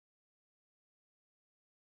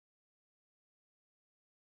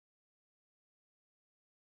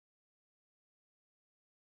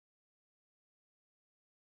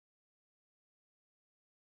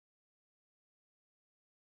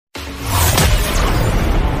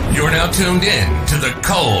You're now tuned in to the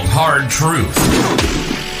Cold Hard Truth,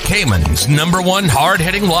 Cayman's #1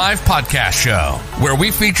 hard-hitting live podcast show, where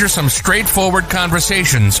we feature some straightforward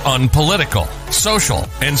conversations on political, social,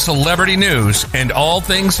 and celebrity news and all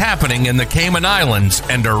things happening in the Cayman Islands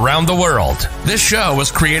and around the world. This show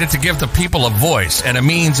was created to give the people a voice and a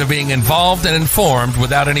means of being involved and informed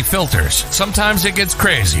without any filters. Sometimes it gets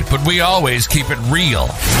crazy, but we always keep it real.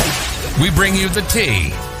 We bring you the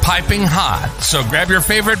tea, piping hot, so grab your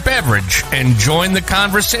favorite beverage and join the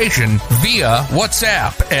conversation via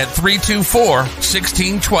WhatsApp at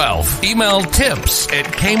 324-1612. Email tips at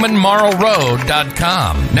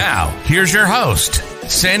CaymanMarlRoad.com. Now, here's your host,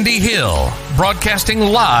 Sandy Hill, broadcasting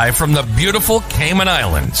live from the beautiful Cayman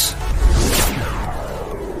Islands.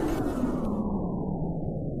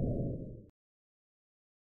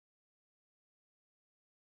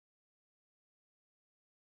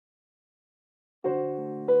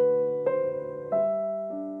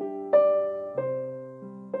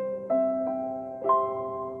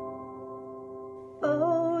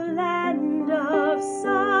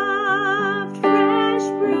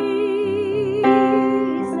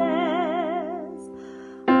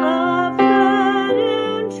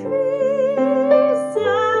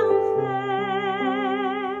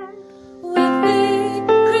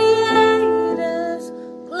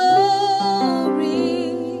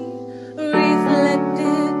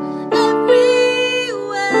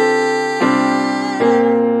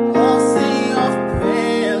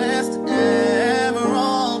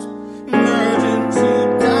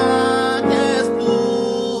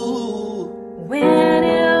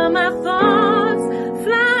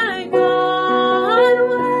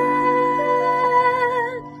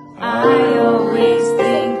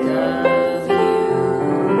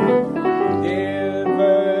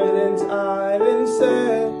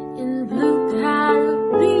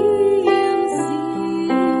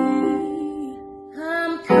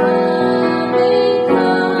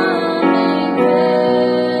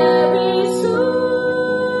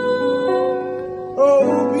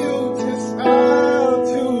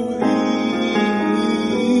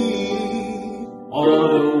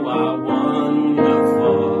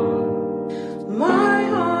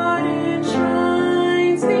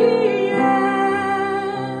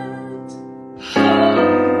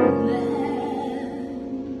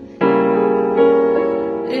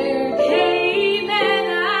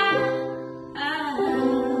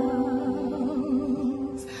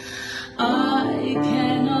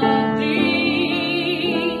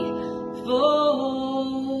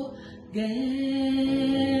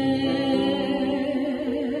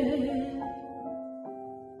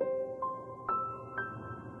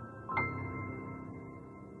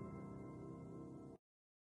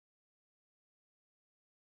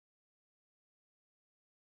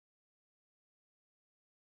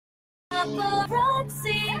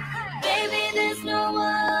 Paparazzi, baby, there's no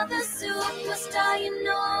other superstar. You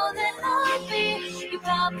know that I'll be your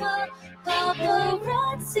paparazzi.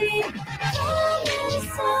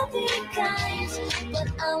 Promise I'll be kind, but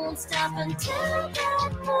I won't stop until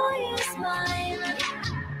that boy is mine.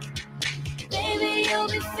 Baby, you'll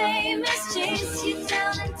be famous, chase you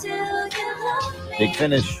down until you love me. Big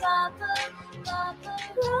finish.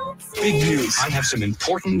 Big news. I have some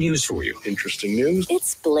important news for you. Interesting news.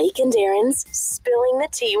 It's Blake and Aaron's Spilling the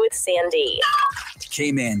Tea with Sandy.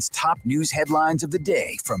 K-Man's top news headlines of the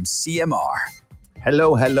day from CMR.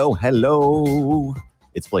 Hello, hello, hello.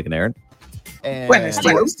 It's Blake and Aaron. And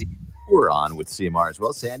we're on with CMR as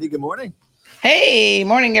well. Sandy, good morning. Hey,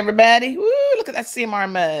 morning, everybody. Woo, look at that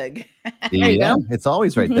CMR mug. Yeah, it's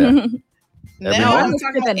always right there. No, I'm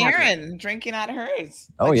talking about Aaron drinking out of hers.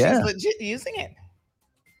 Oh, yeah. She's legit using it.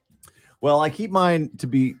 Well, I keep mine, to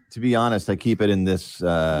be honest, I keep it in this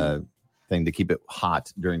thing to keep it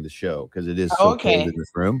hot during the show because it is so cold in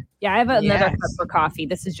this room. Yeah, I have another cup for coffee.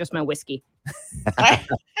 This is just my whiskey.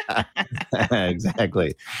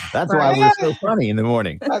 Exactly. That's why we're so funny in the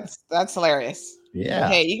morning. That's hilarious. Yeah.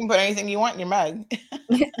 Hey, you can put anything you want in your mug.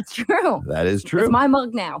 It's true. That is true. It's my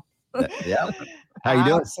mug now. Yeah. How you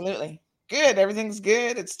doing? Absolutely. Good. Everything's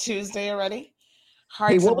good. It's Tuesday already.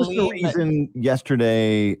 Hey, what was the reason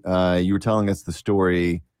yesterday you were telling us the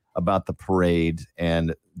story about the parade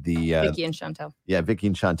and the Vicky and Chantel? Yeah, Vicky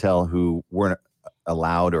and Chantel, who weren't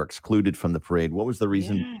allowed or excluded from the parade. What was the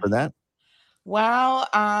reason for that? Well,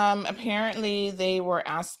 apparently they were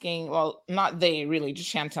asking, well, not they really,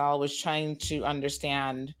 just Chantel was trying to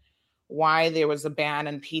understand why there was a ban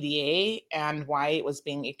on PDA and why it was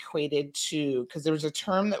being equated to, because there was a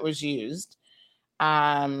term that was used.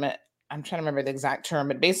 I'm trying to remember the exact term,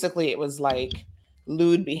 but basically it was like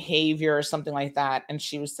lewd behavior or something like that. And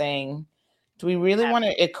she was saying do we really want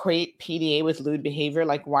to equate PDA with lewd behavior?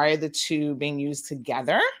 Like, why are the two being used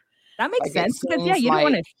together? That makes Like, it sense because seems you don't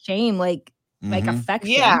want to like- shame like Mhm.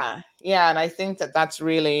 affection. Yeah, and I think that that's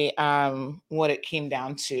really what it came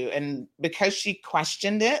down to. And because she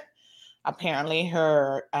questioned it, apparently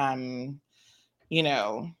her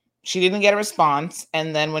she didn't get a response,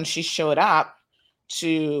 and then when she showed up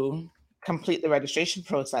to complete the registration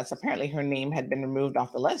process, apparently her name had been removed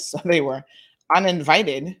off the list, so they were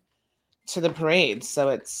uninvited to the parade. So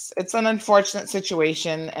it's an unfortunate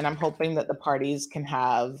situation, and I'm hoping that the parties can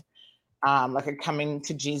have like a coming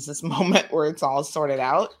to Jesus moment where it's all sorted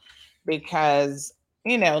out, because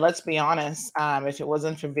let's be honest, if it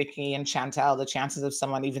wasn't for Vicky and Chantel, the chances of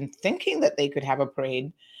someone even thinking that they could have a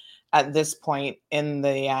parade at this point in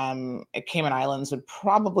the Cayman Islands would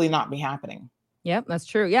probably not be happening. Yep, that's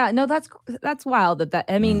true. Yeah, no, that's wild. That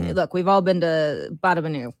I mean, Mhm. look, we've all been to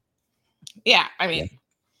Badabanu. Yeah, I mean,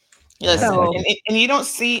 listen, So- and you don't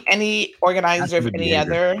see any organizer of good any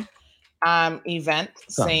behavior. other event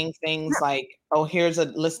Some. saying things like, "Oh, here's a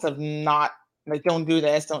list of not like, don't do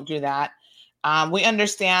this, don't do that." We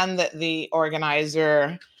understand that the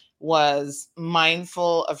organizer was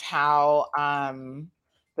mindful of how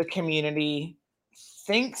the community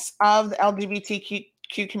thinks of the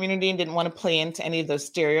LGBTQ community and didn't want to play into any of those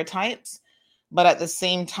stereotypes. But at the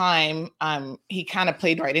same time, he kind of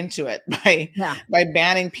played right into it by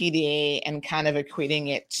banning PDA and kind of equating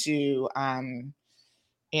it to,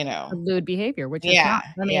 lewd behavior, which is yeah,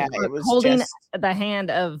 not. I mean, it was holding just, the hand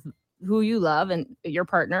of who you love and your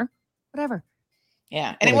partner, whatever.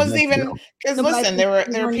 yeah, and it Well, wasn't even because No, but I listen, think there you were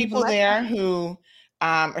weren't even people let there who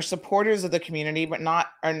are supporters of the community, but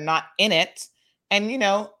are not in it, and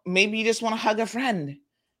maybe you just want to hug a friend.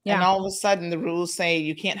 And Yeah. all of a sudden, the rules say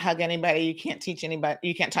you can't hug anybody, you can't teach anybody,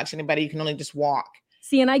 you can't touch anybody, you can only just walk.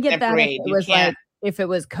 See, and I get in a that if parade. it You was like can't. if it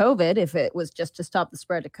was COVID, if it was just to stop the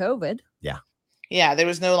spread of COVID. Yeah, there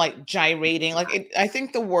was no like gyrating. I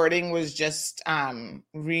think the wording was just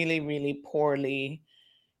really, really poorly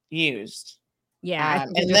used. Yeah, I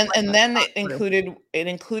think it And just then wasn't it thought through.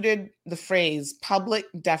 included the phrase public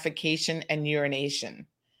defecation and urination.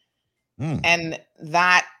 Mm. And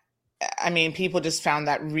that, I mean, people just found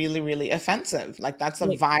that really, really offensive. Like, that's a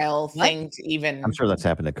Wait, vile what? thing to even. I'm sure that's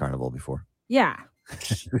happened at Carnival before. Yeah.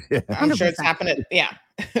 Yeah. I'm sure it's 100%. happened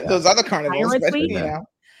at those other carnivals, Pirates but Week? Yeah.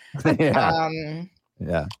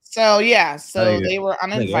 Yeah. So yeah, so think- they were I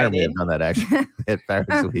think Aaron may uninvited. have done that actually at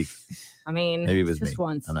Paris Week. I mean, Maybe it was just me.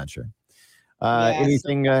 once. I'm not sure. Yeah, so-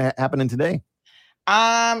 Anything happening today?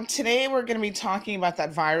 Today we're going to be talking about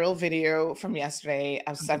that viral video from yesterday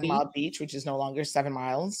of 7 Mile Beach, which is no longer 7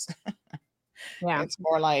 miles. Yeah. It's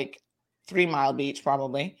more like 3 Mile Beach,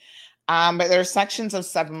 probably. But there are sections of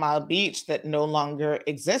 7 Mile Beach that no longer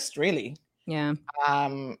exist, really. Yeah.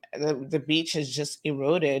 The beach has just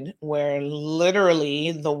eroded, where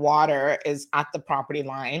literally the water is at the property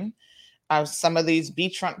line of some of these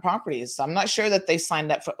beachfront properties. So I'm not sure that they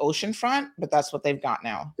signed up for oceanfront, but that's what they've got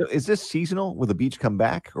now. So is this seasonal? Will the beach come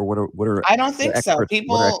back, or what are? I don't think so. what are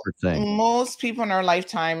People, experts saying? most people in our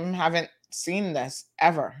lifetime haven't seen this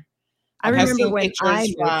ever. I I've remember seen when pictures I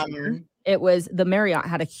moved from- here, it was the Marriott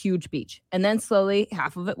had a huge beach, and then slowly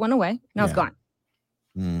half of it went away. Now it's Yeah. gone.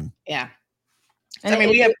 Mm. Yeah. And I mean,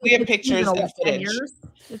 it- we have it's pictures seasonal, and what, 10 footage. years?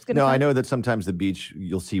 It's gonna No, I come? know that sometimes the beach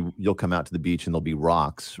you'll come out to the beach and there'll be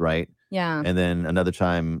rocks, right? Yeah. And then another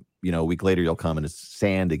time, a week later you'll come and it's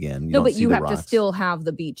sand again. No, don't but see you the have to rocks. still have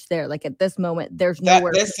the beach there. Like at this moment, there's That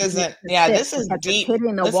nowhere. this for the beach isn't. to Yeah, sit this is because it's deep.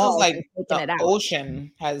 hitting the This is walls like and taking the it out.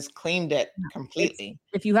 ocean has claimed it completely.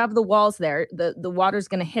 If you have the walls there, the water's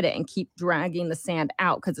going to hit it and keep dragging the sand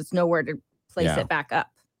out because it's nowhere to place Yeah. it back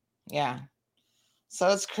up. Yeah. So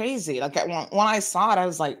it's crazy. Like when I saw it, I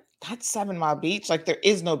was like, that's 7 Mile Beach. Like there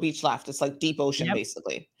is no beach left. It's like deep ocean, Yep.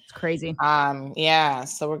 basically. It's crazy. Yeah.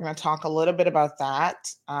 So we're gonna talk a little bit about that.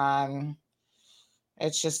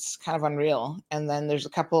 It's just kind of unreal. And then there's a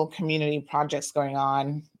couple community projects going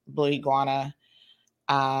on. Blue Iguana.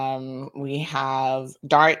 We have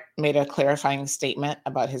Dart made a clarifying statement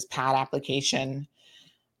about his pad application.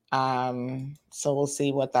 So we'll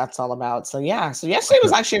see what that's all about. So yeah, so yesterday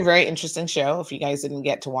was actually a very interesting show. If you guys didn't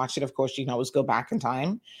get to watch it, of course you can always go back in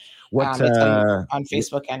time. What It's on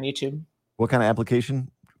Facebook and YouTube. what kind of application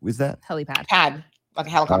was that? Helipad. Pad, like a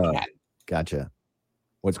helicopter Oh. pad. Gotcha.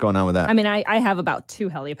 What's going on with that? I mean, I have about 2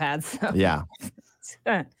 helipads. So Yeah.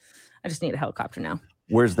 I just need a helicopter now.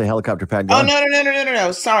 Where's the helicopter pad Oh going?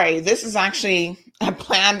 no! Sorry, this is actually a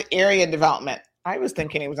planned area development. I was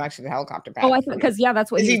thinking it was actually the helicopter pad. Oh, I because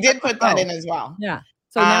that's what because he was did talking put that about. in as well. Yeah.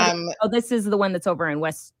 So now, Um, this is the one that's over in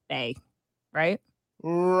West Bay, right?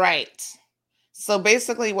 Right. So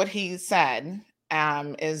basically what he said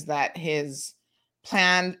is that his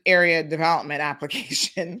planned area development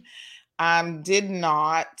application did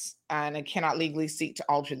not, and it cannot legally seek to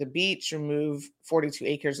alter the beach, remove 42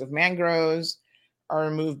 acres of mangroves, or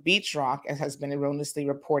remove beach rock, as has been erroneously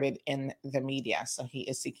reported in the media. So he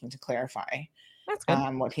is seeking to clarify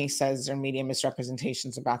what he says are media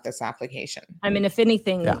misrepresentations about this application. I mean, if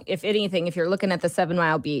anything, if you're looking at the 7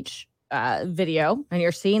 Mile Beach video and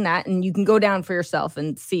you're seeing that, and you can go down for yourself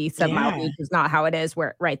and see 7 Mile Beach is not how it is.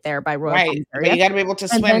 We're right there by Royal Palms area. But you got to be able to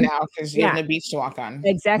swim now because you have no beach to walk on.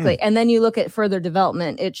 Exactly. And then you look at further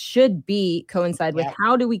development. It should coincide with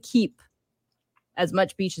how do we keep as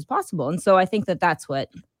much beach as possible. And so I think that's what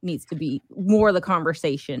needs to be more the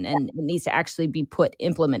conversation, and it needs to actually be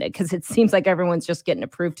implemented, because it seems like everyone's just getting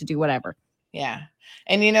approved to do whatever. Yeah.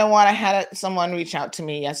 And you know what? I had someone reach out to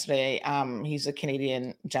me yesterday. He's a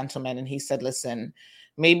Canadian gentleman, and he said, listen,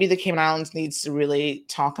 maybe the Cayman Islands needs to really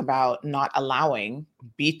talk about not allowing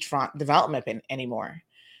beachfront development anymore,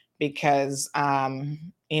 because, I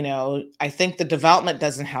think the development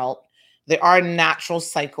doesn't help. There are natural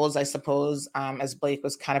cycles, I suppose, as Blake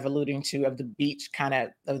was kind of alluding to, of the beach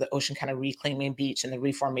of the ocean kind of reclaiming beach and the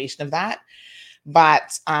reformation of that.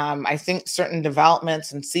 But I think certain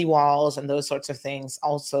developments and seawalls and those sorts of things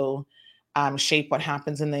also shape what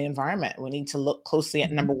happens in the environment. We need to look closely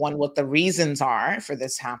at, number one, what the reasons are for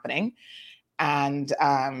this happening, and,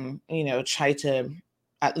 try to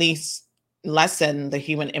at least lessen the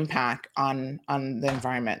human impact on the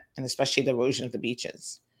environment, and especially the erosion of the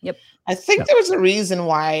beaches. Yep. I think there was a reason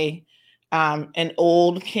why in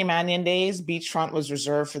old Caymanian days, beachfront was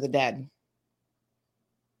reserved for the dead.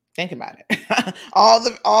 Think about it.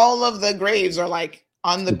 all of the graves are like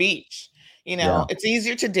on the beach. It's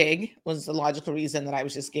easier to dig, was the logical reason that I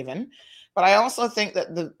was just given. But I also think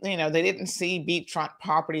that they didn't see beachfront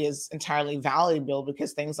property as entirely valuable,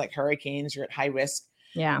 because things like hurricanes, you're at high risk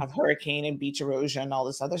of hurricane and beach erosion, all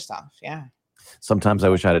this other stuff. Yeah. Sometimes I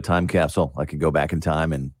wish I had a time capsule. I could go back in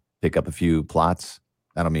time and pick up a few plots.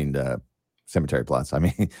 I don't mean cemetery plots. I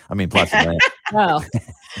mean plots of land. Oh,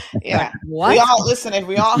 yeah. What? If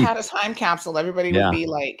we all had a time capsule, everybody would be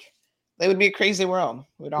like, they would be a crazy world.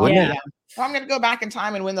 We'd all well, I'm going to go back in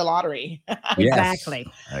time and win the lottery. Exactly.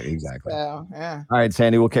 Exactly. So, yeah. All right,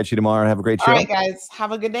 Sandy, we'll catch you tomorrow. Have a great show. All right, guys.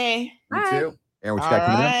 Have a good day. You too. Aaron, what you all got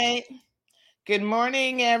coming right. Up? Good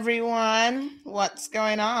morning, everyone. What's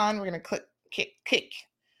going on? We're going to kick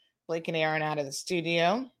Blake and Aaron out of the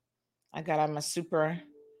studio. I got on my super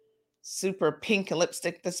pink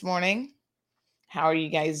lipstick this morning. How are you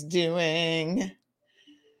guys doing?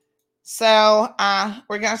 So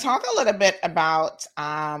we're going to talk a little bit about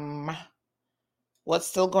what's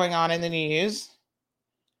still going on in the news.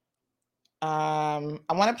 I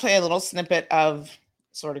want to play a little snippet of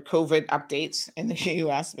sort of COVID updates in the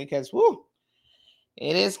U.S. because,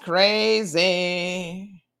 it is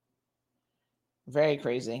crazy. Very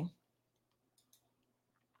crazy.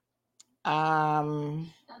 Now,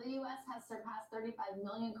 the U.S. has surpassed 35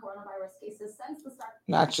 million coronavirus cases since the start.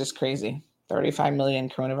 That's just crazy. 35 million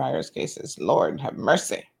coronavirus cases. Lord have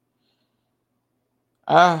mercy.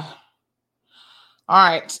 All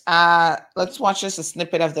right. Let's watch just a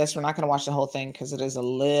snippet of this. We're not going to watch the whole thing because it is a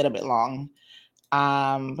little bit long.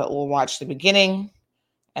 But we'll watch the beginning,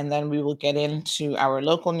 and then we will get into our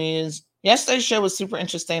local news. Yesterday's show was super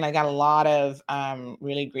interesting. I got a lot of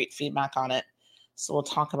really great feedback on it. So we'll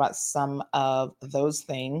talk about some of those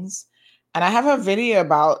things. And I have a video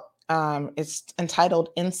about, it's entitled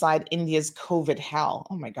Inside India's COVID Hell.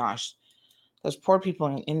 Oh my gosh. Those poor people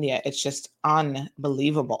in India, it's just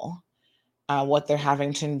unbelievable what they're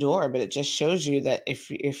having to endure. But it just shows you that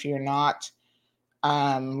if you're not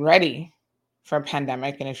ready for a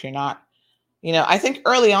pandemic, and if you're not, I think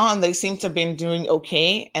early on they seem to have been doing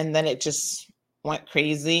okay. And then it just went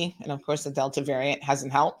crazy. And of course, the Delta variant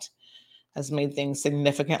hasn't helped. Has made things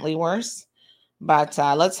significantly worse. But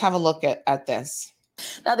let's have a look at this.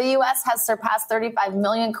 Now, the U.S. has surpassed 35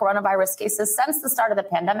 million coronavirus cases since the start of the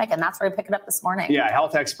pandemic, and that's where we pick it up this morning. Yeah,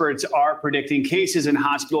 health experts are predicting cases and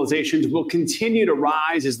hospitalizations will continue to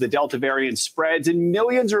rise as the Delta variant spreads and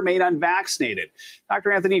millions remain unvaccinated.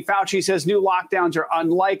 Dr. Anthony Fauci says new lockdowns are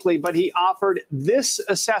unlikely, but he offered this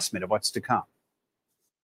assessment of what's to come.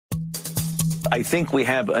 I think we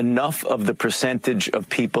have enough of the percentage of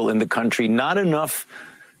people in the country, not enough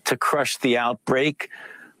to crush the outbreak,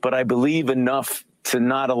 but I believe enough to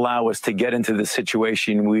not allow us to get into the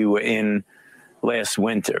situation we were in last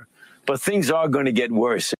winter. But things are going to get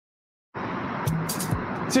worse.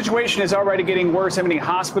 The situation is already getting worse in many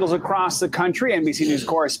hospitals across the country. NBC News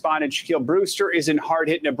correspondent Shaquille Brewster is in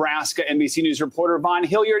hard-hit Nebraska. NBC News reporter Vaughn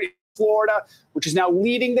Hilliard is Florida, which is now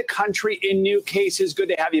leading the country in new cases. Good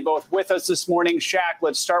to have you both with us this morning. Shaq,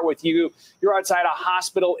 let's start with you. You're outside a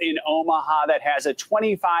hospital in Omaha that has a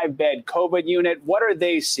 25-bed COVID unit. What are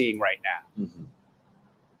they seeing right now?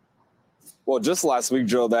 Well, just last week,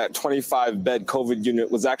 Joe, that 25-bed COVID unit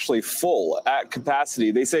was actually full at capacity.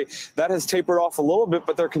 They say that has tapered off a little bit,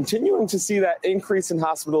 but they're continuing to see that increase in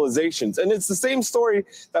hospitalizations. And it's the same story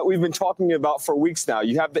that we've been talking about for weeks now.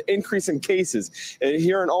 You have the increase in cases. And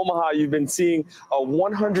here in Omaha, you've been seeing a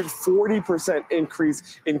 140%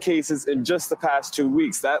 increase in cases in just the past 2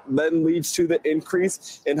 weeks. That then leads to the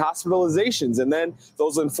increase in hospitalizations. And then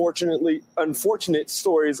those unfortunate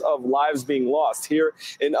stories of lives being lost. Here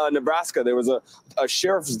in Nebraska, there was a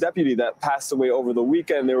sheriff's deputy that passed away over the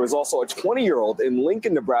weekend. There was also a 20-year-old in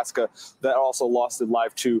Lincoln, Nebraska, that also lost his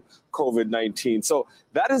life to COVID-19. So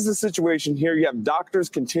that is the situation here. You have doctors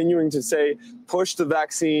continuing to say, push the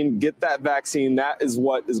vaccine, get that vaccine. That is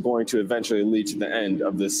what is going to eventually lead to the end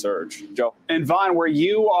of this surge. Joe? And Vaughn, where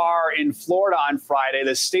you are in Florida on Friday,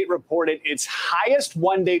 the state reported its highest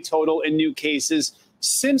one-day total in new cases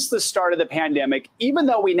since the start of the pandemic. Even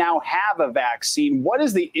though we now have a vaccine, what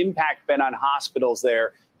has the impact been on hospitals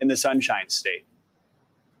there in the Sunshine State?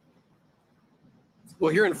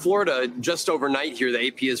 Well, here in Florida, just overnight here, the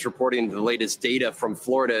AP is reporting the latest data from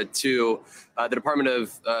Florida to the Department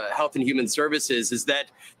of Health and Human Services, is that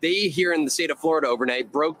they here in the state of Florida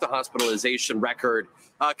overnight broke the hospitalization record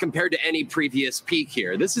compared to any previous peak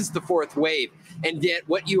here. This is the fourth wave. And yet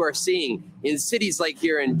what you are seeing in cities like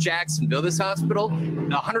here in Jacksonville, this hospital,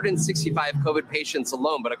 165 COVID patients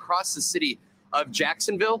alone, but across the city of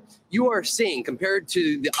Jacksonville, you are seeing, compared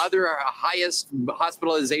to the other highest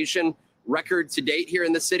hospitalization record to date here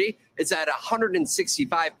in the city, it's at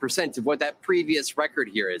 165% of what that previous record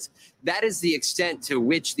here is. That is the extent to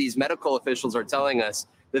which these medical officials are telling us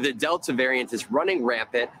that the Delta variant is running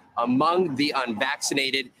rampant among the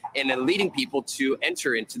unvaccinated and leading people to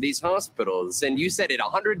enter into these hospitals. And you said it,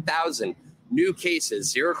 100,000 new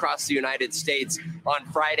cases here across the United States on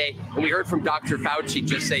Friday. And we heard from Dr. Fauci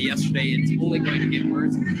just say yesterday, it's only going to get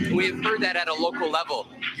worse. And we have heard that at a local level.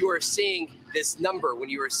 You are seeing this number, when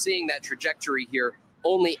you are seeing that trajectory here,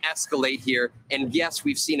 only escalate here. And yes,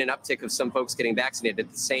 we've seen an uptick of some folks getting vaccinated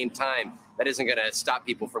at the same time. That isn't going to stop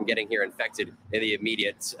people from getting here infected in the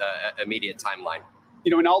immediate timeline. You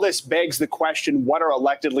know, and all this begs the question, what are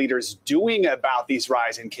elected leaders doing about these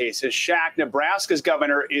rising cases? Shaq, Nebraska's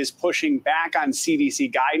governor is pushing back on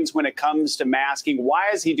CDC guidance when it comes to masking. Why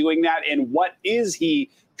is he doing that? And what is he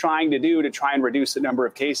trying to do to try and reduce the number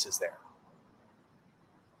of cases there?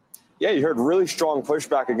 Yeah, you heard really strong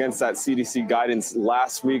pushback against that CDC guidance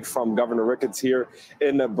last week from Governor Ricketts here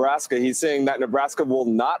in Nebraska. He's saying that Nebraska will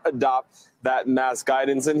not adopt that mask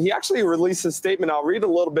guidance. And he actually released a statement. I'll read a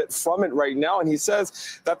little bit from it right now. And he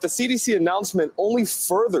says that the CDC announcement only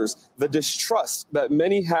furthers the distrust that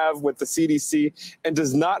many have with the CDC and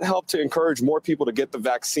does not help to encourage more people to get the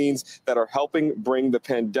vaccines that are helping bring the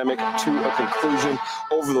pandemic to a conclusion.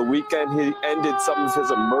 Over the weekend, he ended some of his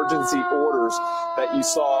emergency orders that you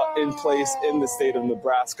saw in place in the state of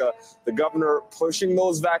Nebraska. The governor pushing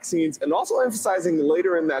those vaccines and also emphasizing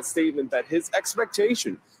later in that statement that his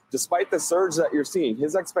expectation, despite the surge that you're seeing,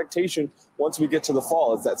 his expectation once we get to the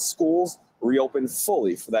fall is that schools reopen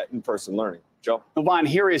fully for that in-person learning. Joe? Vaughn,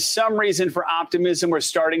 here is some reason for optimism. We're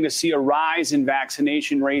starting to see a rise in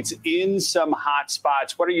vaccination rates in some hot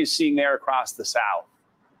spots. What are you seeing there across the South?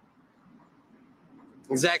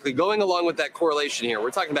 Exactly. Going along with that correlation here,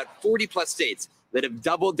 we're talking about 40 plus states that have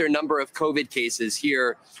doubled their number of COVID cases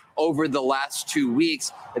here over the last 2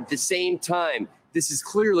 weeks. At the same time, this is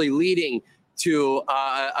clearly leading to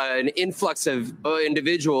an influx of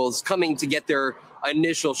individuals coming to get their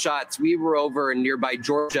initial shots. We were over in nearby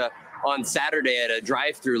Georgia on Saturday at a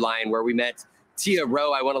drive-through line where we met Tia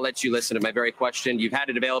Rowe. I want to let you listen to my very question. You've had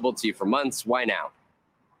it available to you for months. Why now?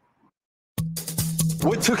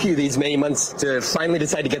 What took you these many months to finally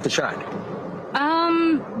decide to get the shot?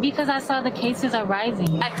 Because I saw the cases are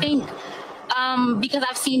rising. I think because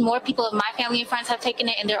I've seen more people of my family and friends have taken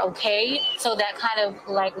it and they're okay. So that kind of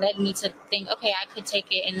like led me to think, okay, I could take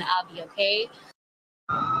it and I'll be okay.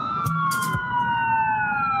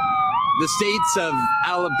 The states of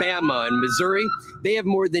Alabama and Missouri, they have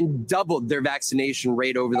more than doubled their vaccination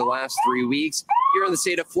rate over the last 3 weeks. Here in the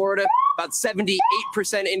state of Florida, about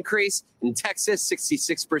 78% increase. In Texas,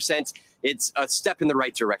 66%. It's a step in the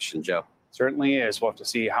right direction, Joe. Certainly is. We'll have to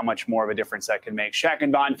see how much more of a difference that can make. Shaq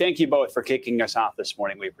and Vaughn, thank you both for kicking us off this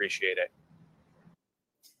morning. We appreciate it.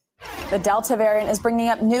 The Delta variant is bringing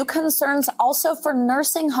up new concerns also for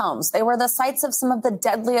nursing homes. They were the sites of some of the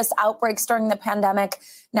deadliest outbreaks during the pandemic.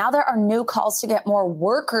 Now there are new calls to get more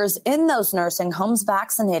workers in those nursing homes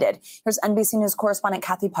vaccinated. Here's NBC News correspondent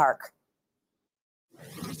Kathy Park.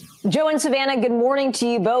 Joe and Savannah, good morning to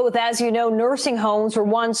you both. As you know, nursing homes were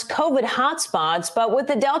once COVID hotspots, but with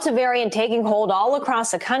the Delta variant taking hold all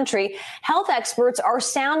across the country, health experts are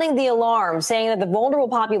sounding the alarm, saying that the vulnerable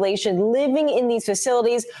population living in these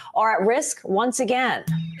facilities are at risk once again.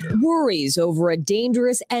 Worries over a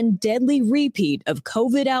dangerous and deadly repeat of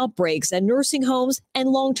COVID outbreaks at nursing homes and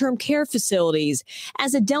long-term care facilities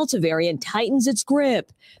as the Delta variant tightens its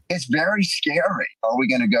grip. It's very scary. Are we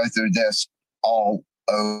going to go through this all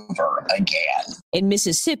over again? In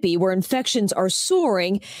Mississippi, where infections are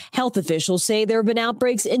soaring, health officials say there have been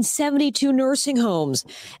outbreaks in 72 nursing homes.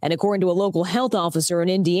 And according to a local health officer in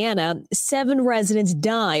Indiana, 7 residents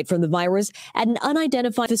died from the virus at an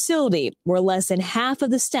unidentified facility where less than half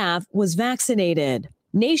of the staff was vaccinated.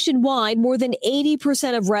 Nationwide, more than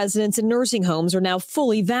 80% of residents in nursing homes are now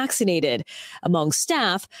fully vaccinated. Among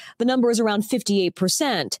staff, the number is around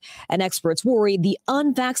 58%, and experts worry the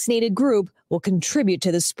unvaccinated group will contribute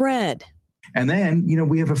to the spread. And then,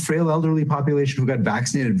 we have a frail elderly population who got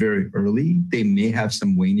vaccinated very early. They may have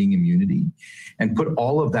some waning immunity, and put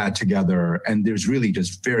all of that together, and there's really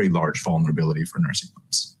just very large vulnerability for nursing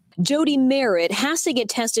homes. Jody Merritt has to get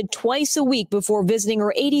tested twice a week before visiting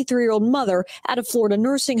her 83-year-old mother at a Florida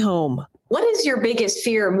nursing home. What is your biggest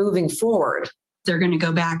fear moving forward? They're going to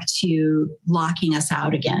go back to locking us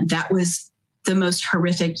out again. That was the most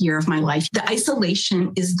horrific year of my life. The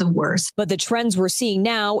isolation is the worst. But the trends we're seeing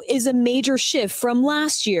now is a major shift from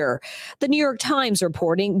last year. The New York Times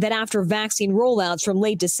reporting that after vaccine rollouts from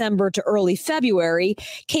late December to early February,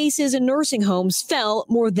 cases in nursing homes fell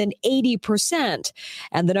more than 80%,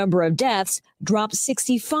 and the number of deaths dropped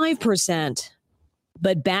 65%.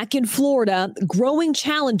 But back in Florida, growing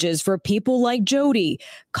challenges for people like Jody,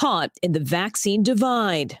 caught in the vaccine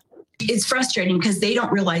divide. It's frustrating because they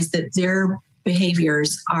don't realize that their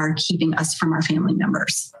behaviors are keeping us from our family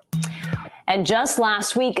members. And just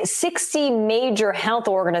last week, 60 major health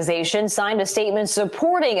organizations signed a statement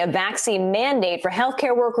supporting a vaccine mandate for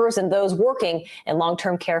healthcare workers and those working in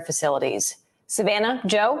long-term care facilities. Savannah,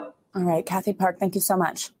 Joe? All right, Kathy Park, thank you so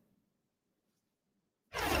much.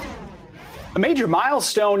 A major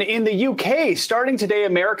milestone in the UK. Starting today,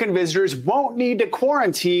 American visitors won't need to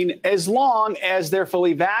quarantine as long as they're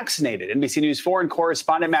fully vaccinated. NBC News foreign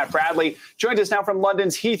correspondent Matt Bradley joins us now from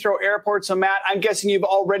London's Heathrow Airport. So, Matt, I'm guessing you've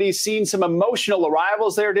already seen some emotional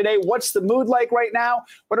arrivals there today. What's the mood like right now?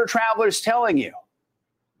 What are travelers telling you?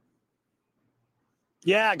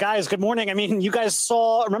 Yeah, guys, good morning. I mean, you guys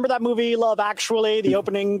remember that movie Love Actually, the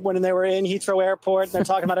opening when they were in Heathrow Airport and they're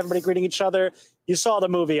talking about everybody greeting each other? You saw the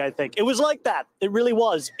movie, I think. It was like that. It really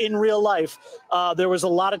was in real life. There was a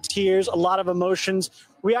lot of tears, a lot of emotions.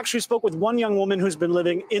 We actually spoke with one young woman who's been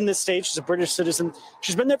living in the States. She's a British citizen.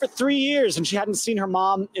 She's been there for 3 years and she hadn't seen her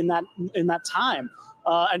mom in that time.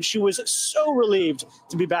 And she was so relieved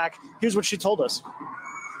to be back. Here's what she told us.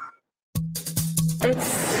 It's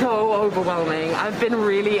so overwhelming. I've been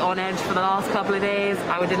really on edge for the last couple of days.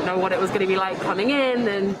 I didn't know what it was going to be like coming in.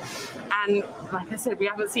 And like I said, we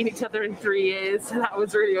haven't seen each other in 3 years. So that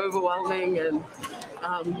was really overwhelming. And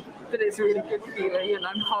but it's a really good feeling. And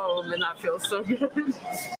I'm home and that feels so good.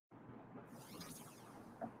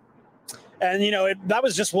 And, that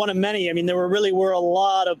was just one of many. I mean, there really were a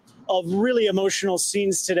lot of really emotional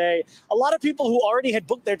scenes today. A lot of people who already had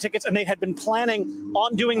booked their tickets and they had been planning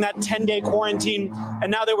on doing that 10-day quarantine. And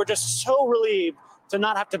now they were just so relieved to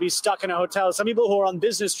not have to be stuck in a hotel. Some people who are on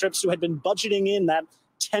business trips who had been budgeting in that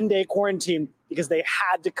 10-day quarantine because they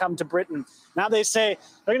had to come to Britain. Now they say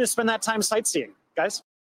they're going to spend that time sightseeing. Guys?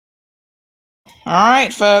 All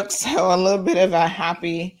right, folks. So a little bit of a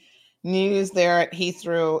happy news there at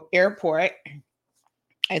Heathrow Airport.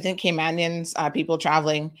 I think Caymanians, people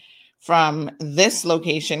traveling from this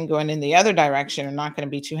location going in the other direction are not going to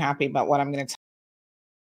be too happy about what I'm going to tell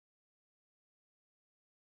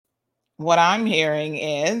you. What I'm hearing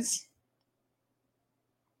is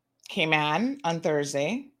Cayman on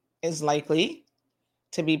Thursday is likely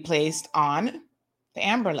to be placed on the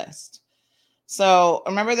amber list. So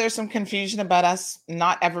remember, there's some confusion about us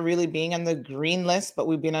not ever really being on the green list, but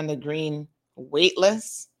we've been on the green wait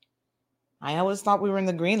list. I always thought we were in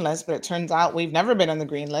the green list, but it turns out we've never been on the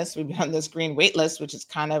green list. We've been on this green wait list, which is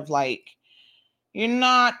kind of like, you're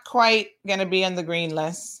not quite going to be on the green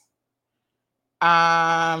list.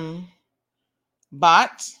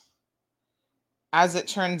 But as it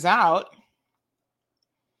turns out,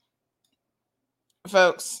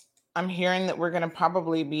 folks, I'm hearing that we're going to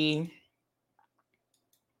probably be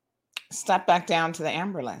step back down to the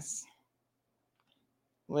amber list,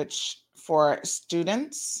 which for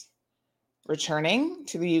students returning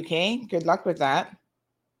to the UK, good luck with that.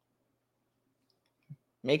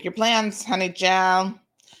 Make your plans, honey child.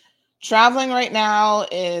 Traveling right now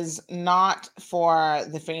is not for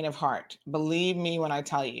the faint of heart. Believe me when I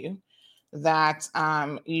tell you that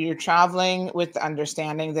you're traveling with the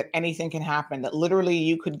understanding that anything can happen, that literally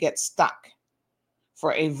you could get stuck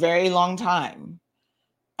for a very long time,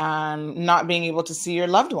 not being able to see your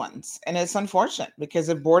loved ones. And it's unfortunate because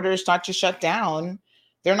if borders start to shut down,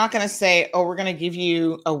 they're not going to say, oh, we're going to give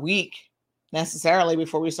you a week necessarily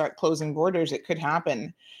before we start closing borders. It could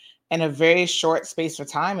happen in a very short space of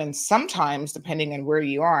time. And sometimes, depending on where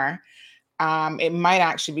you are, it might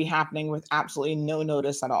actually be happening with absolutely no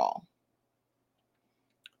notice at all.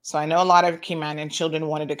 So I know a lot of Caymanian children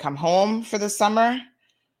wanted to come home for the summer,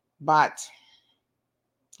 but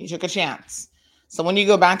you took a chance. So when you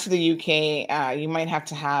go back to the UK, you might have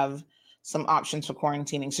to have some options for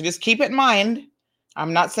quarantining. So just keep it in mind.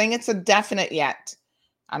 I'm not saying it's a definite yet.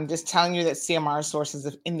 I'm just telling you that CMR sources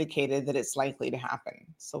have indicated that it's likely to happen.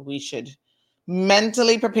 So we should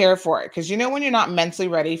mentally prepare for it. Because you know when you're not mentally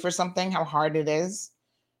ready for something, how hard it is?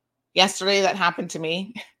 Yesterday, that happened to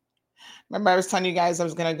me. Remember I was telling you guys I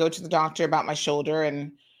was going to go to the doctor about my shoulder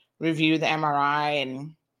and review the MRI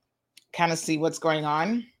and kind of see what's going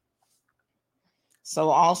on. So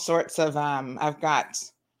all sorts of, I've got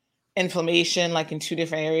inflammation like in 2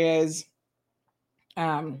 different areas.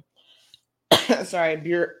 Sorry,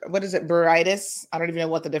 what is it? Burritis. I don't even know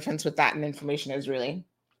what the difference with that and inflammation is really.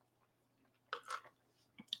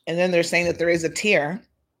 And then they're saying that there is a tear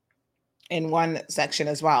in one section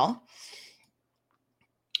as well.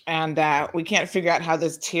 And we can't figure out how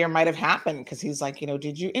this tear might have happened because he's like,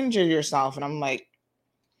 did you injure yourself? And I'm like,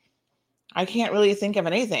 I can't really think of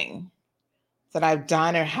anything that I've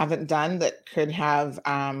done or haven't done that could have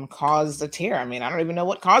caused a tear. I mean, I don't even know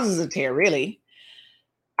what causes a tear really.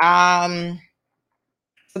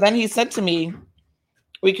 So then he said to me,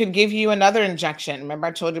 we could give you another injection. Remember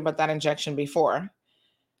I told you about that injection before.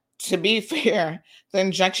 To be fair, the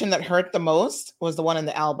injection that hurt the most was the one in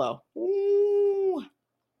the elbow. Ooh.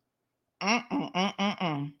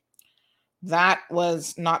 That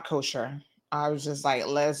was not kosher. I was just like,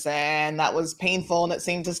 listen, that was painful and it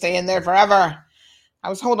seemed to stay in there forever. I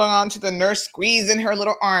was holding on to the nurse squeezing her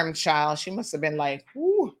little arm, child. She must have been like,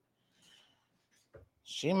 ooh.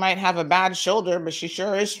 She might have a bad shoulder, but she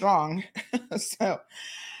sure is strong. So,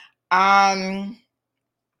 and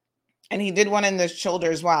he did one in the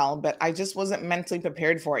shoulder as well, but I just wasn't mentally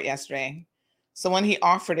prepared for it yesterday. So when he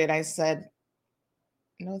offered it, I said,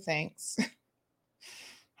 no, thanks.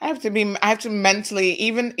 I have to mentally,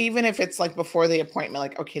 even if it's like before the appointment,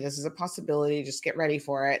 like, okay, this is a possibility. Just get ready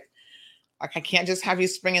for it. Like, I can't just have you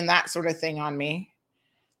springing that sort of thing on me.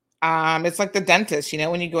 It's like the dentist,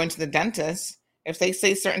 when you go into the dentist, if they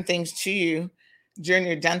say certain things to you during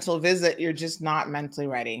your dental visit, you're just not mentally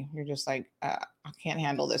ready. You're just like, I can't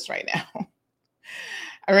handle this right now.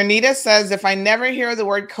 Renita says, if I never hear the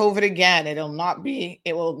word COVID again, it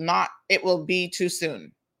will be too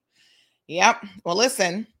soon. Yep. Well,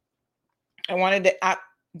 listen, I wanted to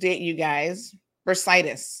update you guys.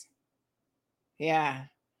 Bursitis. Yeah.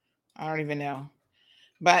 I don't even know.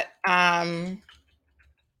 But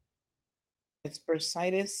it's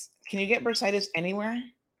bursitis. Can you get bursitis anywhere?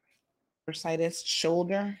 Bursitis,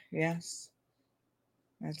 shoulder. Yes.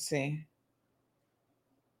 Let's see.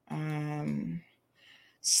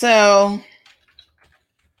 So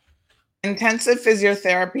intensive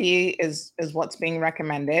physiotherapy is what's being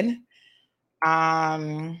recommended.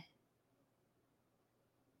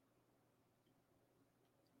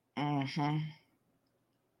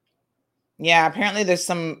 Yeah, apparently there's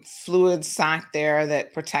some fluid sac there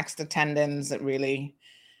that protects the tendons that really,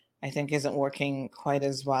 I think, isn't working quite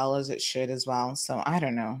as well as it should as well. So I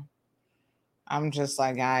don't know. I'm just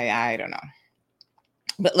like, I don't know.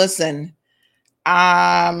 But listen,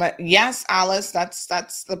 yes, Alice,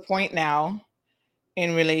 that's the point now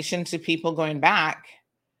in relation to people going back.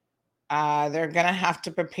 They're going to have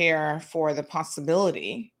to prepare for the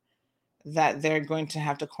possibility that they're going to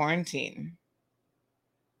have to quarantine.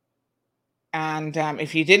 And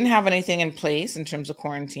if you didn't have anything in place in terms of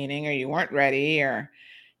quarantining, or you weren't ready, or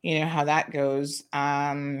how that goes,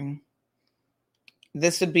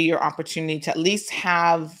 this would be your opportunity to at least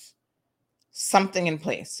have something in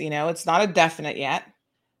place. It's not a definite yet,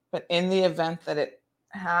 but in the event that it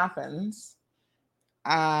happens,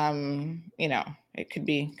 it could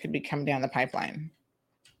be coming down the pipeline.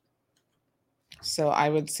 So I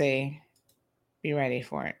would say be ready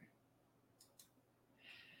for it.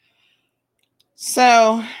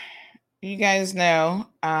 So you guys know,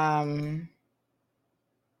 I'm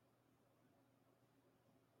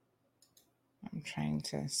trying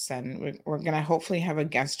to send, we're going to hopefully have a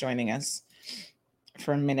guest joining us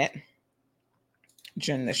for a minute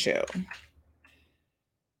during the show.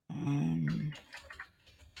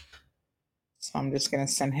 So I'm just going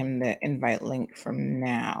to send him the invite link from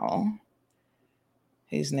now.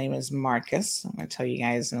 His name is Marcus. I'm going to tell you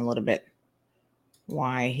guys in a little bit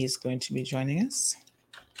why he's going to be joining us.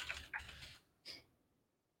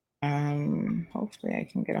 Hopefully I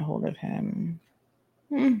can get a hold of him.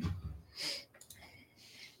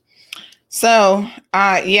 So,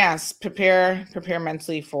 yes, prepare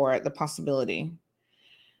mentally for the possibility.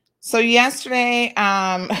 So yesterday,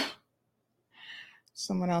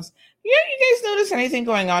 someone else, you guys notice anything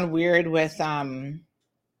going on weird with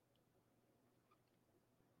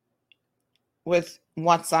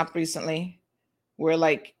WhatsApp recently? Where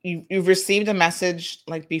like you've received a message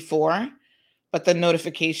like before, but the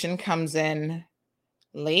notification comes in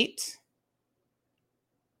late.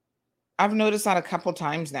 I've noticed that a couple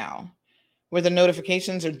times now, where the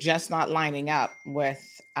notifications are just not lining up with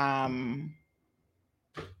the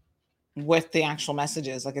actual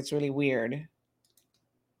messages. Like it's really weird.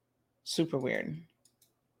 Super weird.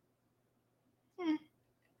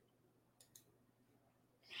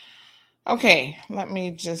 Okay, let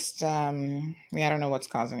me just I don't know what's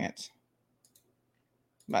causing it.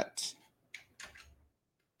 But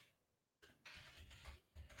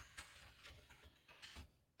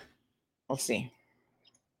we'll see.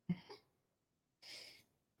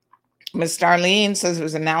 Ms. Darlene says it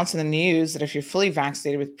was announced in the news that if you're fully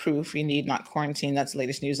vaccinated with proof, you need not quarantine. That's the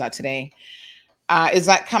latest news out today. Is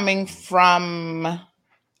that coming from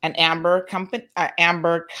an amber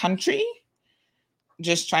country?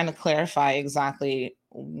 Just trying to clarify exactly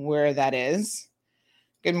where that is.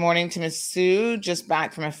 Good morning to Miss Sue, just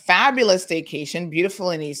back from a fabulous vacation, beautiful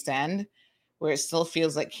in East End, where it still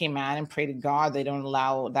feels like Cayman, and pray to God they don't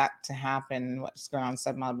allow that to happen. What's going on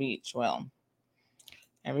 7 Mile Beach? Well,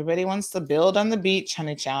 everybody wants to build on the beach,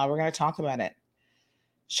 honey child. We're going to talk about it.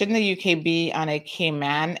 Shouldn't the UK be on a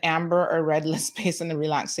Cayman, amber, or red list based on the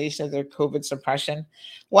relaxation of their COVID suppression?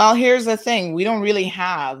 Well, here's the thing. We don't really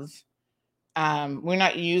have, we're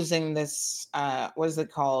not using this, what is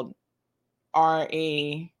it called? What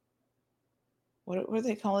do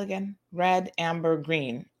they call it again? Red, amber,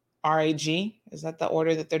 green. RAG? Is that the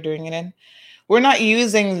order that they're doing it in? We're not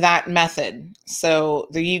using that method. So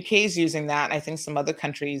the UK is using that. I think some other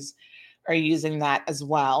countries are using that as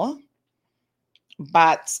well.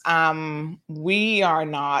 But we are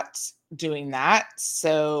not doing that.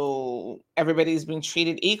 So everybody's being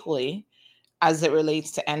treated equally as it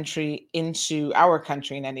relates to entry into our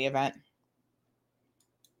country in any event.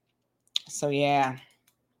 So, yeah.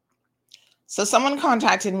 So someone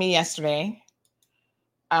contacted me yesterday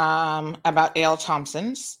about A.L.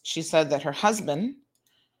 Thompson's. She said that her husband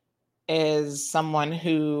is someone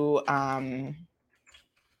who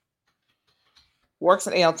works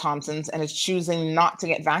at A.L. Thompson's and is choosing not to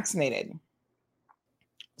get vaccinated.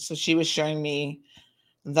 So she was showing me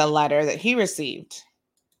the letter that he received.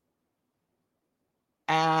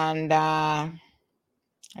 And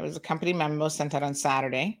it was a company memo sent out on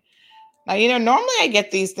Saturday. Now, normally I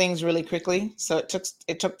get these things really quickly. So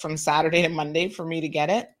it took from Saturday to Monday for me to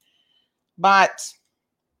get it. But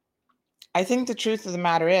I think the truth of the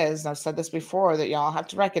matter is, I've said this before, that y'all have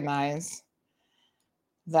to recognize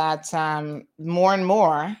that more and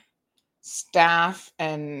more staff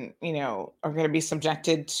and, are going to be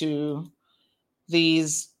subjected to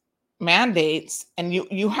these mandates. And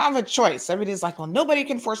you have a choice. Everybody's like, well, nobody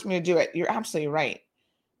can force me to do it. You're absolutely right.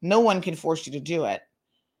 No one can force you to do it.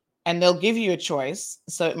 And they'll give you a choice.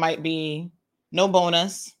 So it might be no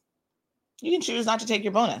bonus. You can choose not to take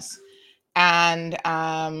your bonus. And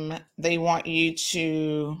they want you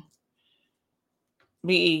to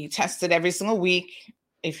be tested every single week.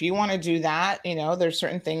 If you want to do that, there's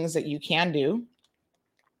certain things that you can do.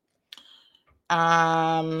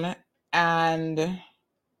 Oh,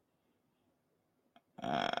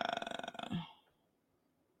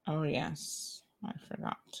 yes, I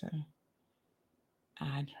forgot to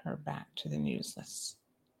add her back to the news list.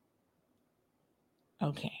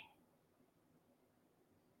 Okay.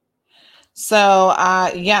 So,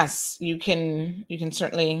 yes, you can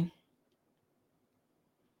certainly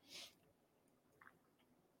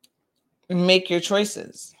make your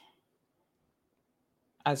choices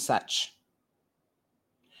as such.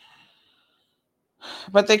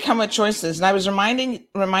 But they come with choices. And I was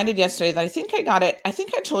reminded yesterday that I think I got it. I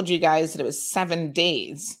think I told you guys that it was 7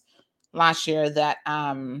 days last year that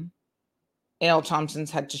A.L.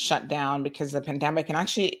 Thompson's had to shut down because of the pandemic. And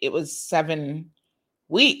actually, it was 7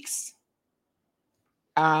 weeks.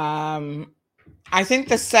 I think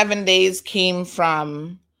the 7 days came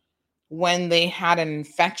from when they had an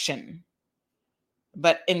infection.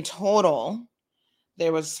 But in total,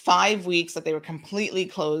 there was 5 weeks that they were completely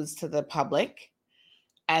closed to the public.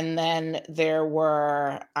 And then there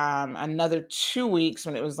were another 2 weeks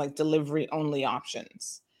when it was like delivery only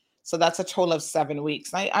options. So that's a total of 7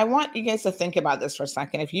 weeks. I want you guys to think about this for a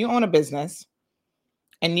second. If you own a business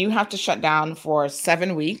and you have to shut down for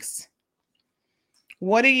 7 weeks,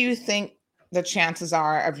 what do you think the chances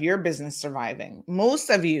are of your business surviving? Most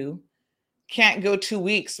of you can't go 2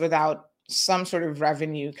 weeks without some sort of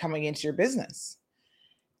revenue coming into your business.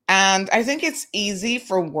 And I think it's easy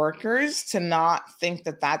for workers to not think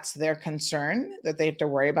that that's their concern, that they have to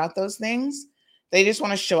worry about those things. They just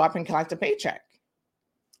want to show up and collect a paycheck.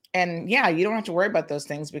 And yeah, you don't have to worry about those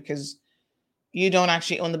things because you don't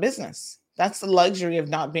actually own the business. That's the luxury of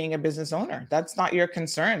not being a business owner. That's not your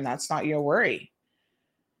concern. That's not your worry.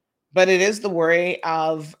 But it is the worry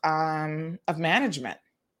of management,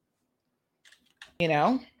 you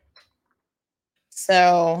know?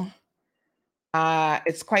 So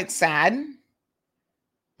it's quite sad,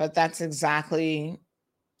 but that's exactly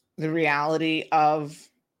the reality of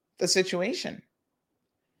the situation.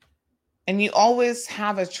 And you always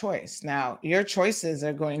have a choice. Now, your choices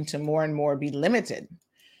are going to more and more be limited.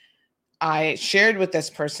 I shared with this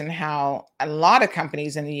person how a lot of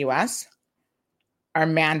companies in the US are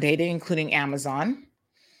mandating, including Amazon.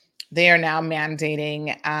 They are now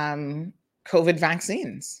mandating COVID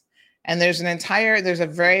vaccines. And there's a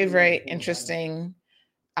very, very interesting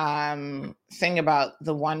thing about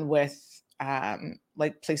the one with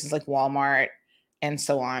like places like Walmart and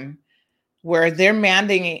so on, where they're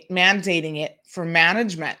mandating it for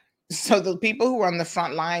management. So the people who are on the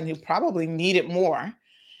front line who probably need it more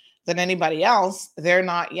than anybody else, they're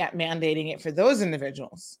not yet mandating it for those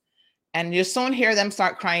individuals. And you soon hear them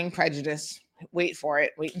start crying prejudice. Wait for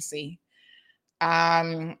it, wait and see.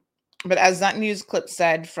 But as that news clip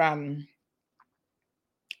said from,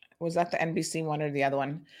 was that the NBC one or the other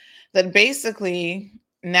one? That basically,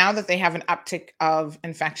 now that they have an uptick of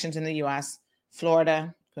infections in the US,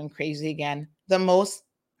 Florida going crazy again, the most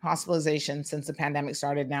hospitalization since the pandemic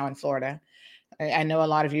started now in Florida. I know a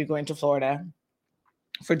lot of you going to Florida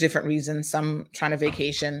for different reasons, some trying to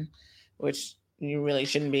vacation, which you really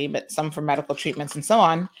shouldn't be, but some for medical treatments and so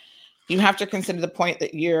on. You have to consider the point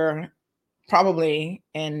that you're probably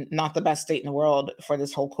in not the best state in the world for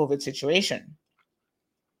this whole COVID situation.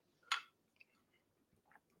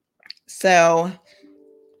 So,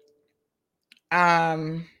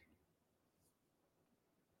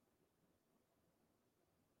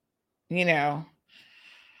 you know,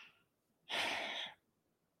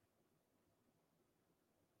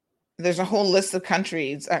 there's a whole list of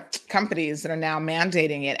companies that are now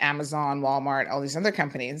mandating it, Amazon, Walmart, all these other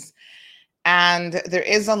companies. And there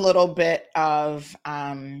is a little bit of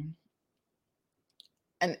an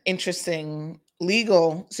interesting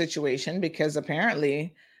legal situation because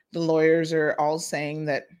apparently the lawyers are all saying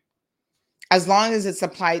that as long as it's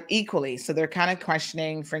applied equally, so they're kind of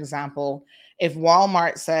questioning, for example, if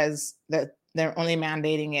Walmart says that they're only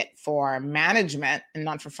mandating it for management and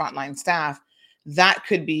not for frontline staff, that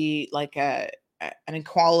could be like an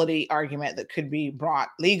equality argument that could be brought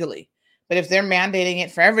legally. But if they're mandating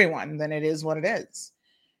it for everyone, then it is what it is.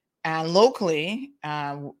 And locally,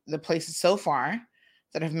 the places so far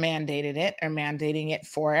that have mandated it are mandating it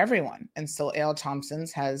for everyone. And so A.L.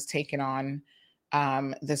 Thompson's has taken on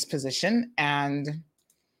this position. And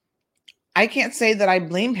I can't say that I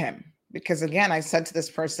blame him because, again, I said to this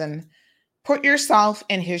person, put yourself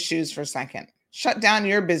in his shoes for a second. Shut down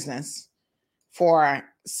your business for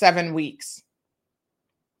 7 weeks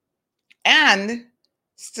and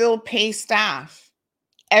still pay staff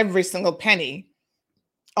every single penny,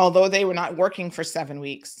 although they were not working for 7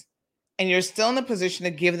 weeks, and you're still in a position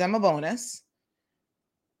to give them a bonus.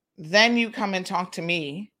 Then you come and talk to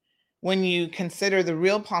me when you consider the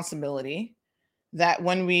real possibility that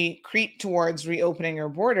when we creep towards reopening our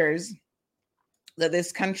borders, that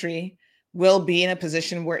this country will be in a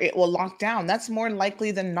position where it will lock down. That's more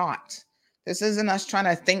likely than not. This isn't us trying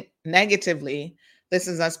to think negatively. This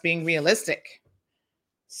is us being realistic.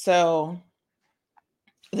 So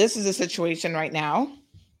this is a situation right now.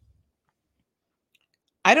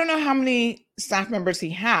 I don't know how many staff members he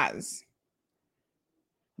has,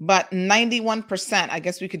 but 91%, I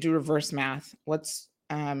guess we could do reverse math. What's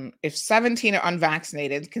if 17 are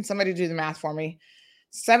unvaccinated? Can somebody do the math for me?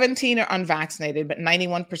 17 are unvaccinated, but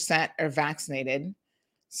 91% are vaccinated.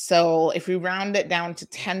 So if we round it down to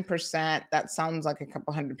 10%, that sounds like a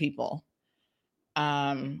couple hundred people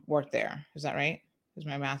work there. Is that right? Is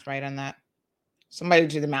my math right on that? Somebody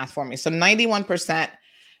do the math for me. So 91%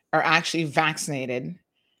 are actually vaccinated.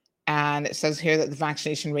 And it says here that the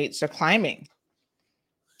vaccination rates are climbing.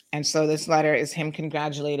 And so this letter is him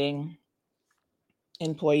congratulating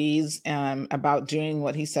employees about doing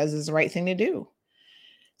what he says is the right thing to do.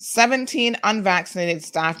 17 unvaccinated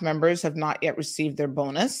staff members have not yet received their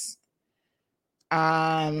bonus.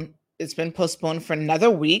 It's been postponed for another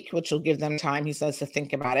week, which will give them time, he says, to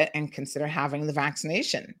think about it and consider having the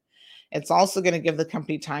vaccination. It's also going to give the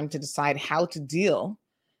company time to decide how to deal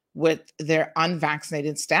with their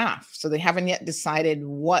unvaccinated staff. So they haven't yet decided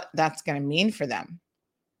what that's going to mean for them.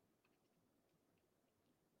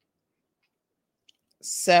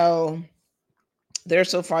 So they're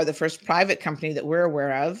so far the first private company that we're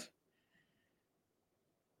aware of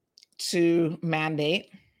to mandate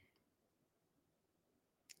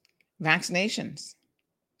vaccinations.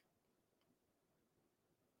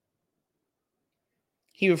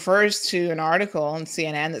 He refers to an article on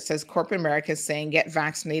CNN that says corporate America is saying get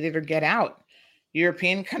vaccinated or get out.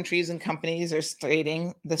 European countries and companies are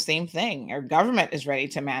stating the same thing. Our government is ready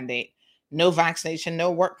to mandate no vaccination, no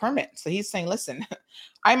work permit. So he's saying, listen,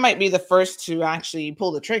 I might be the first to actually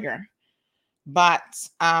pull the trigger, but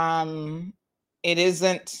it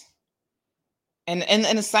isn't. And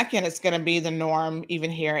in a second, it's going to be the norm even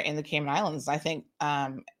here in the Cayman Islands. I think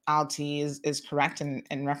LT is correct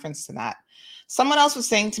in reference to that. Someone else was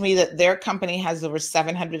saying to me that their company has over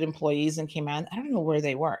 700 employees in Cayman. I don't know where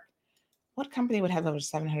they work. What company would have over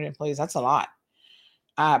 700 employees? That's a lot.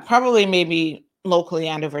 Probably maybe locally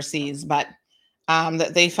and overseas, but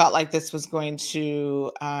that they felt like this was going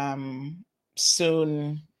to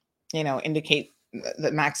soon, indicate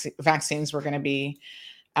that vaccines were going to be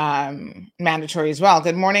mandatory as well.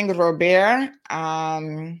 Good morning, Robert.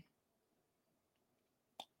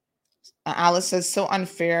 Alice says, so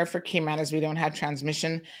unfair for Cayman as we don't have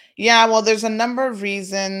transmission. Yeah, well, there's a number of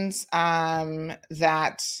reasons that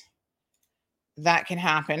can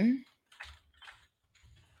happen.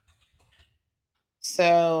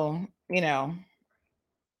 So, yeah,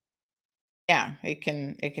 it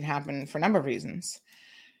can happen for a number of reasons.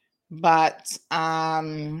 But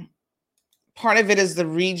part of it is the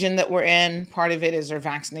region that we're in. Part of it is our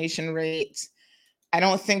vaccination rate. I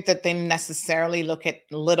don't think that they necessarily look at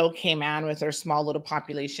Little Cayman with their small little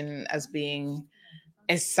population as being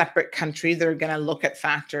a separate country. They're going to look at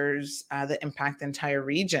factors that impact the entire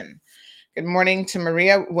region. Good morning to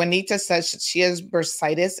Maria. Juanita says she has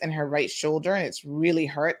bursitis in her right shoulder and it's really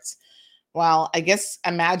hurts. Well, I guess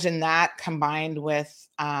imagine that combined with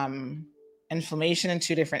inflammation in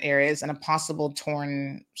two different areas and a possible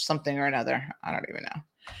torn something or another. I don't even know.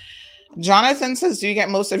 Jonathan says, do you get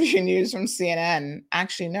most of your news from CNN?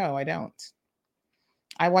 Actually, no, I don't.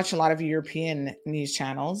 I watch a lot of European news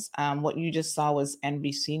channels. What you just saw was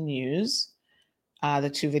NBC News, the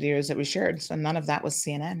two videos that we shared. So none of that was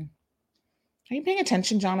CNN. Are you paying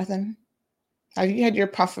attention, Jonathan? Have you had your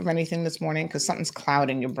puff of anything this morning? Because something's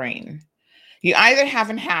clouding your brain. You either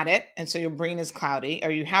haven't had it, and so your brain is cloudy,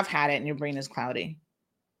 or you have had it and your brain is cloudy.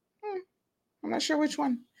 I'm not sure which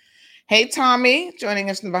one. Hey, Tommy, joining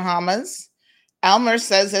us in the Bahamas. Elmer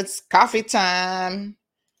says it's coffee time.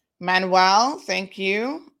 Manuel, thank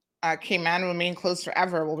you. Cayman remain closed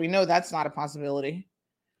forever. Well, we know that's not a possibility.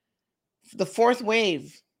 The fourth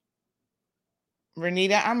wave.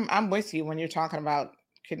 Renita, I'm with you when you're talking about,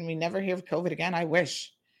 can we never hear of COVID again? I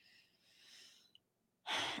wish.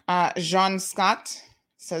 Jean Scott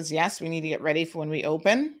says, yes, we need to get ready for when we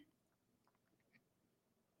open.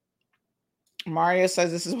 Mario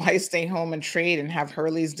says, this is why I stay home and trade and have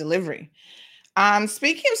Hurley's delivery.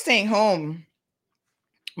 Speaking of staying home,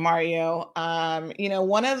 Mario,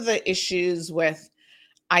 one of the issues with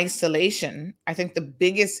isolation, I think the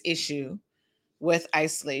biggest issue with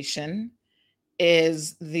isolation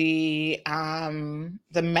is the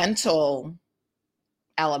mental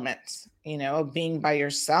element, of being by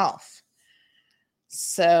yourself.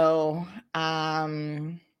 So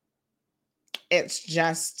it's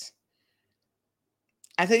just,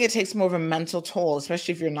 I think it takes more of a mental toll,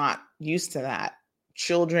 especially if you're not used to that.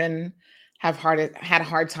 Children have had a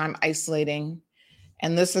hard time isolating.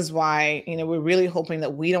 And this is why, we're really hoping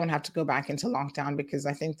that we don't have to go back into lockdown, because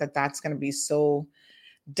I think that that's going to be so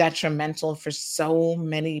detrimental for so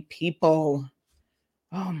many people.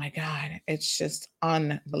 Oh my God, it's just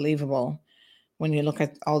unbelievable when you look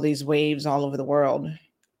at all these waves all over the world.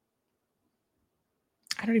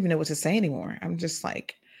 I don't even know what to say anymore. I'm just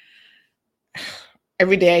like,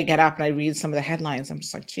 every day I get up and I read some of the headlines. I'm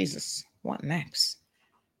just like, Jesus, what next?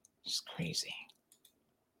 It's crazy.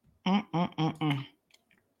 Mm-mm-mm-mm.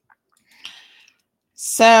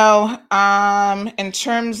 So, in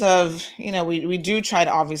terms of, we do try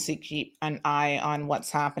to obviously keep an eye on what's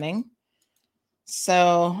happening.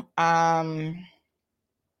 So,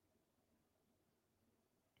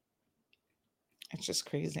 it's just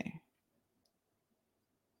crazy.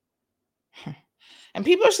 And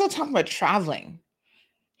people are still talking about traveling.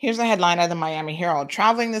 Here's a headline out of the Miami Herald.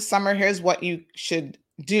 Traveling this summer, here's what you should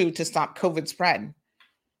do to stop COVID spread.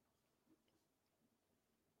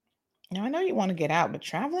 Now, I know you want to get out, but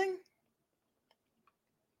traveling?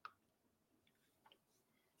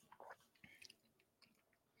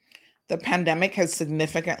 The pandemic has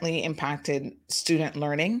significantly impacted student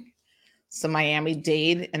learning. So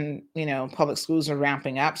Miami-Dade and, public schools are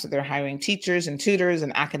ramping up. So they're hiring teachers and tutors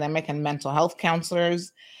and academic and mental health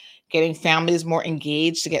counselors, getting families more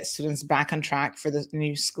engaged to get students back on track for the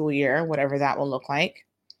new school year, whatever that will look like.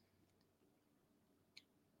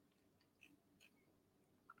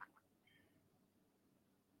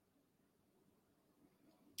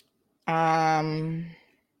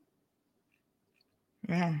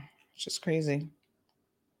 Yeah, it's just crazy.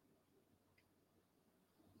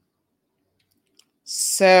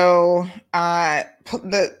 So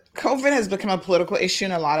the COVID has become a political issue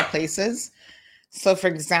in a lot of places. So, for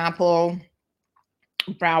example,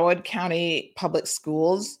 Broward County Public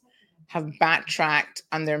Schools have backtracked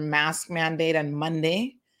on their mask mandate on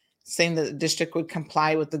Monday, saying that the district would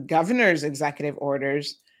comply with the governor's executive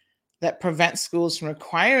orders that prevent schools from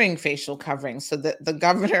requiring facial coverings. So the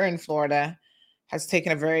governor in Florida has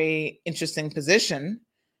taken a very interesting position,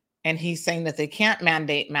 and he's saying that they can't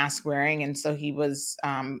mandate mask wearing. And so he was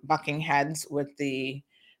bucking heads with the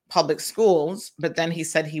public schools, but then he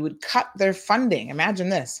said he would cut their funding. Imagine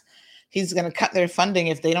this. He's going to cut their funding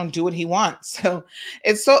if they don't do what he wants. So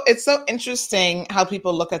it's so interesting how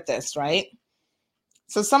people look at this, right?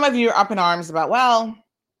 So some of you are up in arms about, well,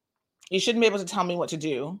 you shouldn't be able to tell me what to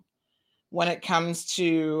do when it comes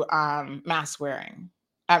to mask wearing.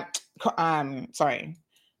 When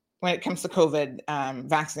it comes to COVID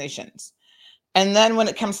vaccinations. And then when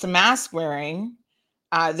it comes to mask wearing,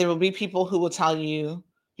 there will be people who will tell you,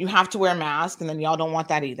 you have to wear a mask, and then y'all don't want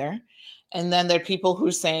that either. And then there are people who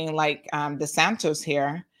are saying, like DeSantis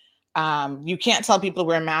here, you can't tell people to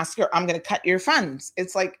wear a mask or I'm going to cut your funds.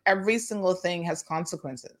 It's like every single thing has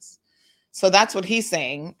consequences. So that's what he's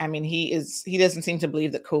saying. I mean, he doesn't seem to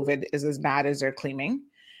believe that COVID is as bad as they're claiming.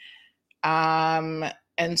 And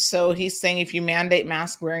so he's saying, if you mandate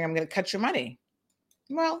mask wearing, I'm going to cut your money.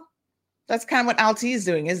 Well, that's kind of what LT is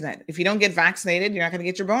doing, isn't it? If you don't get vaccinated, you're not going to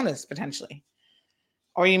get your bonus potentially.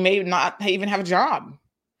 Or you may not even have a job.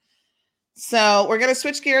 So we're going to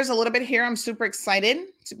switch gears a little bit here. I'm super excited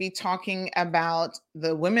to be talking about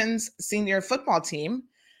the women's senior football team.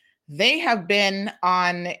 They have been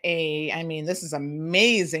on this is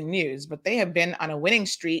amazing news, but they have been on a winning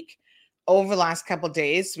streak over the last couple of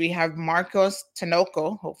days. We have Marcos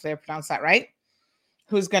Tinoco, hopefully I pronounced that right,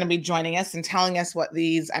 who's going to be joining us and telling us what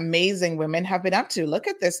these amazing women have been up to. Look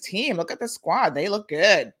at this team. Look at the squad. They look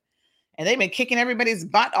good. And they've been kicking everybody's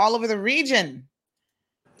butt all over the region.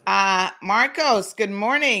 Marcos, good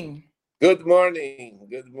morning. Good morning.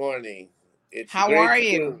 Good morning. How are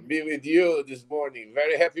you? To be with you this morning.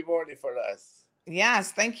 Very happy morning for us.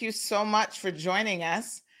 Yes, thank you so much for joining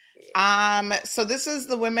us. So this is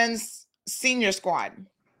the women's senior squad.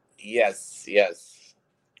 Yes.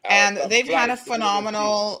 And they've had a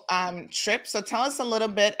phenomenal trip. So tell us a little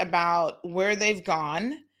bit about where they've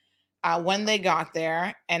gone, when they got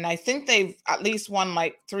there. And I think they've at least won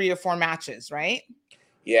like 3 or 4 matches, right?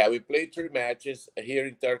 Yeah, we played 3 matches here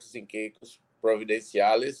in Turks and Caicos,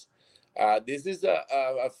 Providenciales. This is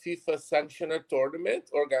a FIFA sanctioned tournament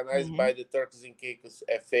organized by the Turks and Caicos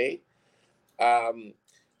FA.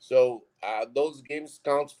 So those games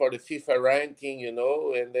count for the FIFA ranking,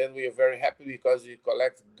 and then we are very happy because we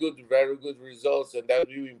collect very good results, and that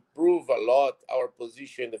will improve a lot our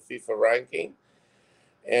position in the FIFA ranking.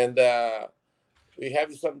 And we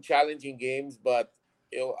have some challenging games, but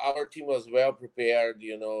our team was well prepared,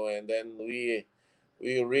 and then we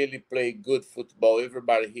really play good football.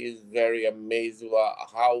 Everybody here is very amazed about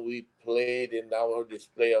how we played and our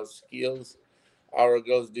display of skills. Our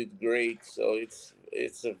girls did great, so it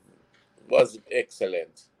was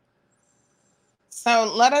excellent.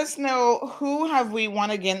 So let us know, who have we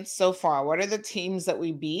won against so far? What are the teams that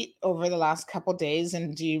we beat over the last couple of days?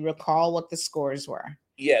 And do you recall what the scores were?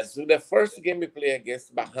 Yes, so the first game we played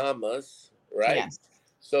against Bahamas, right? Yes.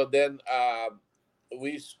 So then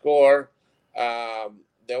we score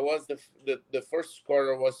there was the first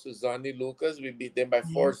scorer was Suzanne Lucas. We beat them by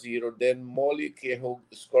 4-0. Then Molly Queijo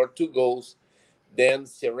scored 2 goals. Then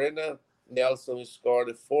Serena Nelson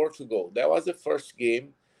scored 4 to go. That was the first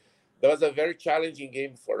game. That was a very challenging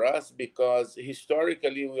game for us because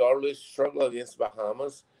historically we always struggle against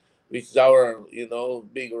Bahamas, which is our,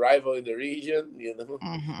 big rival in the region,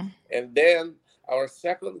 And then our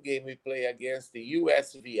second game we play against the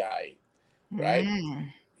USVI, right?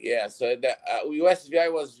 Yeah, so the USVI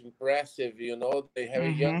was impressive, They have a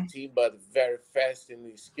young team, but very fast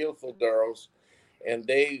and skillful girls. And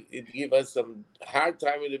it gave us some hard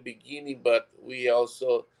time in the beginning, but we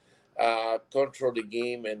also control the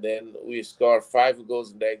game, and then we scored 5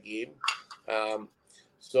 goals in that game. And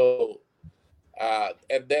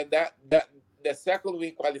then that the second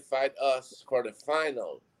week qualified us for the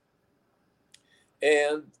final.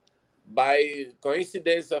 And by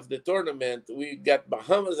coincidence of the tournament, we got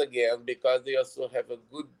Bahamas again because they also have a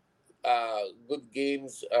good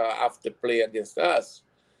games after play against us.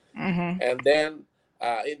 And then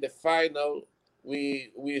in the final,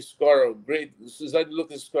 we score a great. Suzanne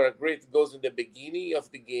Lucas scored a great goals in the beginning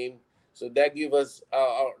of the game, so that give us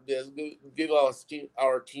our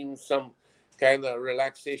team some kind of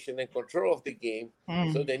relaxation and control of the game.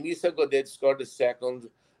 So Denisa Godet scored the second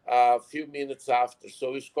a few minutes after.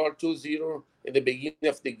 So we scored 2-0 in the beginning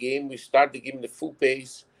of the game. We started the game in the full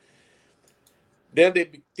pace. Then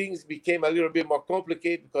things became a little bit more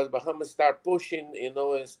complicated because Bahamas start pushing, and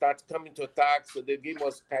start coming to attack. So the game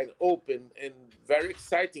was kind of open and very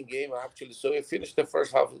exciting game, actually. So we finished the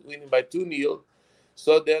first half winning by 2-0.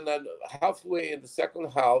 So then halfway in the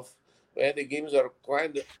second half, when the games are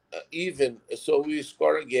kind of even, so we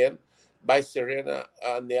score again by Serena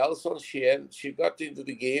Nelson. She got into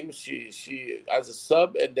the game. She as a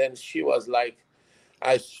sub, and then she was like,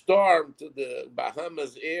 I stormed to the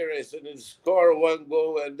Bahamas areas and then scored 1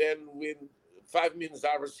 goal, and then 5 minutes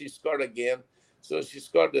after she scored again. So she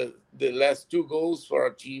scored the last 2 goals for our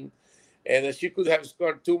team, and she could have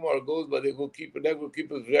scored 2 more goals, but that goalkeeper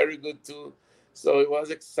was very good too. So it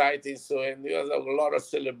was exciting. So and there was a lot of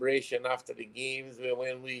celebration after the games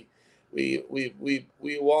when we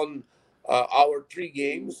won our 3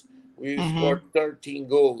 games. We scored 13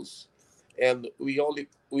 goals, and we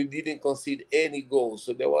didn't concede any goals.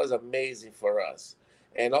 So that was amazing for us.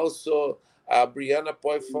 And also, Brianna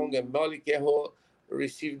Poifong and Molly Queijo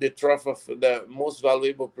received the trophy of the most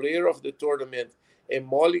valuable player of the tournament. And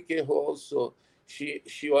Molly Queijo also,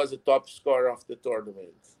 she was the top scorer of the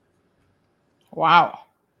tournament. Wow.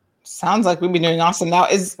 Sounds like we've been doing awesome. Now,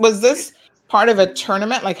 was this part of a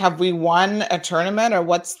tournament? Like, have we won a tournament, or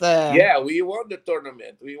what's the? Yeah, we won the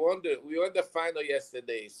tournament. We won the final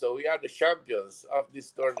yesterday, so we are the champions of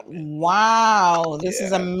this tournament. Wow, this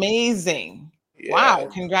is amazing! Yeah. Wow,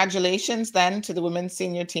 congratulations then to the women's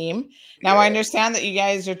senior team. Now I understand that you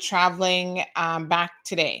guys are traveling back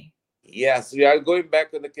today. Yes, we are going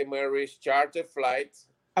back on the Cayman Race charter flight.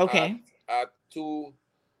 Okay. At 2:20,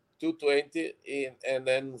 and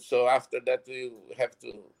then so after that we have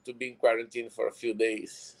to be in quarantine for a few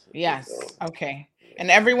days. Yes. So, Okay.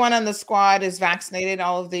 And everyone on the squad is vaccinated.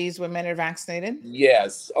 All of these women are vaccinated.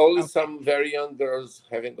 yes, only some very young girls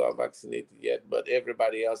haven't got vaccinated yet, but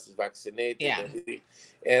everybody else is vaccinated. Yeah.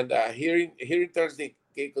 And here in Thursday,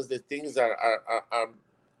 because the things are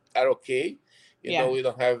okay. We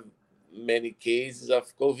don't have many cases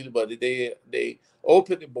of COVID, but they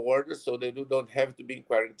open the border, so they don't have to be in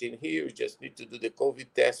quarantine here. You just need to do the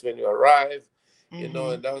COVID test when you arrive. And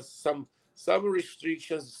there was some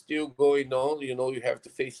restrictions still going on. You have to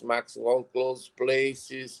face masks in all closed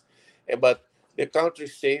places, but the country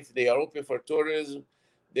is safe. They are open for tourism.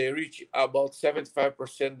 They reach about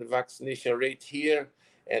 75% the vaccination rate here,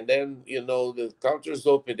 and then the country is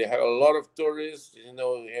open. They have a lot of tourists, and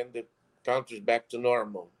the country is back to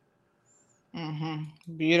normal.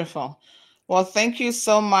 Beautiful. Well, thank you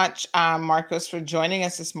so much, Marcos, for joining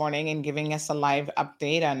us this morning and giving us a live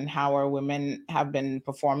update on how our women have been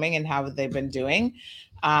performing and how they've been doing.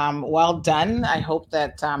 Well done. I hope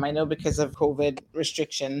that I know because of COVID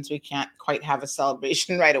restrictions, we can't quite have a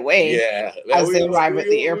celebration right away. Yeah, as they arrive at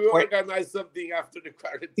the airport. We organize something after the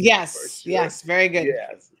quarantine. Yes, yes, very good.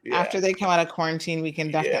 Yes, After they come out of quarantine, we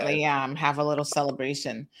can definitely have a little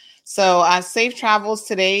celebration. So safe travels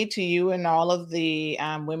today to you and all of the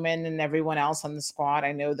women and everyone else on the squad.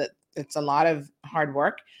 I know that it's a lot of hard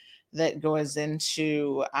work that goes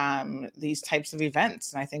into these types of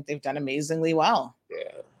events, and I think they've done amazingly well.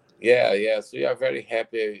 Yes, we are very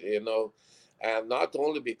happy, and not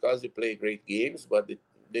only because we play great games, but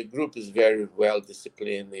the group is very well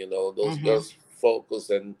disciplined. Those girls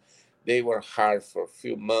focus, and they were hard for a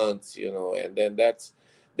few months, and then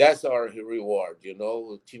that's our reward.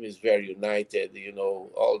 The team is very united.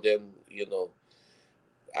 All them,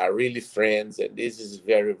 are really friends, and this is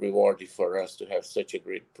very rewarding for us to have such a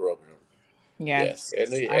great program. Yes. And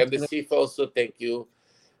the CIF also thank you,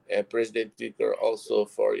 and President Ticker also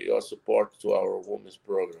for your support to our women's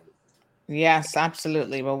program. Yes,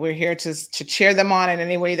 absolutely. Well, we're here to cheer them on in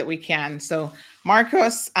any way that we can. So,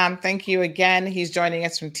 Marcos, thank you again. He's joining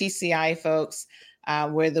us from TCI, folks,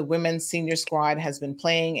 where the women's senior squad has been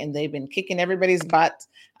playing, and they've been kicking everybody's butt,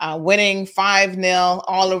 winning 5-0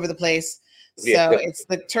 all over the place. So it's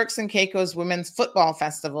the Turks and Caicos Women's Football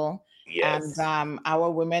Festival. Yes. And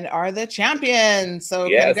our women are the champions. So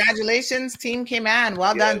congratulations, Team Cayman.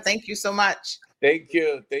 Well done. Thank you so much. Thank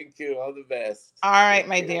you. All the best. All right,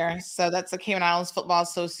 my dear. So that's the Cayman Islands Football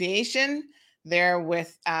Association. They're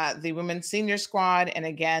with the women's senior squad. And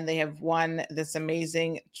again, they have won this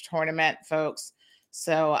amazing tournament, folks.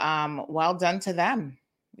 So well done to them.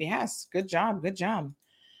 Yes, good job. Good job.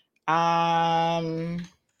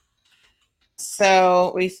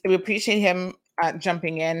 So we appreciate him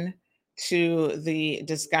jumping in to the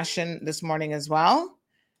discussion this morning as well.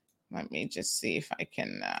 Let me just see if I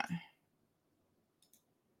can...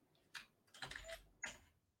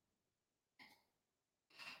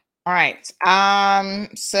 All right.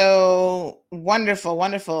 So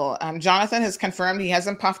wonderful. Jonathan has confirmed he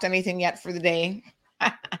hasn't puffed anything yet for the day.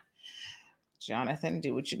 Jonathan,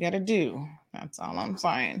 do what you got to do. That's all I'm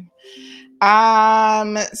saying.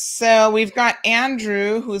 So we've got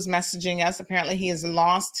Andrew who's messaging us. Apparently he has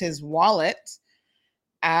lost his wallet.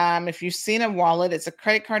 If you've seen a wallet, it's a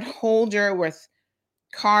credit card holder with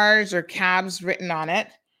cars or cabs written on it.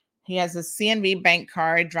 He has a CNB bank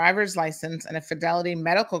card, driver's license, and a Fidelity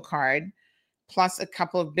medical card, plus a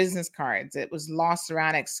couple of business cards. It was lost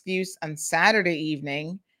around Excuse on Saturday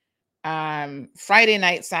evening, Friday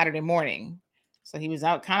night, Saturday morning. So he was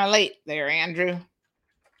out kind of late there, Andrew.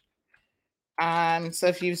 So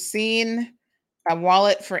if you've seen a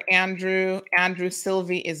wallet for Andrew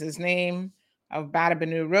Sylvie is his name, of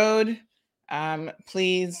Batabanu Road,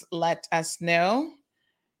 please let us know.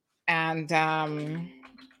 And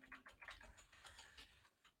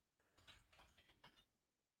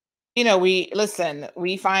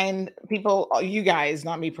we find people, you guys,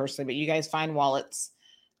 not me personally, but you guys find wallets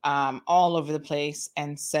all over the place.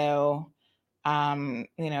 And so,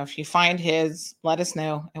 if you find his, let us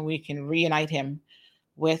know and we can reunite him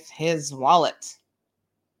with his wallet.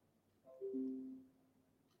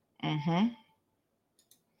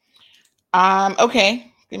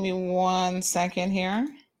 Okay, give me 1 second here.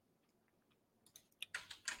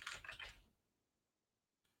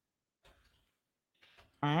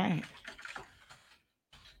 All right.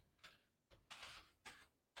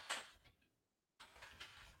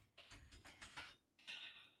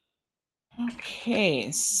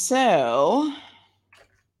 Okay, so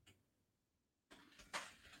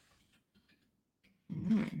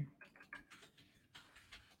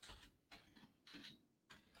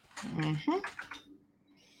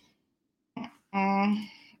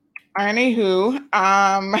anywho,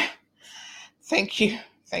 thank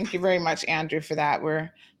you very much, Andrew, for that.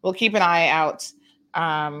 We'll keep an eye out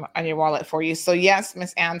on your wallet for you. So yes,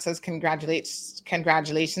 Miss Ann says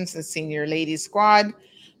congratulations to the senior ladies squad.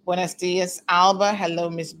 Buenos dias, Alba. Hello,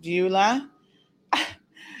 Miss Beulah.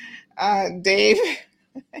 Dave,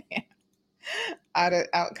 out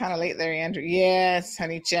kind of late there, Andrew. Yes,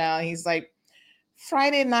 honey child. He's like,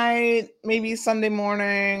 Friday night, maybe Sunday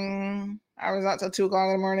morning. I was out till 2 o'clock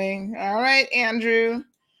in the morning. All right, Andrew,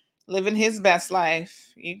 living his best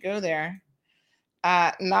life. You go there.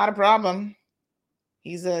 Not a problem.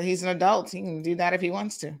 He's an adult. He can do that if he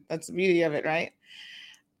wants to. That's the beauty of it, right?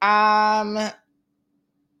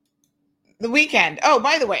 The weekend. Oh,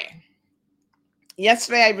 by the way,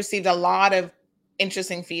 yesterday I received a lot of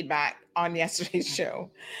interesting feedback on yesterday's show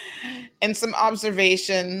and some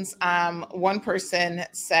observations. One person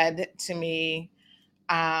said to me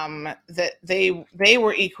that they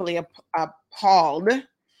were equally appalled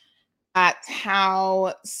at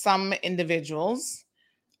how some individuals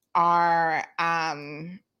are,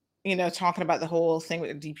 talking about the whole thing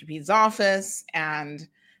with the DPP's office and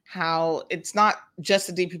how it's not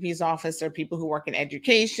just the DPP's office. There are people who work in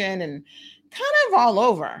education and kind of all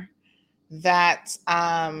over that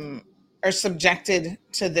are subjected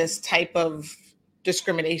to this type of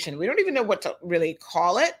discrimination. We don't even know what to really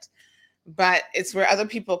call it, but it's where other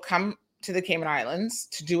people come to the Cayman Islands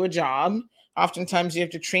to do a job. Oftentimes you have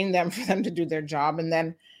to train them for them to do their job. And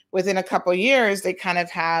then within a couple of years, they kind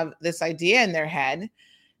of have this idea in their head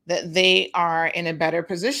that they are in a better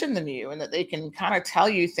position than you and that they can kind of tell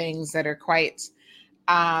you things that are quite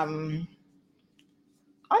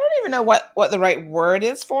I don't even know what the right word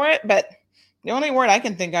is for it, but the only word I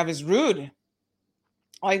can think of is rude.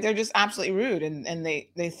 Like they're just absolutely rude, and they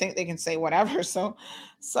think they can say whatever. So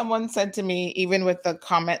someone said to me, even with the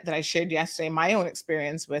comment that I shared yesterday, my own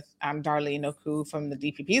experience with Darlene Oku from the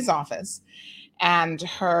DPP's office, and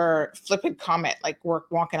her flippant comment, like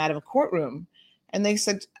walking out of a courtroom. And they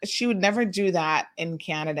said she would never do that in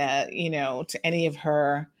Canada, to any of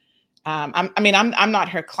her. I'm not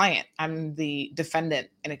her client. I'm the defendant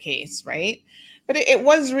in a case, right? But it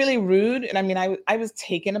was really rude. And I mean, I was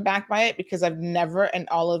taken aback by it because I've never in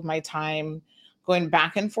all of my time going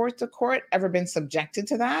back and forth to court ever been subjected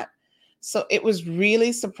to that. So it was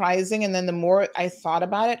really surprising. And then the more I thought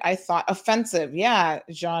about it, I thought offensive. Yeah,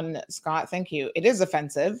 John Scott, thank you. It is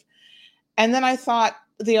offensive. And then I thought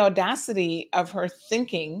the audacity of her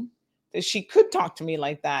thinking that she could talk to me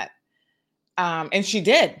like that. And she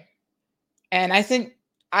did. And I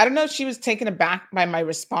don't know if she was taken aback by my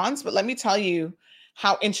response, but let me tell you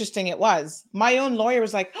how interesting it was. My own lawyer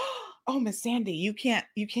was like, "Oh, Miss Sandy, you can't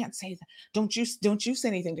say that. Don't you say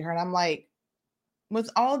anything to her." And I'm like, with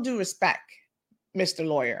all due respect, Mr.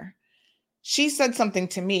 Lawyer, she said something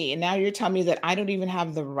to me, and now you're telling me that I don't even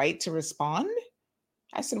have the right to respond?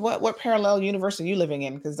 I said, what parallel universe are you living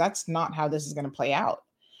in? Because that's not how this is going to play out.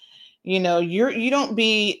 You don't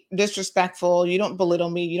be disrespectful. You don't belittle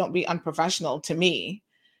me. You don't be unprofessional to me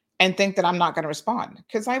and think that I'm not going to respond,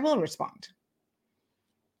 because I will respond.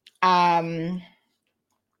 And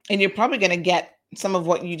you're probably going to get some of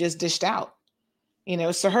what you just dished out.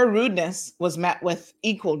 So her rudeness was met with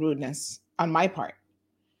equal rudeness on my part.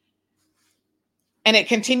 And it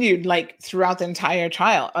continued like throughout the entire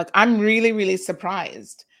trial. Like I'm really, really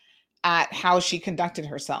surprised at how she conducted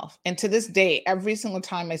herself. And to this day, every single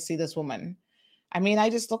time I see this woman, I mean,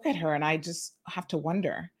 I just look at her and I just have to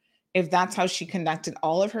wonder if that's how she conducted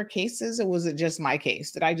all of her cases, or was it just my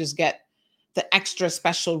case? Did I just get the extra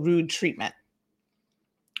special rude treatment?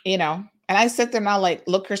 And I sit there now, like,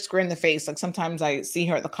 look her square in the face. Like sometimes I see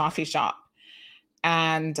her at the coffee shop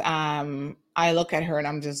and I look at her and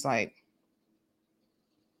I'm just like,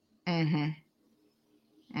 I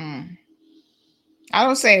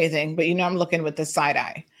don't say anything, but I'm looking with the side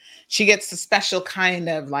eye. She gets the special kind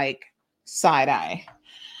of like side eye.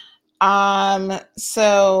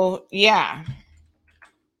 So yeah.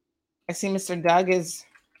 I see Mr. Doug is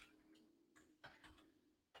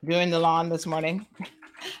doing the lawn this morning.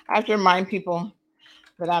 I have to remind people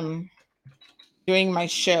that I'm doing my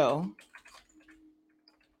show.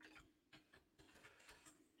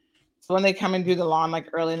 So when they come and do the lawn like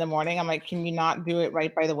early in the morning, I'm like, can you not do it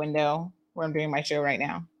right by the window where I'm doing my show right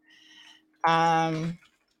now? I'm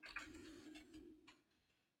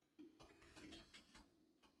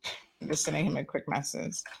just sending him a quick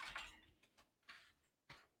message.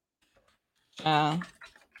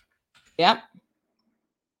 Yep.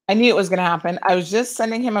 I knew it was going to happen. I was just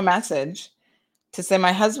sending him a message to say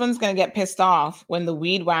my husband's going to get pissed off when the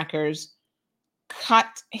weed whackers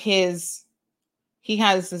cut his... He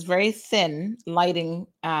has this very thin lighting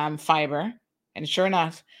fiber. And sure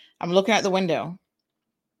enough, I'm looking out the window.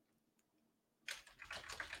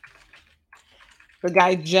 The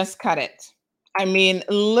guy just cut it. I mean,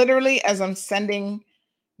 literally, as I'm sending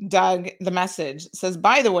Doug the message, it says,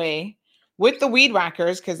 by the way, with the weed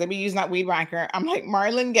whackers, because they be using that weed whacker, I'm like,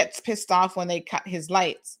 Marlon gets pissed off when they cut his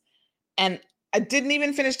lights. And I didn't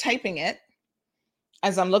even finish typing it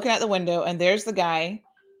as I'm looking out the window, and there's the guy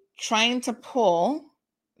trying to pull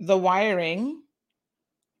the wiring.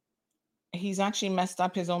 He's actually messed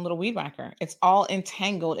up his own little weed whacker. It's all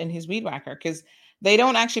entangled in his weed whacker because they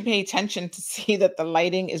don't actually pay attention to see that the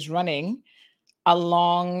lighting is running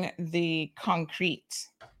along the concrete.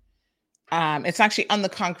 It's actually on the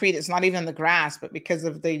concrete. It's not even on the grass, but because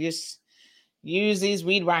of they just use these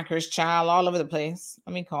weed whackers, child, all over the place.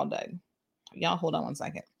 Let me call Doug. Y'all hold on one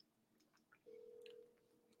second.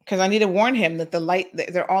 Because I need to warn him that the light,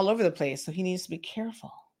 they're all over the place. So he needs to be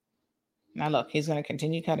careful. Now look, he's going to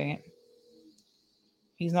continue cutting it.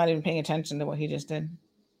 He's not even paying attention to what he just did.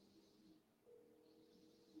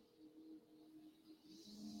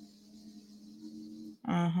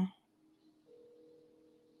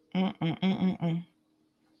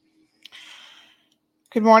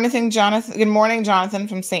 Good morning, Jonathan. Good morning, Jonathan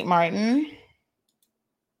from St. Martin.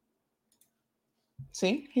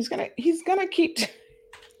 See, he's gonna keep.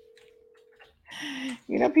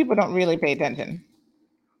 People don't really pay attention.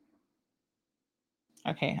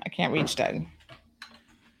 Okay, I can't reach Doug.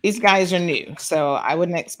 These guys are new, so I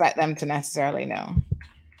wouldn't expect them to necessarily know.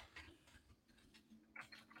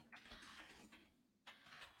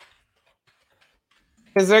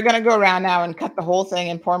 Because they're going to go around now and cut the whole thing,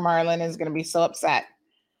 and poor Marlon is going to be so upset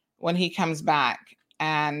when he comes back.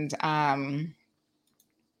 And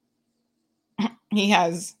he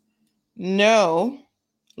has no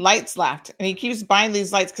lights left. And he keeps buying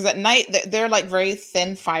these lights because at night they're like very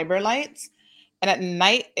thin fiber lights. And at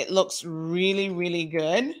night it looks really, really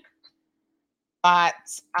good. But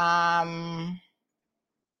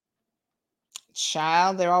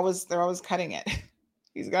child, they're always cutting it.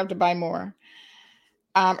 He's gonna have to buy more.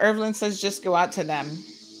 Irvlin says just go out to them.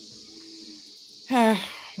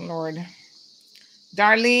 Lord.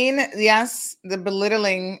 Darlene, yes, the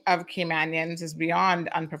belittling of Caymanians is beyond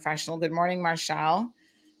unprofessional. Good morning, Marshall.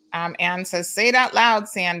 Anne says, say it out loud,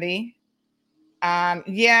 Sandy.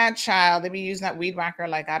 Yeah, child, they be using that weed whacker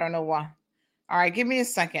like I don't know what. All right, give me a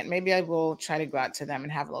second. Maybe I will try to go out to them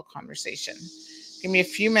and have a little conversation. Give me a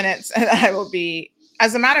few minutes and I will be,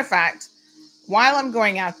 as a matter of fact, while I'm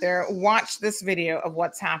going out there, watch this video of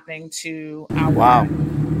what's happening to our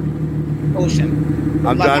ocean.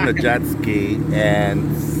 I'm driving a jet ski,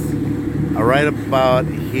 and right about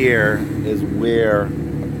here is where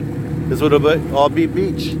this would all be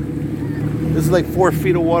beach. This is like 4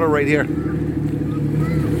 feet of water right here.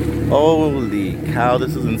 Holy cow,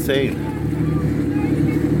 this is insane.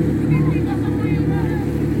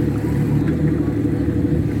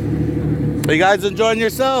 Are you guys enjoying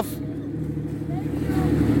yourself?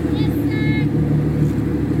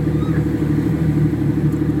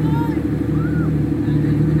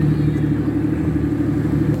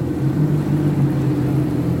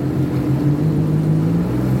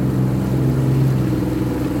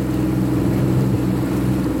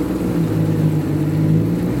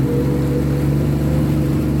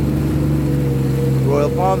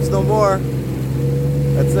 Palms no more.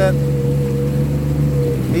 That's it.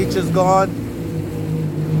 Beach is gone.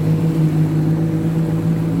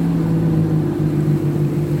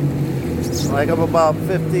 Like I'm about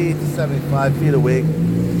 50 to 75 feet away.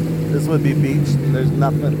 This would be beach. There's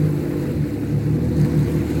nothing.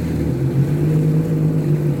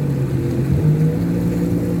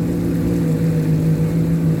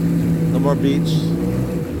 No more beach.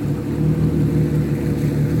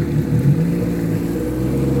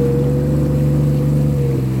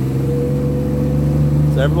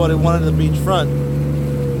 Everybody wanted the beachfront.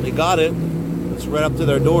 They got it. It's right up to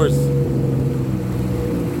their doors.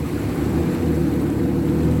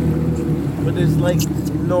 But there's like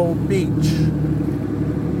no beach.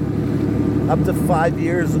 Up to 5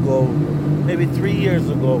 years ago, maybe 3 years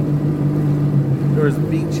ago, there was a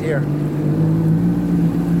beach here.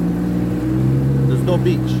 There's no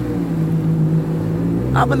beach.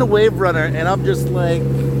 I'm in the Wave Runner and I'm just like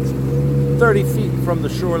 30 feet from the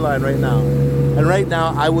shoreline right now. And right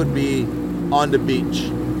now I would be on the beach.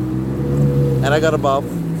 And I got about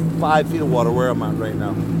 5 feet of water where I'm at right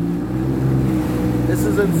now. This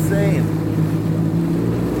is insane.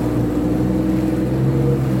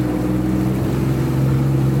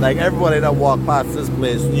 Like everybody that walked past this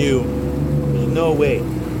place knew there's no way.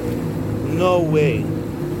 No way.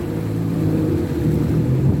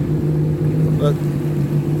 Look.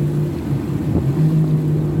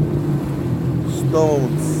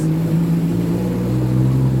 Stones.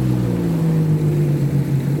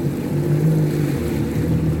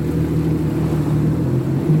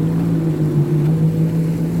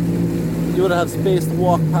 You would have space to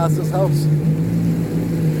walk past this house.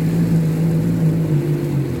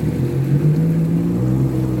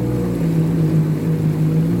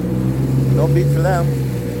 No beach for them.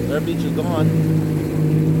 Their beach is gone.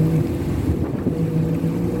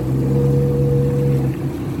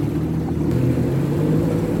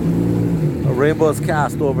 A rainbow is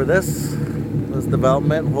cast over this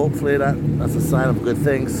development. Hopefully that's a sign of good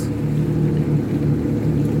things.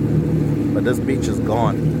 But this beach is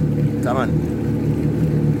gone. Done.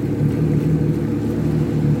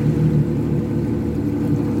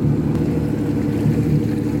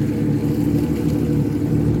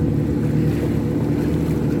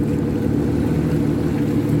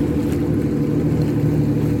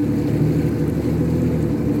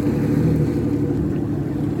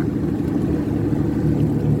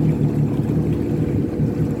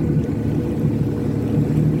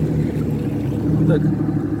 Look,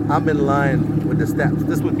 I'm in line with the steps.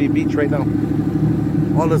 This would be beach right now.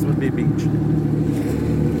 All this would be beach.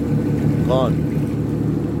 Gone.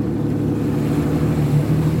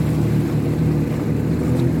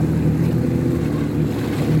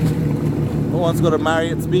 No one's going to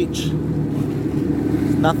Marriott's Beach.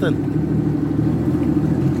 There's nothing.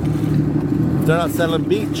 If they're not selling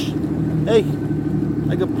beach, hey,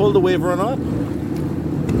 I can pull the Wave Runner up.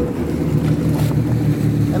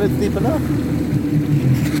 And it's deep enough.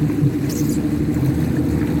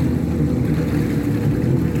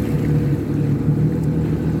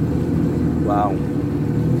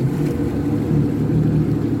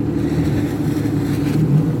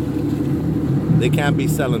 They can't be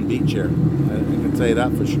selling beach here. I can tell you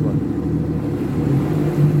that for sure.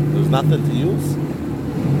 There's nothing to use.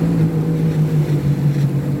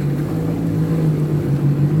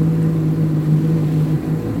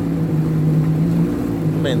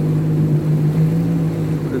 I mean,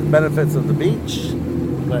 there's benefits of the beach,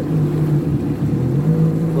 but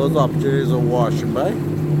those opportunities are washing by.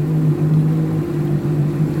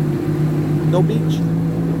 No beach.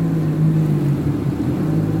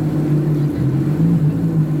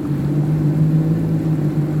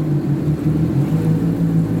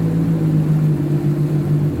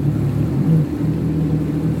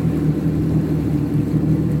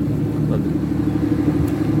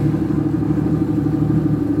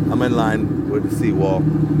 I'm in line with the seawall.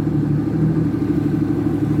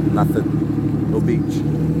 Nothing. No beach.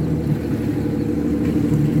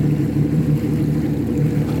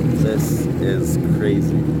 This is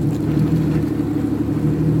crazy.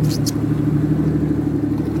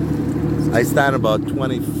 I stand about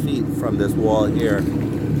 20 feet from this wall here,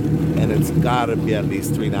 and it's gotta be at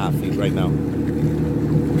least 3.5 feet right now.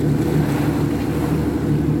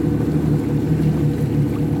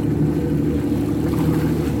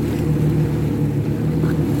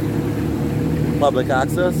 Public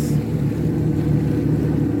access.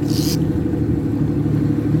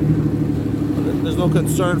 There's no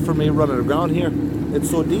concern for me running around here. It's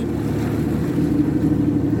so deep.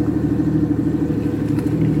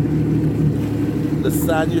 The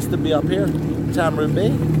sand used to be up here, Tamarind Bay.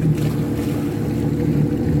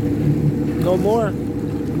 No more.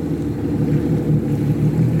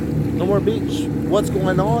 No more beach. What's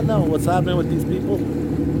going on now? What's happening with these people?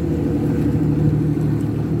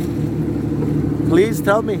 Please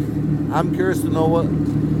tell me. I'm curious to know what.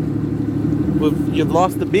 You've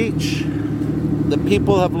lost the beach. The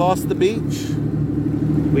people have lost the beach.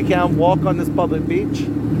 We can't walk on this public beach.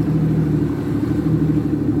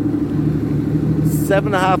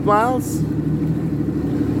 7.5 miles.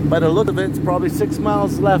 By the look of it, it's probably 6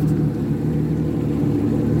 miles left.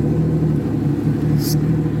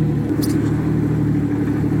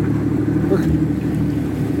 Look.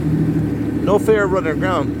 No fear of running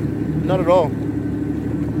aground. Not at all.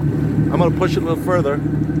 I'm gonna push it a little further.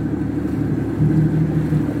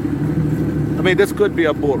 I mean, this could be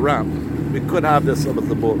a boat ramp. We could have this as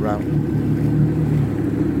the boat ramp.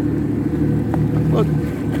 Look.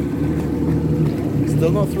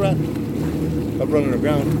 Still no threat of running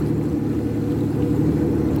aground.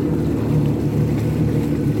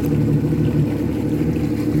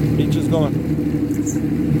 Beach is gone.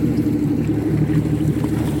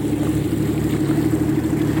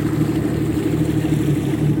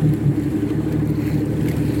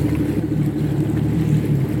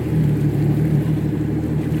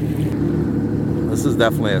 This is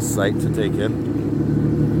definitely a sight to take in.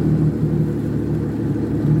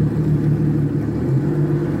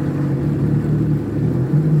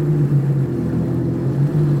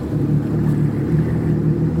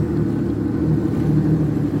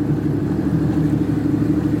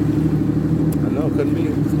 I know, couldn't be.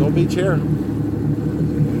 There's no beach here. I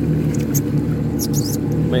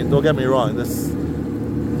mean, don't get me wrong.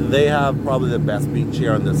 They have probably the best beach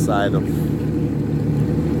here on this side of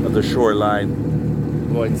the shoreline.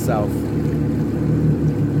 Going south.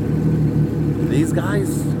 These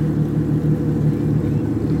guys,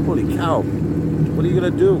 holy cow, what are you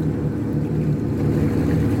gonna do?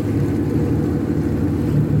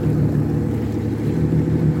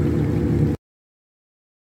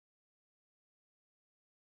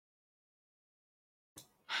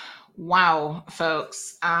 Wow,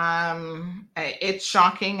 folks. It's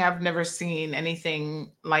shocking. I've never seen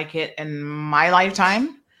anything like it in my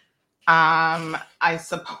lifetime. I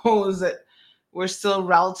suppose that we're still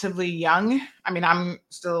relatively young. I mean, I'm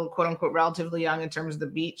still quote unquote relatively young in terms of the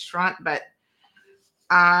beachfront, but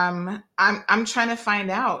I'm trying to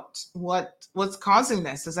find out what's causing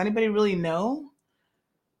this. Does anybody really know?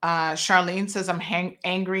 Charlene says I'm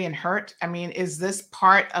angry and hurt. I mean, is this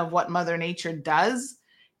part of what Mother Nature does?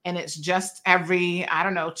 And it's just every, I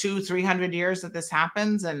don't know, 200-300 years that this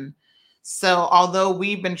happens. And so although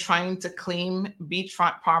we've been trying to claim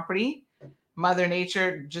beachfront property, Mother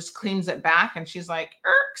Nature just claims it back. And she's like,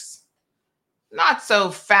 irks, not so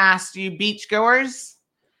fast, you beachgoers.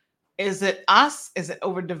 Is it us? Is it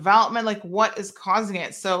overdevelopment? Like, what is causing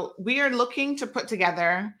it? So we are looking to put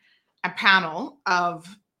together a panel of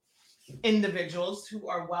individuals who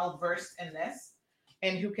are well-versed in this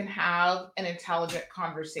and who can have an intelligent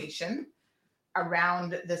conversation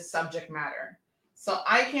around this subject matter. So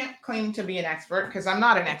I can't claim to be an expert because I'm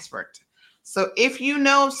not an expert. So if you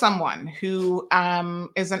know someone who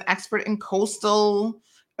is an expert in coastal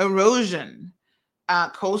erosion,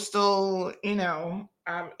 coastal,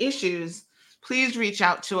 issues, please reach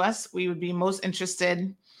out to us. We would be most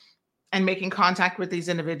interested in making contact with these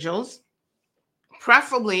individuals,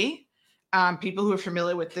 preferably people who are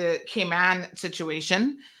familiar with the Cayman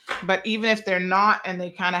situation. But even if they're not, and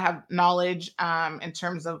they kind of have knowledge in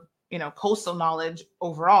terms of, coastal knowledge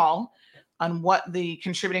overall on what the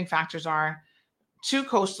contributing factors are to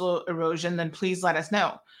coastal erosion, then please let us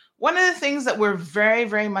know. One of the things that we're very,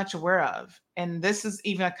 very much aware of, and this is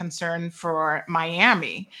even a concern for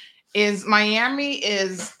Miami, is I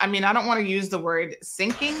don't want to use the word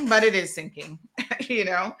sinking, but it is sinking,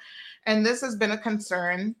 and this has been a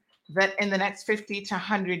concern that in the next 50 to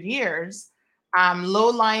 100 years,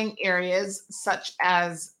 low-lying areas such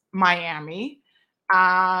as Miami,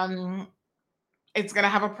 it's going to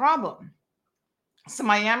have a problem. So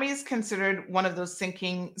Miami is considered one of those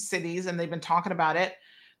sinking cities, and they've been talking about it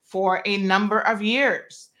for a number of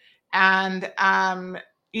years. And,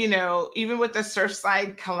 even with the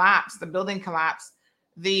Surfside collapse, the building collapse,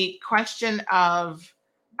 the question of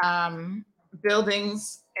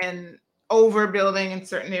buildings and overbuilding in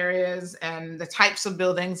certain areas and the types of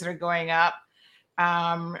buildings that are going up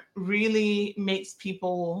really makes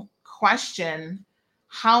people question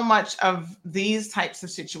how much of these types of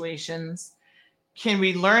situations can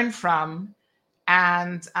we learn from,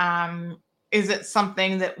 and is it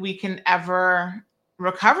something that we can ever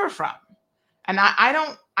recover from? And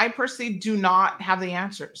I personally do not have the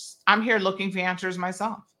answers. I'm here looking for answers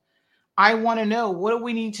myself. I want to know, what do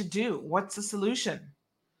we need to do? What's the solution?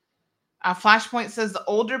 Flashpoint says the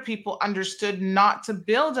older people understood not to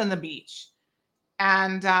build on the beach.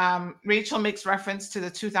 And Rachel makes reference to the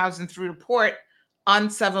 2003 report on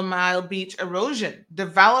 7 Mile Beach erosion.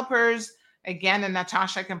 Developers, again, and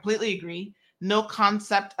Natasha, I completely agree, no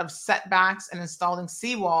concept of setbacks and installing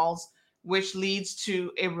seawalls, which leads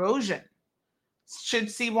to erosion. Should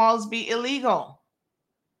seawalls be illegal?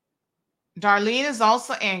 Darlene is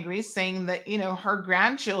also angry, saying that, her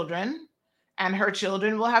grandchildren and her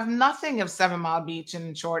children will have nothing of 7 Mile Beach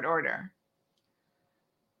in short order.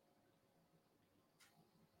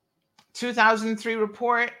 2003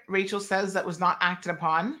 report, Rachel says that was not acted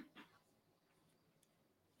upon.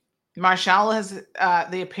 Marshall has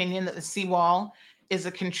the opinion that the seawall is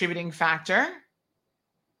a contributing factor.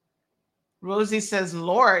 Rosie says,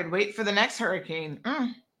 Lord, wait for the next hurricane.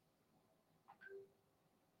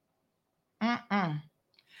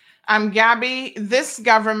 Gabby, this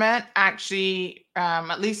government actually,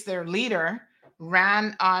 at least their leader,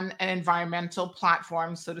 ran on an environmental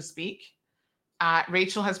platform, so to speak.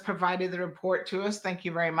 Rachel has provided the report to us. Thank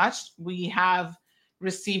you very much. We have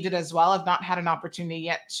received it as well. I've not had an opportunity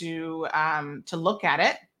yet to look at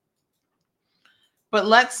it. But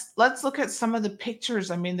let's look at some of the pictures.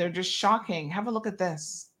 I mean, they're just shocking. Have a look at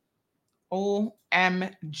this.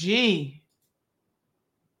 OMG.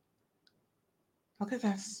 Look at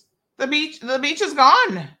this. The beach is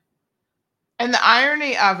gone. And the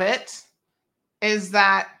irony of it is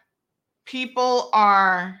that people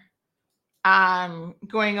are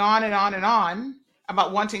going on and on and on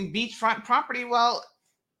about wanting beachfront property. Well,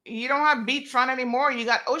 you don't have beachfront anymore. You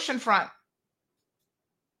got oceanfront.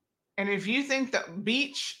 And if you think the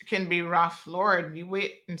beach can be rough, Lord, you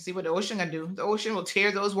wait and see what the ocean can do. The ocean will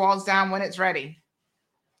tear those walls down when it's ready.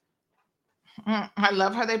 I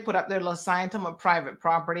love how they put up their little sign of private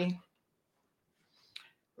property.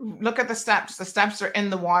 Look at the steps. The steps are in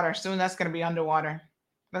the water. Soon that's going to be underwater.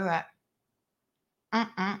 Look at that.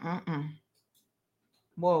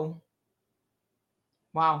 Whoa.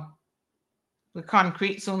 Wow. The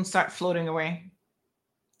concrete soon start floating away.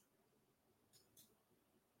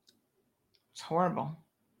 It's horrible.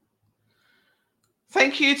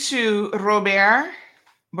 Thank you to Robert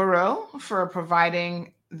Barreau for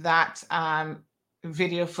providing that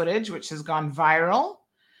video footage, which has gone viral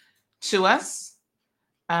to us.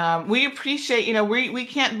 We appreciate, we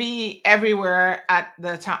can't be everywhere at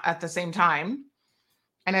the same time.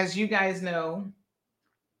 And as you guys know,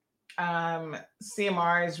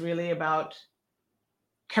 CMR is really about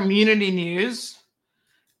community news.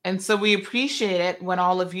 And so we appreciate it when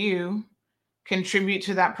all of you contribute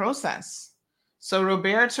to that process. So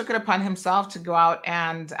Robert took it upon himself to go out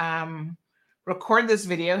and record this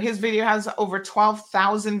video. His video has over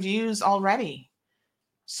 12,000 views already.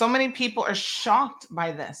 So many people are shocked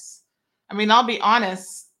by this. I mean, I'll be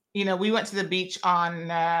honest, we went to the beach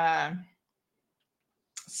on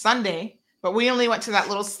Sunday, but we only went to that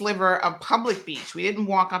little sliver of public beach. We didn't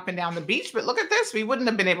walk up and down the beach, but look at this. We wouldn't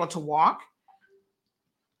have been able to walk.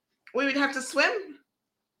 We would have to swim.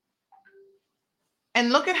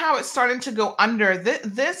 And look at how it's starting to go under.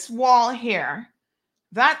 This wall here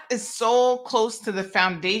That is so close to the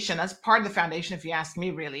foundation. That's part of the foundation, if you ask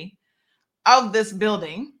me, really, of this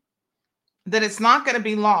building, that it's not going to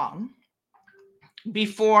be long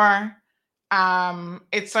before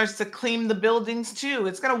it starts to clean the buildings too.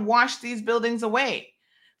 It's going to wash these buildings away.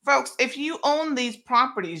 Folks, if you own these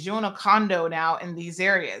properties, you own a condo now in these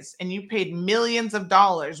areas, and you paid millions of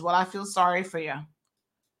dollars, well, I feel sorry for you.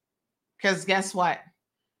 Because guess what?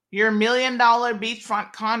 Your $1 million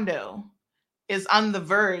beachfront condo is on the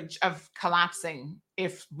verge of collapsing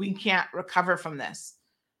if we can't recover from this.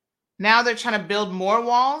 Now they're trying to build more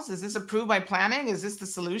walls. Is this approved by planning? Is this the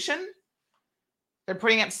solution? They're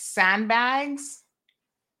putting up sandbags.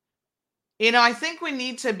 You know, I think we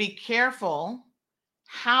need to be careful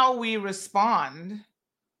how we respond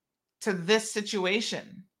to this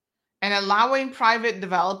situation, and allowing private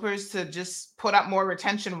developers to just put up more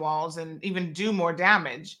retention walls and even do more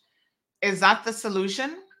damage. Is that the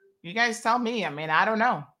solution? You guys tell me. I mean, I don't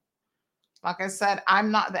know. Like I said,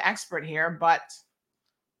 I'm not the expert here, but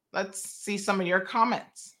let's see some of your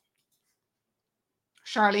comments.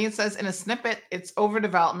 Charlene says, in a snippet, it's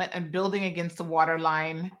overdevelopment and building against the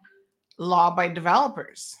waterline law by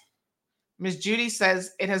developers. Ms. Judy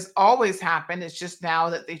says, it has always happened. It's just now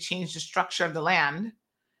that they changed the structure of the land,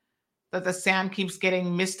 that the sand keeps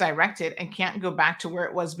getting misdirected and can't go back to where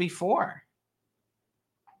it was before.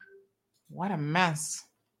 What a mess.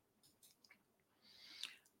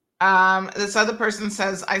 This other person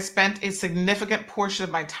says, I spent a significant portion of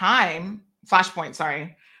my time, Flashpoint,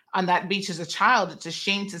 sorry, on that beach as a child. It's a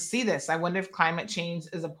shame to see this. I wonder if climate change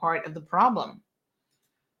is a part of the problem.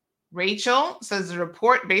 Rachel says the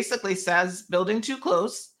report basically says building too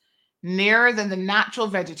close, nearer than the natural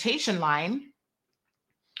vegetation line,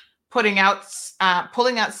 pulling out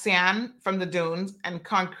sand from the dunes and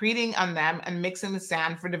concreting on them and mixing the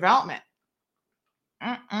sand for development.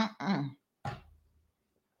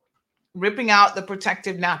 Ripping out the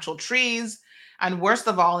protective natural trees, and worst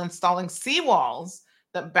of all, installing seawalls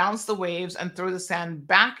that bounce the waves and throw the sand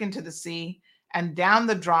back into the sea and down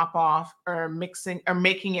the drop off, or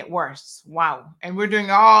making it worse. Wow. And we're doing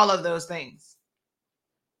all of those things.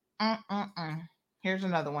 Here's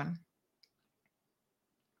another one.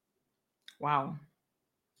 Wow.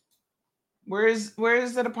 Where's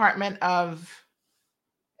the Department of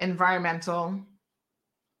Environment?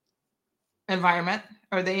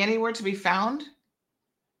 Are they anywhere to be found?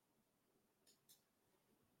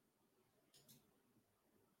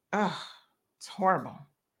 Oh, it's horrible.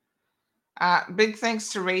 Big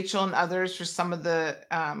thanks to Rachel and others for some of the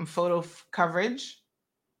photo coverage.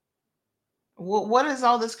 What is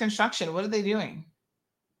all this construction? What are they doing?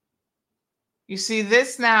 You see,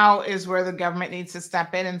 this now is where the government needs to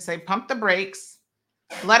step in and say, pump the brakes.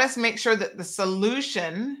 Let us make sure that the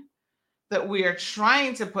solution that we are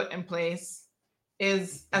trying to put in place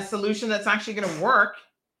is a solution that's actually going to work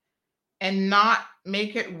and not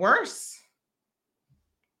make it worse.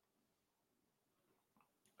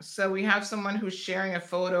 So we have someone who's sharing a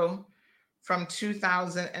photo from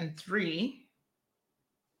 2003.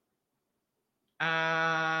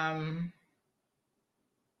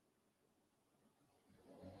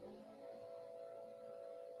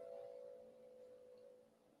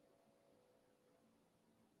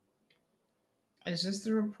 Is this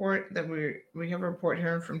the report that we have a report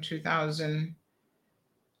here from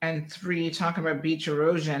 2003 talking about beach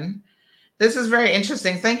erosion? This is very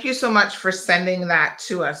interesting. Thank you so much for sending that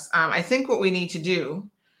to us. I think what we need to do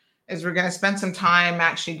is we're going to spend some time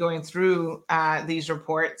actually going through these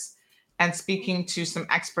reports and speaking to some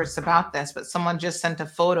experts about this. But someone just sent a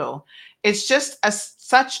photo. It's just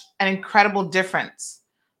such an incredible difference,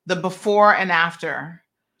 the before and after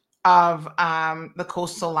of the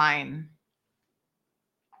coastal line.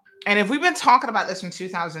 And if we've been talking about this in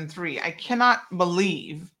 2003, I cannot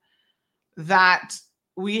believe that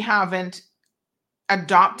we haven't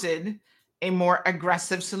adopted a more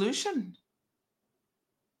aggressive solution.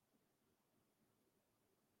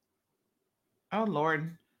 Oh,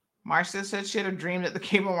 Lord. Marcia said she had a dream that the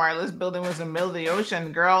Cable Wireless building was in the middle of the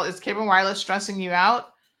ocean. Girl, is Cable Wireless stressing you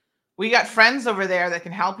out? We got friends over there that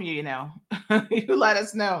can help you, you know. You let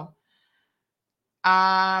us know.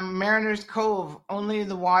 Mariners Cove, only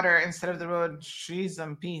the water instead of the road. Trees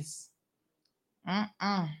and peace.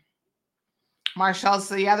 Marshall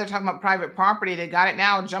said, yeah, they're talking about private property. They got it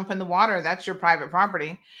now. Jump in the water. That's your private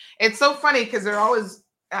property. It's so funny because they're always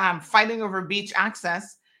fighting over beach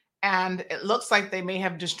access. And it looks like they may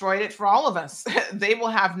have destroyed it for all of us. They will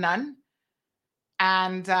have none.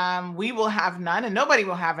 And we will have none. And nobody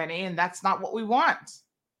will have any. And that's not what we want.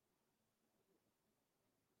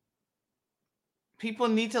 People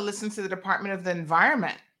need to listen to the Department of the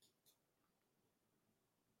Environment.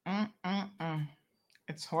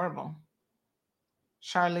 It's horrible.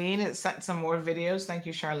 Charlene, it sent some more videos. Thank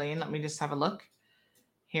you, Charlene. Let me just have a look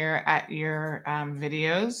here at your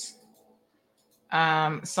videos.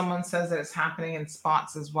 Someone says that it's happening in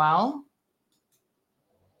spots as well.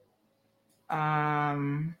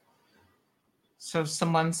 So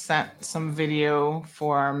someone sent some video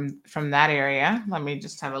from that area. Let me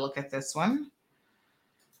just have a look at this one.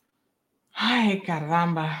 Ay,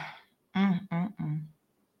 caramba.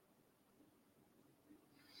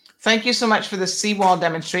 Thank you so much for the seawall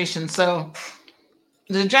demonstration. So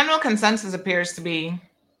the general consensus appears to be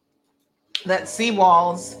that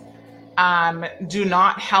seawalls do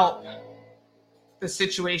not help the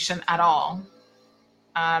situation at all.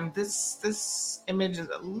 This image is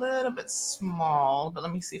a little bit small, but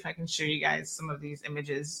let me see if I can show you guys some of these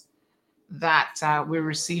images that we're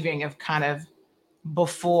receiving of kind of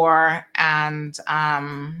before and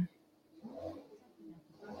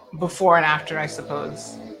after, I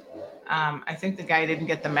suppose. I think the guy didn't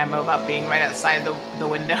get the memo about being right outside the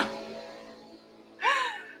window.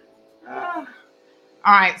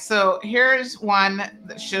 All right, so here's one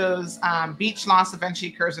that shows beach loss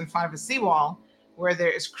eventually occurs in front of a seawall where there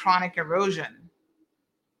is chronic erosion.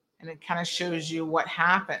 And it kind of shows you what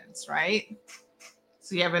happens, right?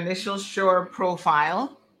 So you have initial shore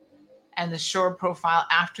profile and the shore profile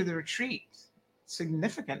after the retreat.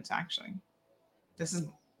 Significant, actually. This is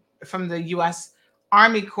from the U.S.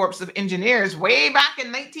 Army Corps of Engineers way back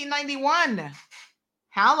in 1991.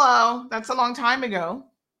 Hello, that's a long time ago.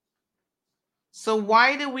 So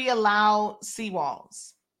why do we allow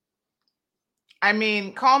seawalls? I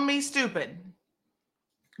mean, call me stupid,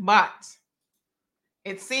 but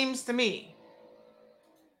it seems to me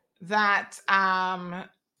that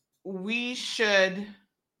we should,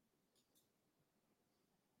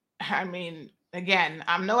 I mean, again,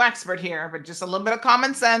 I'm no expert here, but just a little bit of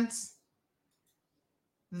common sense,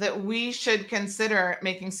 that we should consider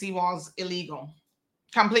making seawalls illegal,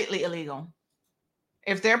 completely illegal.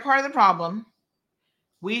 If they're part of the problem,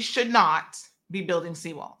 we should not be building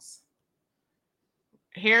seawalls.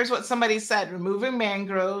 Here's what somebody said: removing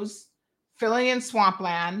mangroves, filling in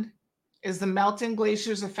swampland. Is the melting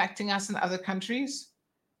glaciers affecting us in other countries?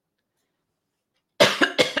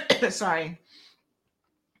 Sorry.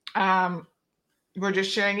 We're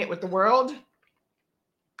just sharing it with the world.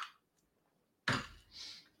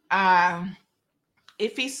 Iffy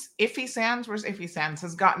Sands, where's Iffy Sands,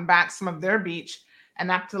 has gotten back some of their beach,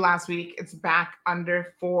 and up to last week, it's back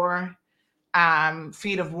under 4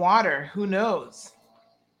 feet of water. Who knows?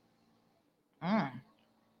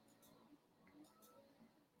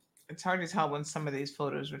 It's hard to tell when some of these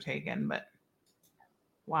photos were taken, but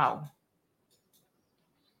wow.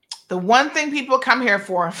 The one thing people come here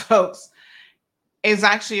for, folks, is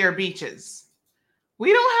actually our beaches.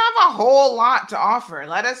 We don't have a whole lot to offer.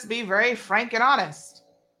 Let us be very frank and honest.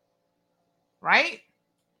 Right?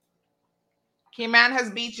 Cayman has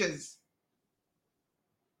beaches.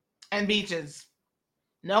 And beaches.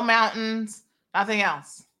 No mountains, nothing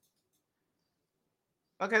else.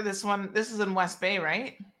 Look at this one. This is in West Bay,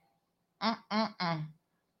 right?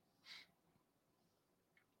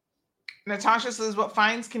 Natasha says, what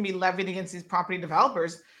fines can be levied against these property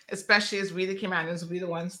developers, especially as we, the Caymanians, will be the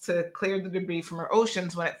ones to clear the debris from our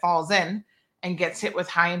oceans when it falls in and gets hit with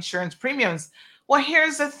high insurance premiums? Well,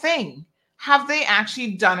 here's the thing. Have they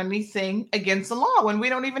actually done anything against the law when we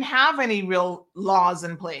don't even have any real laws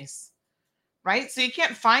in place? Right? So you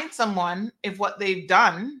can't fine someone if what they've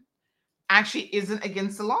done actually isn't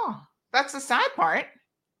against the law. That's the sad part.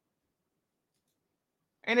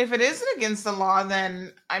 And if it isn't against the law,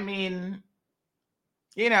 then, I mean,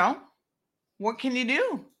 you know, what can you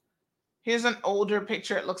do? Here's an older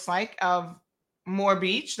picture, it looks like, of more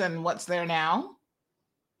beach than what's there now.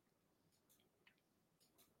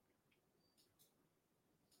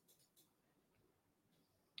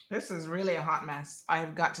 This is really a hot mess,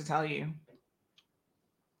 I've got to tell you.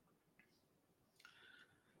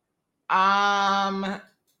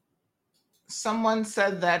 Someone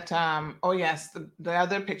said that, oh yes, the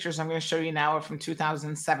other pictures I'm going to show you now are from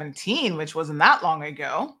 2017, which wasn't that long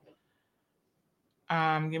ago.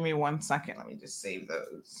 Give me 1 second. Let me just save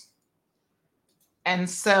those. And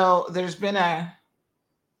so there's been a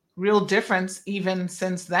real difference even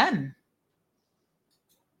since then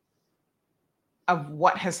of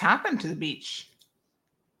what has happened to the beach.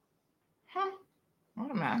 Huh,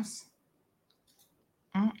 what a mess.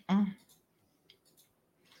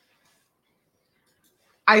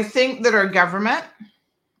 I think that our government,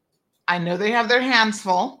 I know they have their hands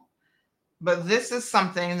full, but this is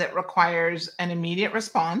something that requires an immediate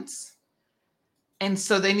response. And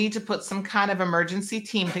so they need to put some kind of emergency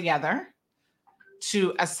team together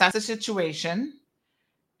to assess the situation.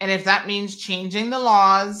 And if that means changing the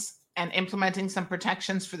laws and implementing some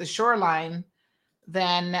protections for the shoreline,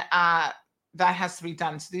 then that has to be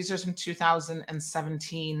done. So these are some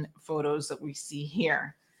 2017 photos that we see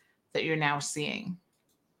here that you're now seeing.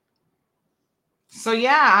 So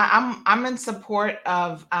yeah, I'm in support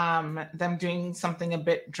of them doing something a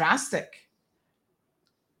bit drastic.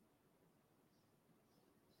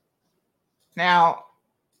 Now,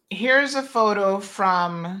 here's a photo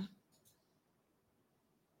from,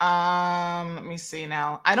 let me see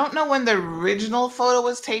now. I don't know when the original photo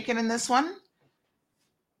was taken in this one.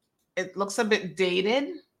 It looks a bit dated.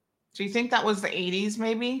 Do you think that was the 80s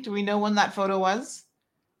maybe? Do we know when that photo was?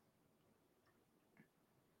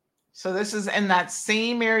 So this is in that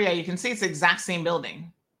same area. You can see it's the exact same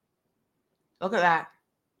building. Look at that.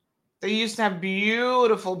 They used to have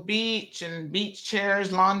beautiful beach and beach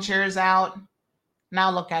chairs, lawn chairs out. Now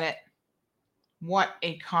look at it. What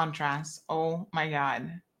a contrast. Oh my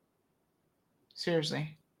God.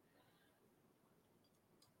 Seriously.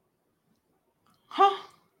 Huh.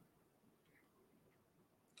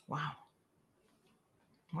 Wow.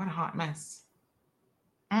 What a hot mess.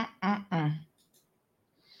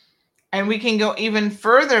 And we can go even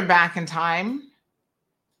further back in time.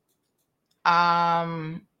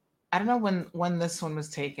 I don't know when this one was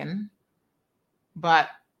taken, but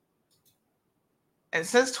it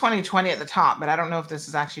says 2020 at the top, but I don't know if this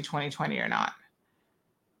is actually 2020 or not.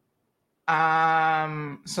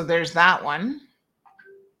 So there's that one.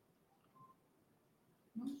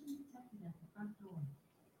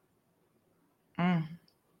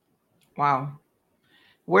 Wow.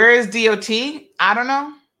 Where is DOT? I don't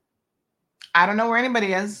know. I don't know where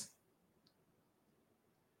anybody is.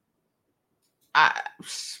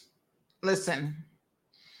 Listen,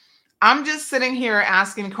 I'm just sitting here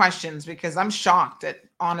asking questions because I'm shocked at,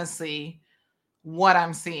 honestly, what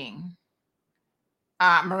I'm seeing.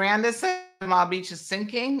 Miranda said Mile Beach is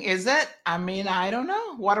sinking. Is it? I mean, I don't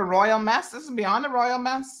know. What a royal mess. This is beyond a royal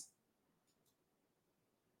mess.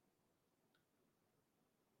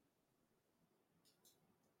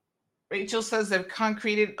 Rachel says they've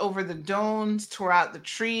concreted over the domes, tore out the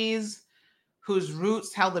trees whose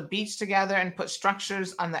roots held the beach together, and put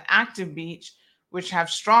structures on the active beach which have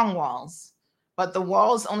strong walls. But the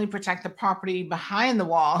walls only protect the property behind the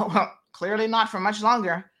wall. Well, clearly not for much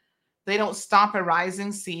longer. They don't stop a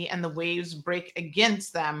rising sea, and the waves break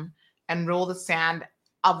against them and roll the sand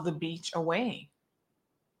of the beach away.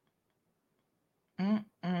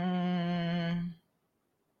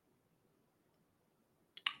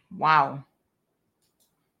 Wow.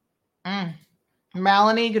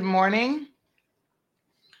 Melanie, good morning.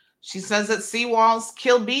 She says that seawalls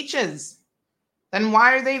kill beaches. Then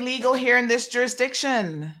why are they legal here in this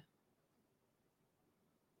jurisdiction?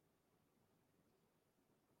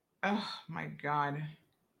 Oh my God.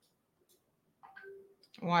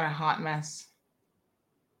 What a hot mess.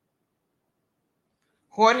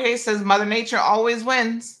 Jorge says Mother Nature always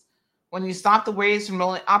wins. When you stop the waves from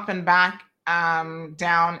rolling up and back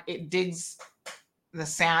down, it digs the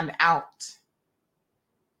sand out.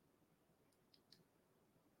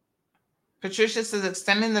 Patricia says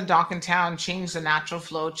extending the dock in town changed the natural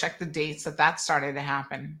flow. Check the dates that started to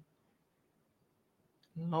happen.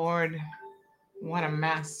 Lord, what a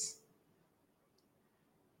mess.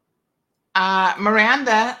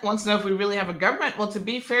 Miranda wants to know if we really have a government. Well, to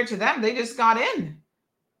be fair to them, they just got in.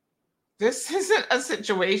 This isn't a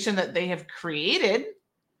situation that they have created,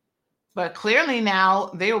 but clearly now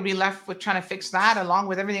they will be left with trying to fix that along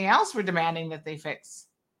with everything else we're demanding that they fix.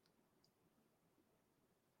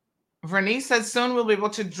 Vernice says soon we'll be able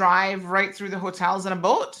to drive right through the hotels in a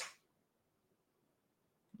boat.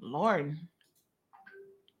 Lord.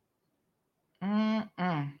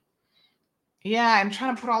 Yeah, I'm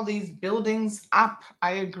trying to put all these buildings up.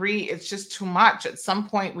 I agree. It's just too much. At some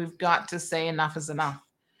point, we've got to say enough is enough.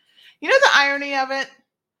 You know, the irony of it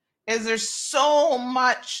is there's so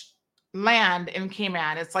much land in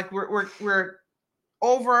Cayman. It's like we're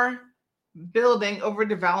overbuilding,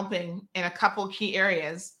 overdeveloping in a couple key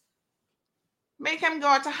areas. Make them go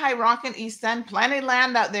out to High Rock and East End. Plenty of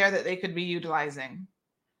land out there that they could be utilizing.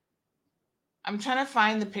 I'm trying to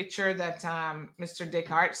find the picture that Mr. Dick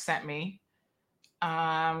Hart sent me.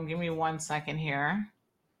 Give me 1 second here.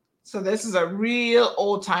 So this is a real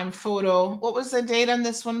old-time photo. What was the date on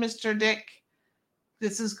this one, Mr. Dick?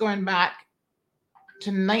 This is going back to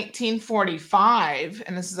 1945,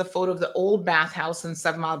 and this is a photo of the old bathhouse in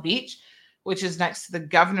 7 Mile Beach, which is next to the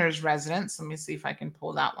governor's residence. Let me see if I can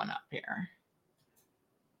pull that one up here.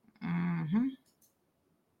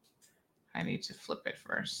 I need to flip it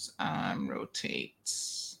first.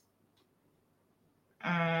 Rotate.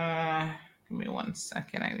 Give me 1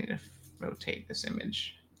 second. I need to rotate this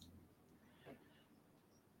image.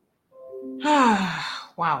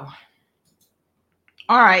 Wow.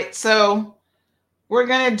 All right. So we're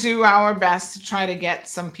going to do our best to try to get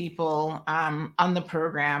some people on the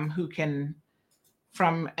program who can,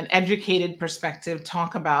 from an educated perspective,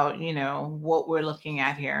 talk about, what we're looking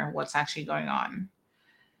at here, what's actually going on.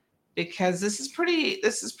 Because this is pretty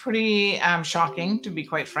shocking, to be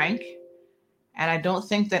quite frank. And I don't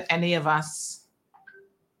think that any of us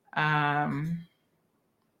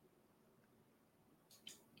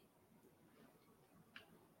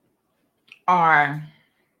are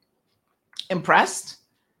impressed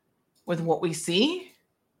with what we see.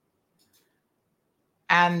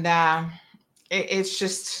 And it's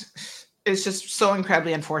just so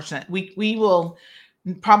incredibly unfortunate. We will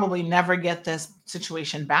probably never get this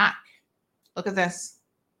situation back. Look at this.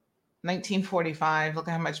 1945. Look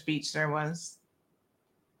at how much beach there was.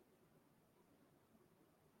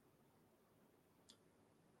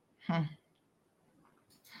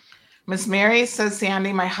 Miss Mary says,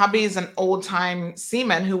 Sandy, my hubby is an old-time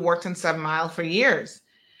seaman who worked in 7 Mile for years.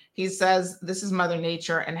 He says this is Mother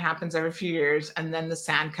Nature and happens every few years, and then the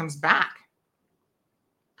sand comes back.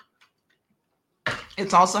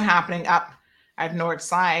 It's also happening up at North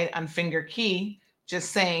Side on Finger Key,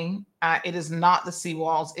 just saying it is not the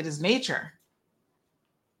seawalls, it is nature.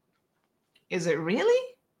 Is it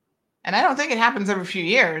really? And I don't think it happens every few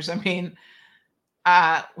years. I mean,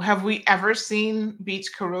 have we ever seen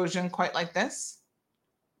beach corrosion quite like this?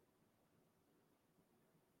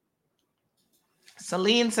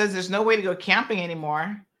 Celine says there's no way to go camping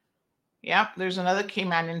anymore. Yep, there's another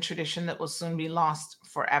Caymanian tradition that will soon be lost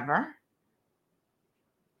forever.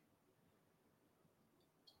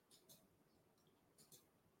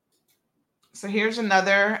 So here's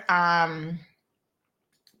another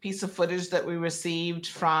piece of footage that we received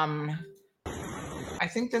from, I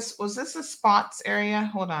think this the spots area?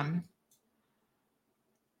 Hold on.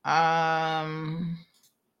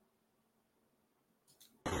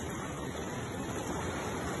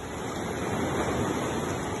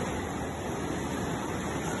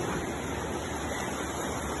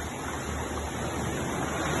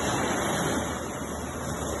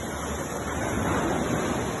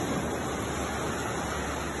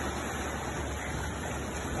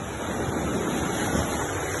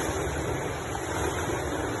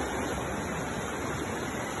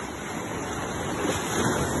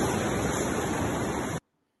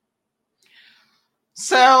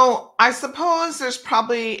 So I suppose there's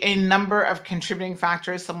probably a number of contributing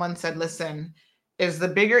factors. Someone said, listen, is the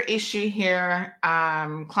bigger issue here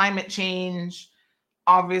climate change?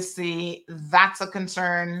 Obviously, that's a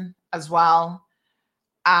concern as well.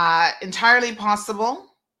 Entirely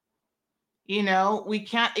possible. We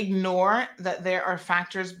can't ignore that there are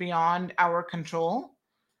factors beyond our control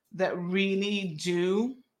that really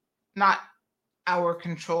do, not our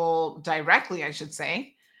control directly, I should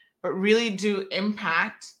say, but really do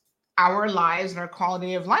impact our lives and our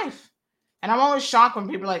quality of life. And I'm always shocked when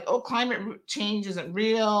people are like, oh, climate change isn't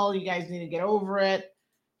real. You guys need to get over it.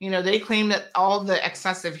 They claim that all the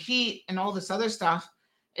excessive heat and all this other stuff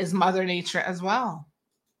is Mother Nature as well.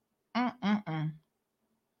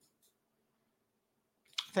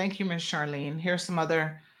 Thank you, Ms. Charlene. Here's some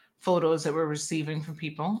other photos that we're receiving from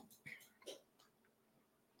people.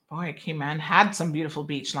 Boy, Cayman had some beautiful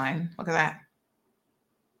beach line. Look at that.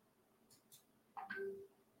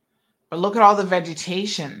 But look at all the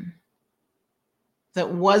vegetation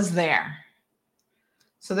that was there.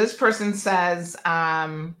 So this person says,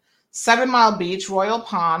 7 Mile Beach, Royal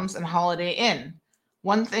Palms, and Holiday Inn.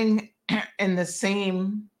 One thing is the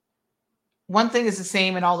same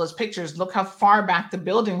in all those pictures. Look how far back the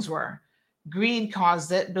buildings were. Greed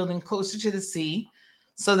caused it, building closer to the sea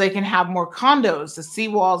so they can have more condos. The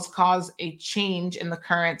seawalls cause a change in the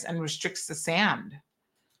currents and restricts the sand.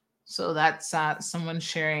 So that's someone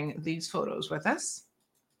sharing these photos with us.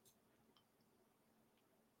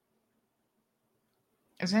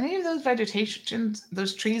 Is any of those vegetation,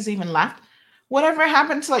 those trees even left? Whatever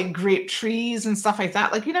happened to like grape trees and stuff like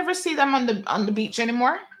that? Like you never see them on the beach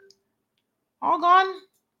anymore? All gone?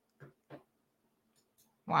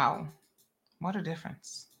 Wow. What a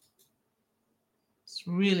difference. It's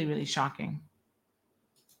really, really shocking.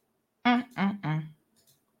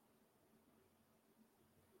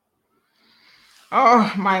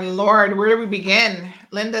 Oh, my Lord. Where do we begin?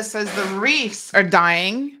 Linda says the reefs are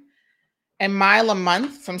dying a mile a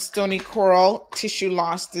month from stony coral tissue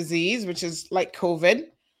loss disease, which is like COVID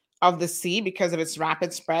of the sea because of its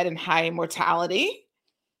rapid spread and high mortality.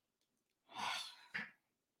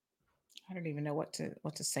 I don't even know what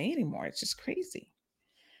to say anymore. It's just crazy.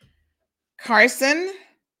 Carson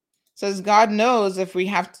says, God knows if we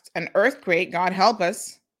have an earthquake, God help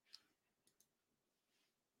us.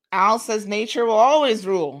 Al says, nature will always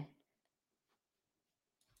rule.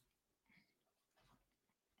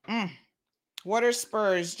 What are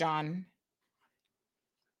spurs, John?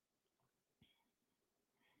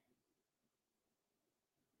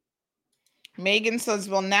 Megan says,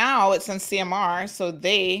 well, now it's on CMR, so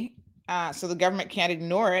the government can't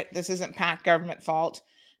ignore it. This isn't PAC government fault,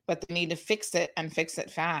 but they need to fix it and fix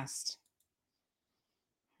it fast.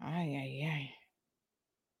 Ay.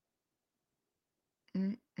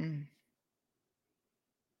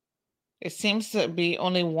 It seems to be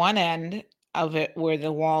only one end of it where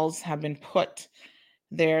the walls have been put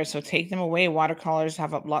there. So take them away. Watercolors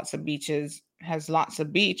have up lots of beaches, has lots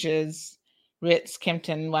of beaches. Ritz,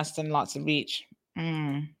 Kimpton, Weston, lots of beach.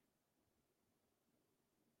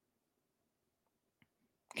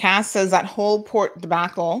 Cass says that whole port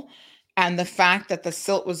debacle and the fact that the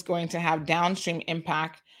silt was going to have downstream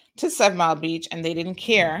impact to 7 Mile Beach and they didn't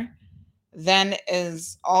care, then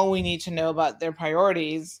is all we need to know about their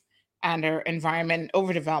priorities and our environment and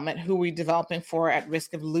overdevelopment. Who are we developing for at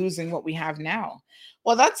risk of losing what we have now?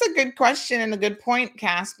 Well, that's a good question and a good point,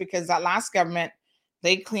 Cass, because that last government,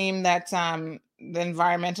 they claimed that the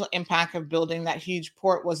environmental impact of building that huge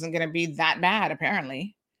port wasn't going to be that bad,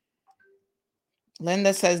 apparently.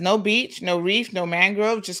 Linda says, no beach, no reef, no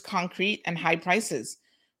mangrove, just concrete and high prices.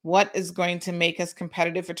 What is going to make us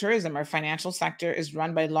competitive for tourism? Our financial sector is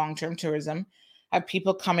run by long-term tourism, of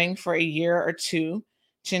people coming for a year or two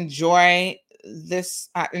to enjoy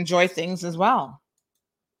things as well.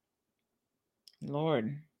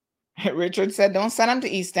 Lord. Richard said, don't send them to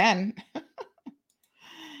East End.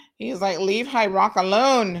 He's like, leave High Rock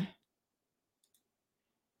alone.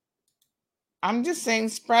 I'm just saying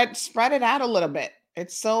spread it out a little bit.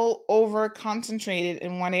 It's so over concentrated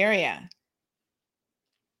in one area.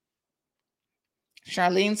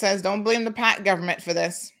 Charlene says, don't blame the PAC government for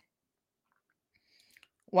this.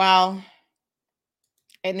 Well,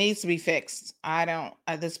 it needs to be fixed. At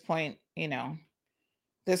this point,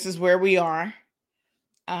 this is where we are.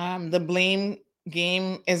 The blame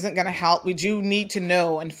game isn't going to help. We do need to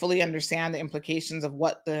know and fully understand the implications of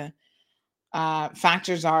what the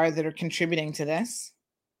factors are that are contributing to this.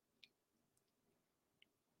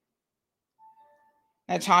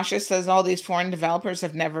 Natasha says all these foreign developers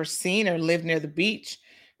have never seen or lived near the beach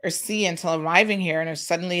or sea until arriving here and are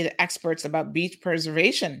suddenly the experts about beach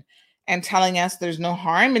preservation and telling us there's no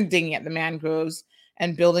harm in digging at the mangroves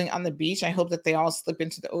and building on the beach. I hope that they all slip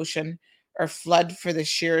into the ocean or flood for the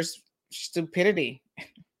sheer stupidity.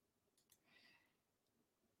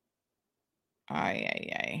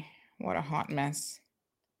 Ay. What a hot mess.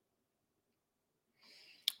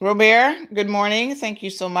 Robert, good morning. Thank you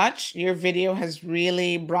so much. Your video has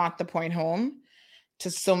really brought the point home to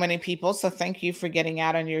so many people. So thank you for getting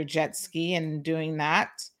out on your jet ski and doing that.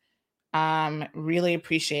 Really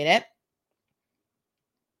appreciate it.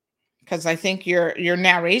 Because I think your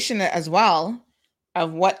narration as well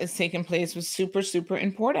of what is taking place was super, super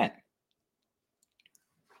important.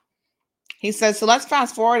 He says, so let's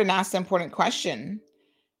fast forward and ask the important question.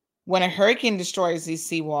 When a hurricane destroys these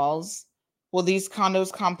seawalls, will these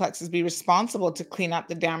condos complexes be responsible to clean up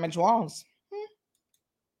the damaged walls?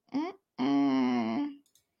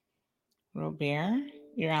 Robert,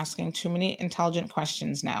 you're asking too many intelligent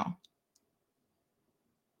questions now.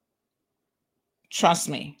 Trust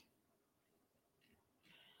me.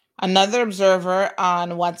 Another observer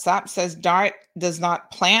on WhatsApp says Dart does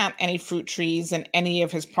not plant any fruit trees in any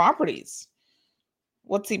of his properties.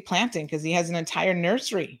 What's he planting? Because he has an entire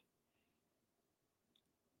nursery.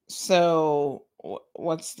 So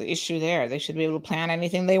what's the issue there? They should be able to plant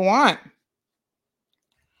anything they want.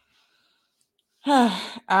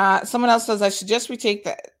 Someone else says, I suggest we take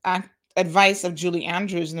the advice of Julie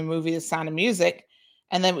Andrews in the movie The Sound of Music,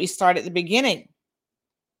 and then we start at the beginning.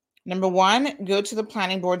 Number 1, go to the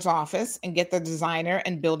planning board's office and get the designer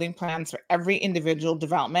and building plans for every individual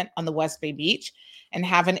development on the West Bay Beach and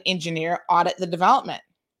have an engineer audit the development.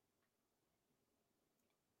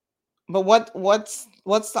 But what's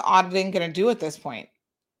the auditing going to do at this point?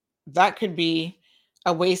 That could be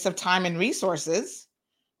a waste of time and resources,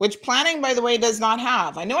 which planning, by the way, does not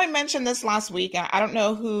have. I know I mentioned this last week. I don't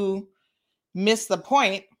know who missed the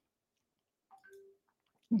point.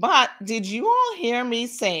 But did you all hear me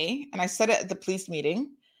say, and I said it at the police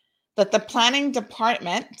meeting, that the planning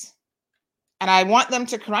department, and I want them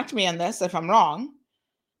to correct me on this if I'm wrong,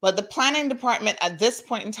 but the planning department at this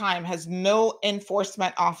point in time has no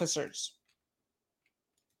enforcement officers.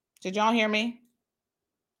 Did y'all hear me?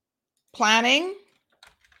 Planning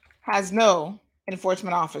has no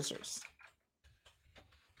enforcement officers.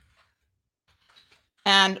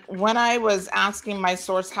 And when I was asking my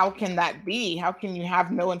source, how can that be? How can you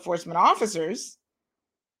have no enforcement officers?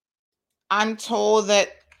 I'm told that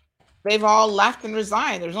they've all left and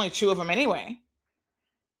resigned. There's only 2 of them anyway.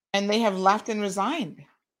 And they have left and resigned.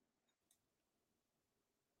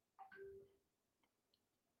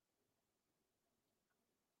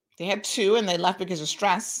 They had 2 and they left because of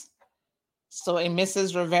stress. So a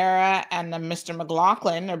Mrs. Rivera and a Mr.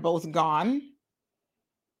 McLaughlin are both gone.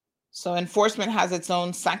 So enforcement has its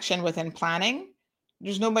own section within planning.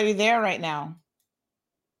 There's nobody there right now.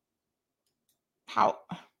 How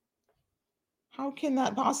can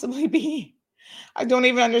that possibly be? I don't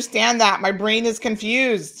even understand that. My brain is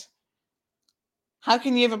confused. How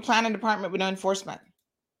can you have a planning department with no enforcement?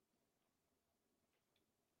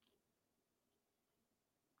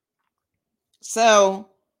 So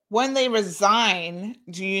when they resign,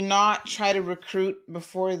 do you not try to recruit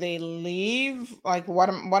before they leave? Like, what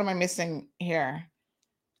am I missing here?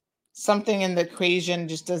 Something in the equation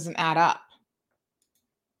just doesn't add up.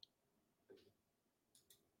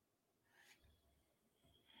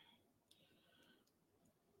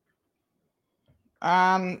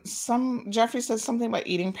 Jeffrey says something about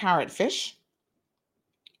eating parrotfish.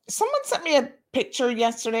 Someone sent me a picture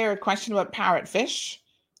yesterday or a question about parrotfish.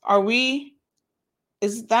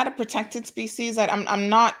 Is that a protected species? I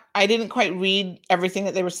didn't quite read everything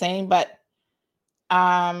that they were saying, but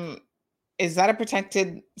is that a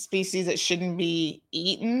protected species that shouldn't be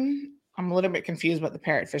eaten? I'm a little bit confused about the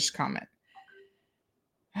parrotfish comment.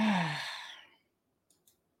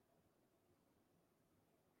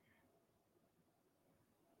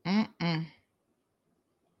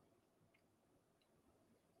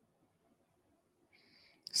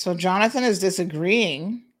 So Jonathan is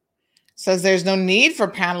disagreeing, says there's no need for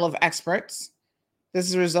a panel of experts. This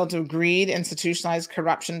is a result of greed, institutionalized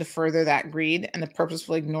corruption to further that greed, and the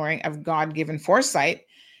purposeful ignoring of God-given foresight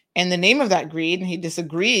in the name of that greed. And he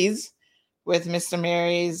disagrees with Miss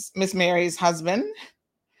Mary's husband,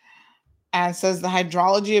 and says the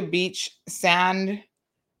hydrology of beach sand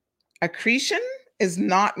accretion is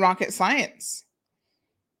not rocket science.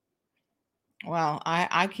 Well,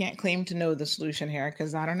 I can't claim to know the solution here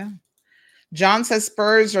because I don't know. John says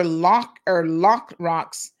spurs are lock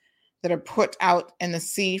rocks that are put out in the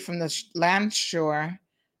sea from the land shore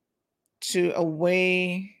to a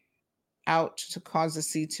way out to cause the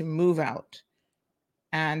sea to move out,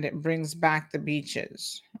 and it brings back the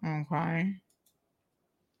beaches. Okay.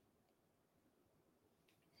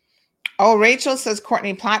 Oh, Rachel says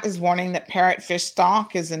Courtney Platt is warning that parrotfish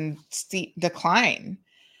stock is in steep decline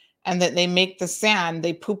and that they make the sand,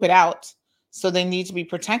 they poop it out, so they need to be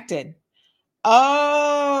protected.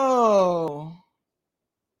 Oh,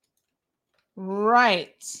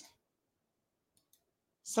 right.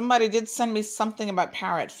 Somebody did send me something about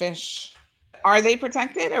parrotfish. Are they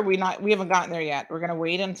protected? Or are we not? We haven't gotten there yet. We're going to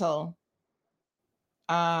wait until.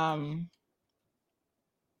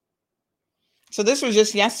 So this was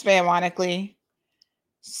just yesterday, ironically.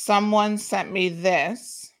 Someone sent me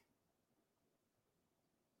this.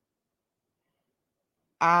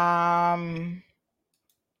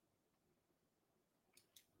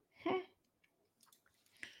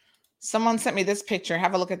 Someone sent me this picture.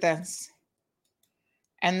 Have a look at this.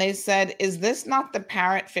 And they said, is this not the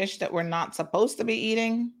parrotfish that we're not supposed to be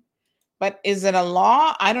eating? But is it a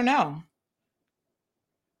law? I don't know.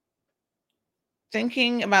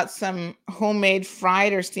 Thinking about some homemade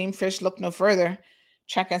fried or steamed fish, look no further.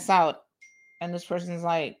 Check us out. And this person's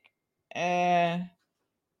like,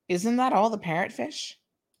 isn't that all the parrotfish?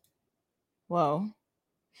 Whoa.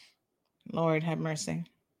 Lord have mercy.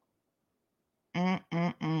 I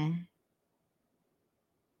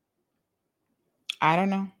don't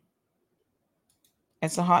know.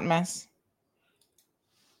 It's a hot mess.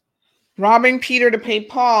 Robbing Peter to pay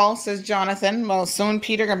Paul, says Jonathan. Well, soon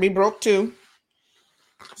Peter gonna be broke too.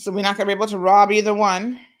 So we're not gonna be able to rob either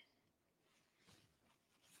one.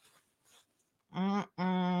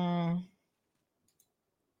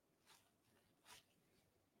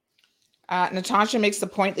 Natasha makes the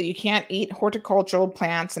point that you can't eat horticultural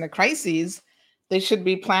plants in a crisis. They should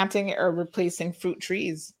be planting or replacing fruit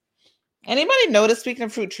trees. Anybody notice, speaking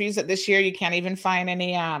of fruit trees, that this year you can't even find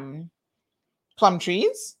any plum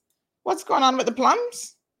trees? What's going on with the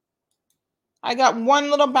plums? I got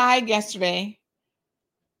one little bag yesterday,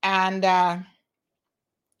 and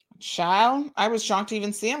child, I was shocked to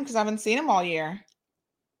even see them because I haven't seen them all year.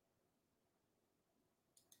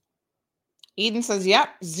 Eden says, yep,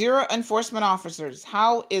 0 enforcement officers.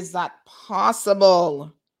 How is that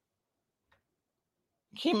possible?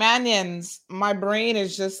 Caymanians, my brain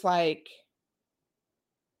is just like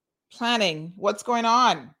planning. What's going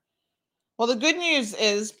on? Well, the good news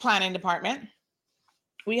is, planning department,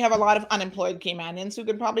 we have a lot of unemployed Caymanians who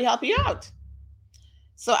could probably help you out.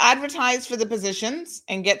 So advertise for the positions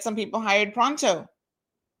and get some people hired pronto.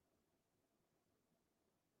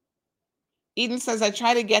 Eden says, I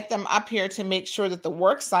try to get them up here to make sure that the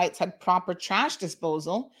work sites had proper trash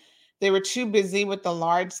disposal. They were too busy with the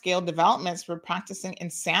large-scale developments for practicing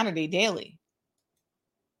insanity daily.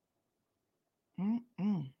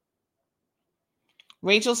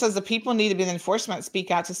 Rachel says the people need to be in enforcement, speak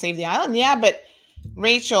out to save the island. Yeah, but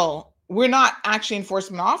Rachel, we're not actually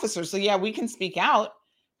enforcement officers. So yeah, we can speak out.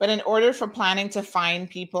 But in order for planning to find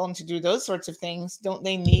people and to do those sorts of things, don't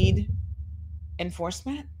they need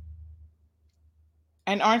enforcement?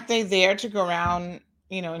 And aren't they there to go around,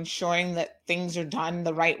 ensuring that things are done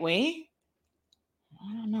the right way?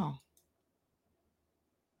 I don't know.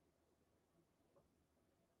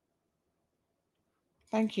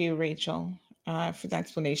 Thank you, Rachel, for the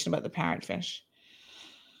explanation about the parrotfish.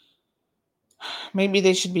 Maybe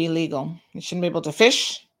they should be illegal. You shouldn't be able to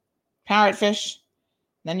fish parrotfish,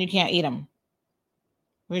 then you can't eat them.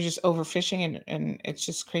 We're just overfishing and it's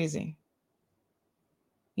just crazy.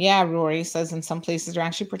 Yeah, Rory says in some places they're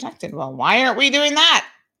actually protected. Well, why aren't we doing that?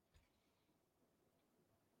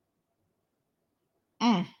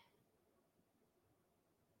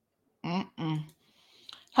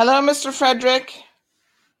 Hello, Mr. Frederick.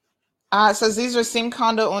 Says these are same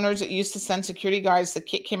condo owners that used to send security guards to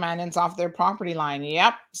kick Caymanians off their property line.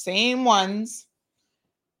 Yep, same ones.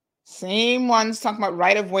 Same ones talking about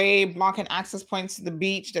right-of-way, blocking access points to the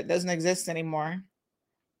beach that doesn't exist anymore.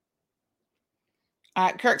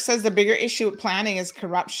 Kirk says the bigger issue with planning is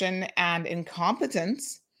corruption and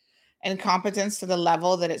incompetence. Incompetence to the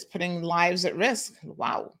level that it's putting lives at risk.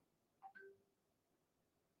 Wow.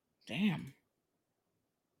 Damn.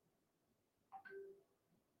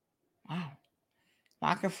 Wow.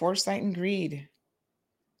 Lack of foresight and greed.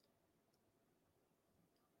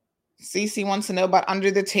 Cece wants to know about under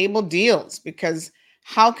the table deals, because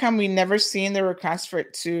how come we never seen the request for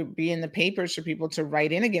it to be in the papers for people to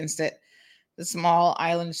write in against it? The small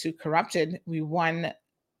islands who corrupted, we won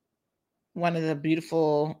one of the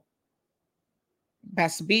beautiful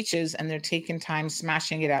best beaches, and they're taking time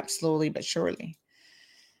smashing it up slowly but surely.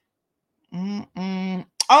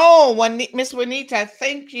 Oh, Miss Juanita,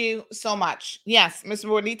 thank you so much. Yes, Miss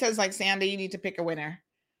Juanita is like, Sandy, you need to pick a winner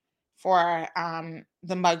for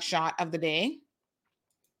the mug shot of the day.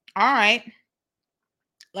 All right,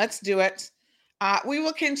 let's do it. We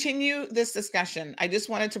will continue this discussion. I just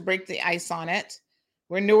wanted to break the ice on it.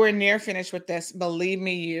 We're nowhere near finished with this. Believe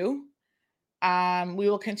me, we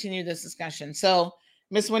will continue this discussion. So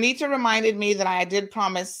Miss Juanita reminded me that I did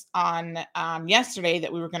promise on yesterday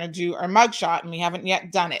that we were going to do our mug shot, and we haven't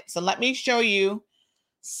yet done it. So let me show you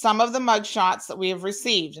some of the mug shots that we have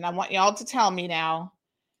received. And I want y'all to tell me now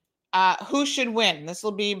who should win. This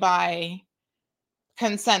will be by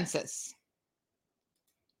consensus.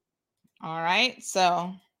 All right,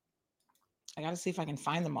 so I got to see if I can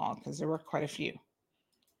find them all because there were quite a few.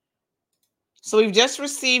 So we've just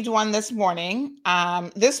received one this morning.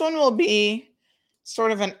 This one will be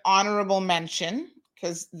sort of an honorable mention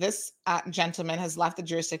because this gentleman has left the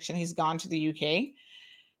jurisdiction. He's gone to the UK.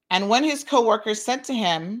 And when his coworkers said to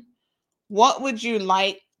him, what would you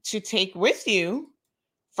like to take with you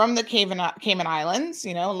from the Cayman Islands, a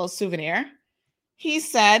little souvenir, he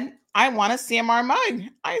said, I want a CMR mug.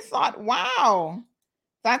 I thought, wow,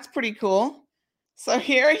 that's pretty cool. So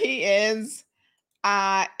here he is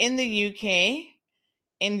in the UK,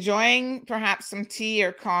 enjoying perhaps some tea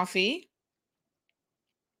or coffee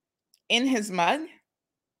in his mug,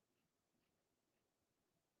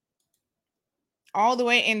 all the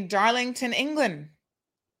way in Darlington, England.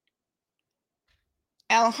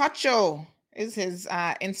 El Hacho is his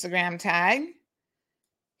Instagram tag.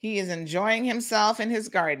 He is enjoying himself in his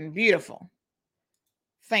garden. Beautiful.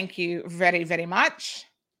 Thank you very, very much.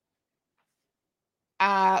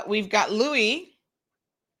 We've got Louis,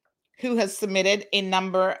 who has submitted a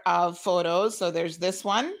number of photos. So there's this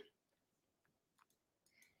one.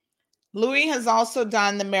 Louis has also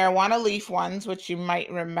done the marijuana leaf ones, which you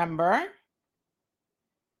might remember.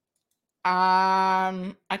 I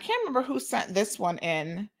can't remember who sent this one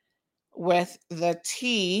in with the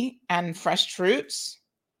tea and fresh fruits.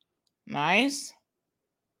 Nice.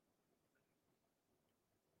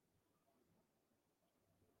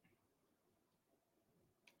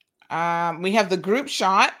 We have the group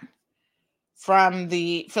shot from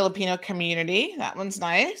the Filipino community. That one's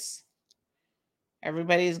nice.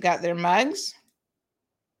 Everybody's got their mugs.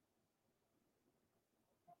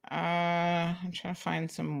 I'm trying to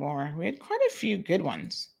find some more. We had quite a few good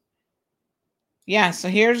ones. Yeah, so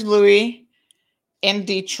here's Louis in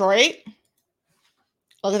Detroit.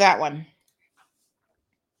 Look at that one.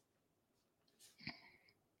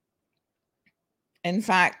 In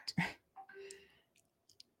fact,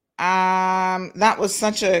 that was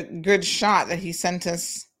such a good shot that he sent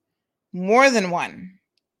us more than one.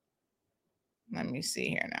 Let me see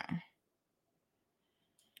here now.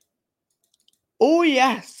 Oh,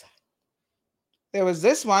 yes. There was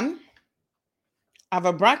this one of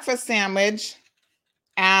a breakfast sandwich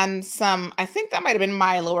and some, I think that might have been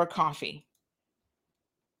Milo or coffee.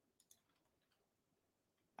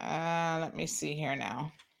 Let me see here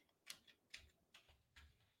now.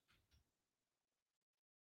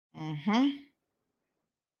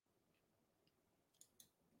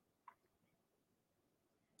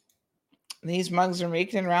 These mugs are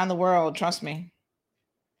making it around the world, trust me.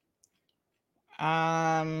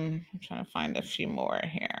 I'm trying to find a few more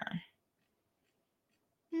here.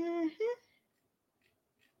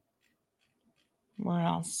 Where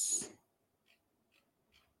else?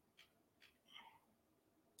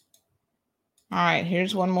 All right,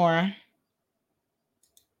 here's one more.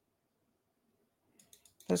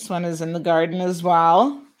 This one is in the garden as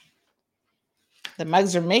well. The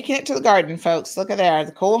mugs are making it to the garden, folks. Look at there,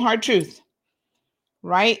 the cold hard truth.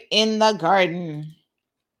 Right in the garden.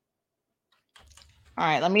 All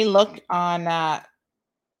right, let me look on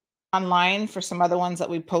online for some other ones that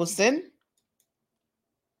we posted.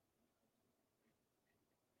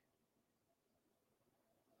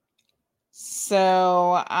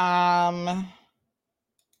 So,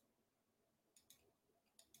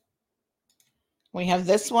 we have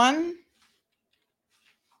this one.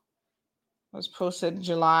 It was posted in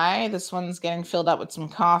July. This one's getting filled up with some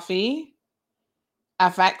coffee.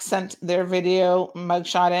 FX sent their video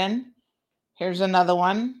mugshot in. Here's another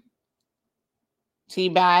one. Tea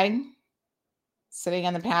bag sitting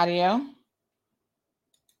on the patio.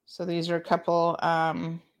 So these are a couple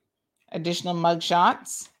additional mug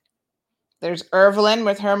shots. There's Evelyn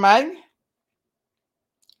with her mug.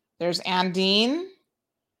 There's Andine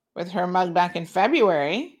with her mug back in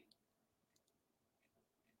February.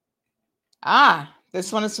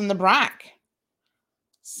 This one is from the BRAC.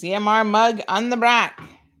 CMR mug on the BRAC.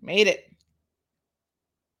 Made it.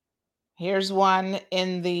 Here's one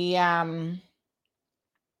in the on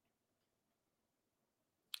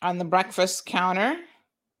the breakfast counter.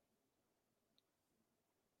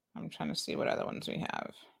 I'm trying to see what other ones we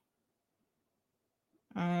have.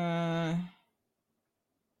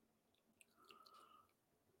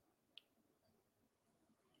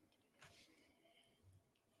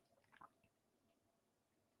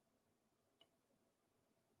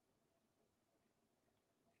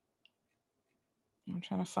 I'm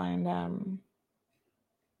trying to find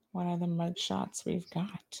what other mug shots we've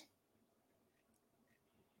got.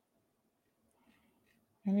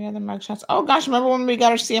 Any other mug shots? Oh gosh, remember when we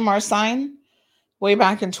got our CMR sign way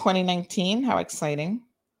back in 2019? How exciting.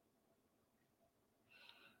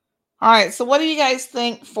 All right, so what do you guys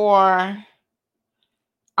think for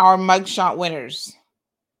our mugshot winners?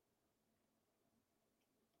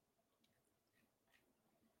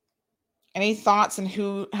 Any thoughts on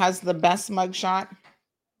who has the best mugshot?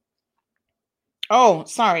 Oh,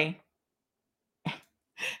 sorry.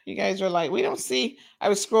 You guys are like, we don't see. I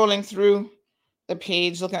was scrolling through the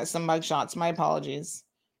page looking at some mugshots. My apologies.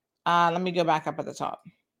 Let me go back up at the top.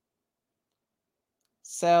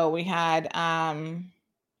 So we had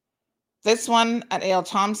this one at A.L.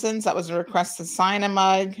 Thompson's. That was a request to sign a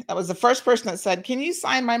mug. That was the first person that said, can you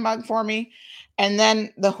sign my mug for me? And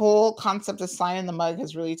then the whole concept of signing the mug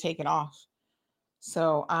has really taken off.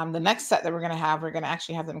 So the next set that we're going to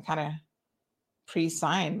actually have them kind of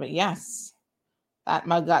pre-signed. But yes, that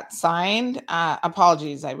mug got signed.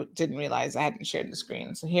 Apologies, I didn't realize I hadn't shared the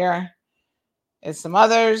screen. So here is some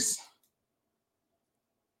others.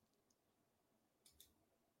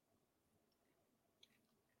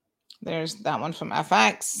 There's that one from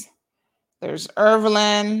FX. There's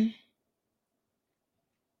Evelyn.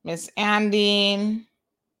 Miss Andine.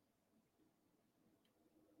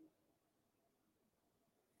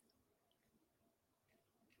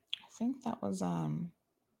 I think that was oh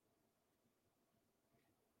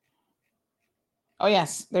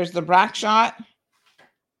yes, there's the BRAC shot.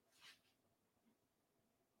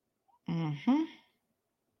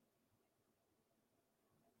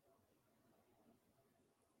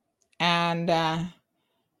 And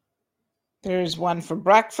there's one for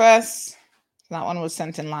breakfast. That one was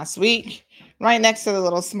sent in last week, right next to the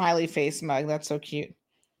little smiley face mug. That's so cute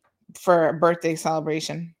for a birthday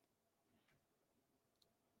celebration.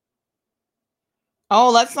 Oh,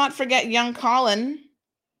 let's not forget young Colin.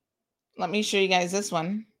 Let me show you guys this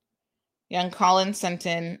one. Young Colin sent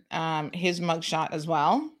in his mugshot as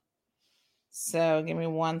well. So give me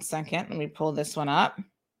 1 second. Let me pull this one up.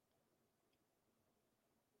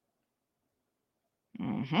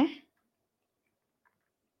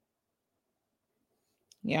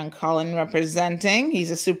 Young Colin representing.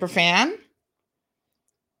 He's a super fan.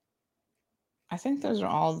 I think those are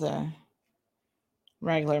all the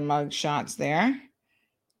regular mug shots there.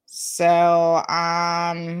 So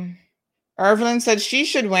Evelyn said she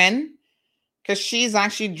should win because she's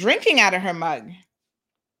actually drinking out of her mug.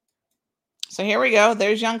 So here we go.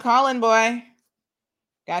 There's young Colin boy.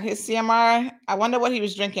 Got his CMR. I wonder what he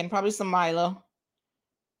was drinking. Probably some Milo.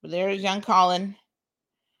 But there's young Colin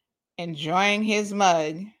enjoying his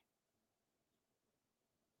mug.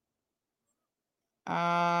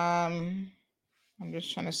 I'm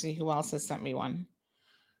just trying to see who else has sent me one.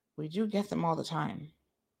 We do get them all the time.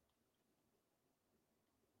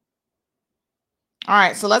 All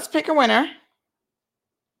right, so let's pick a winner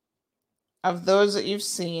of those that you've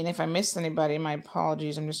seen. If I missed anybody, my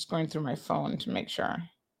apologies. I'm just going through my phone to make sure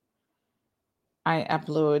I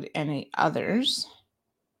upload any others.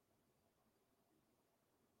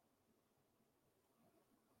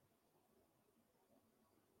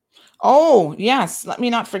 Oh, yes. Let me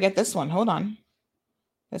not forget this one. Hold on.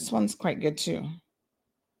 This one's quite good too.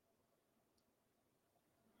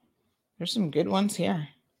 There's some good ones here.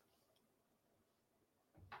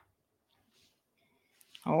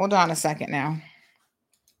 Hold on a second now.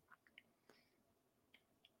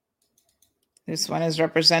 This one is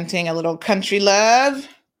representing a little country love.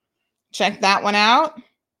 Check that one out.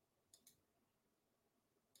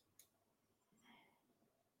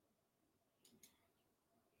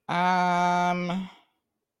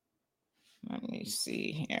 Let me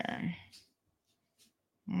see here.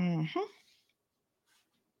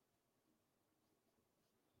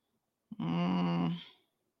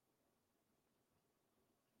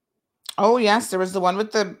 Oh, yes, there was the one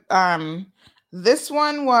with the this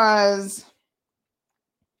one was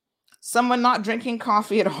someone not drinking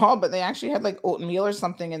coffee at all, but they actually had like oatmeal or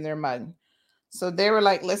something in their mug. So they were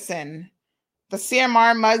like, listen, the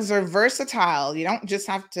CMR mugs are versatile. You don't just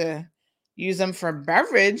have to use them for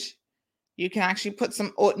beverage. You can actually put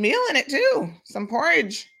some oatmeal in it too, some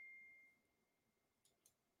porridge.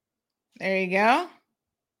 There you go.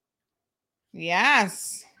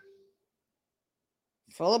 Yes.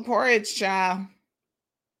 Full of porridge, child.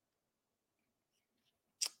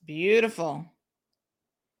 Beautiful.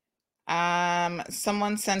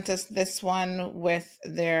 Someone sent us this one with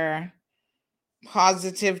their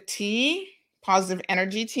positive tea, positive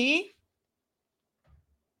energy tea.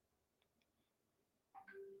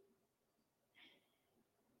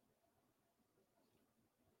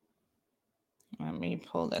 Let me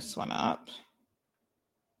pull this one up.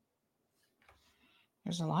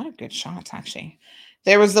 There's a lot of good shots, actually.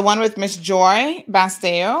 There was the one with Miss Joy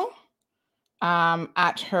Basteo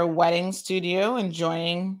at her wedding studio,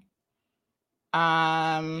 enjoying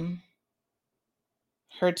her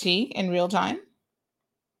tea in real time.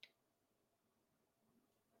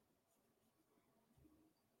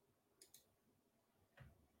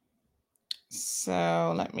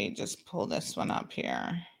 So let me just pull this one up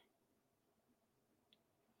here.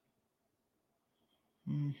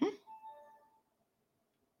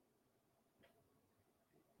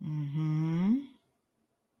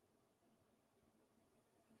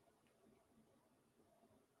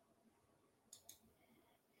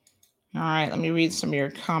 All right, let me read some of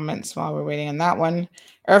your comments while we're waiting on that one.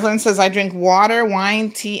 Evelyn says, I drink water,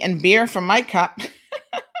 wine, tea, and beer from my cup.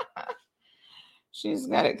 She's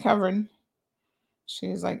got it covered.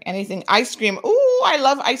 She's like, anything. Ice cream. Ooh, I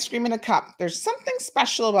love ice cream in a cup. There's something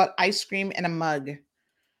special about ice cream in a mug.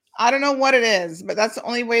 I don't know what it is, but that's the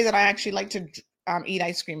only way that I actually like to eat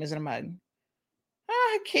ice cream is in a mug.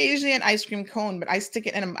 Occasionally an ice cream cone, but I stick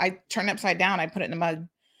it in I turn it upside down. I put it in a mug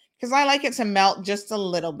because I like it to melt just a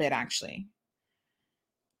little bit, actually.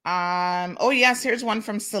 Oh, yes, here's one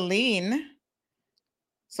from Celine.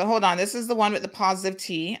 So hold on. This is the one with the positive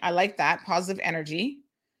tea. I like that. Positive energy.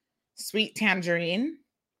 Sweet tangerine.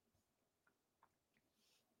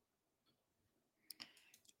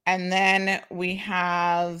 And then we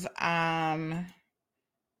have,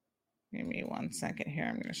 give me 1 second here.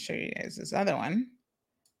 I'm going to show you guys this other one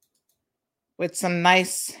with some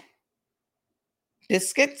nice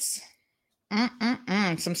biscuits.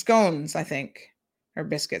 Some scones, I think, or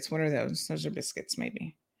biscuits. What are those? Those are biscuits,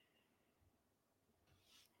 maybe.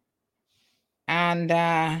 And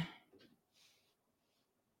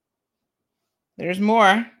there's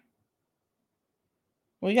more.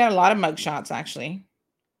 We got a lot of mug shots, actually.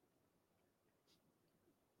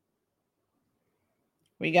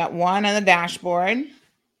 We got one on the dashboard.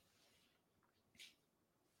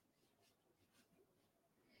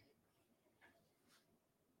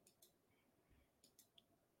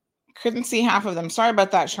 Couldn't see half of them. Sorry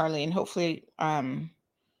about that, Charlene. Hopefully, when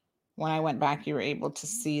I went back, you were able to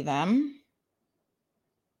see them.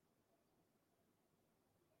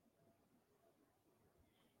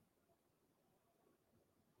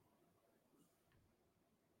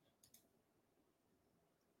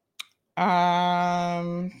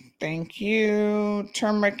 Thank you.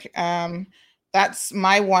 Turmeric. That's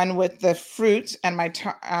my one with the fruit and my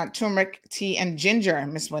turmeric tea and ginger,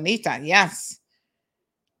 Miss Juanita. Yes.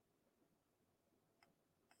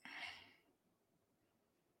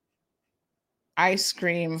 Ice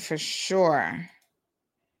cream for sure.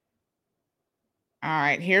 All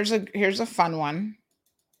right, here's a fun one.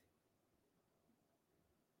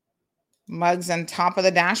 Mugs on top of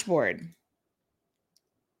the dashboard.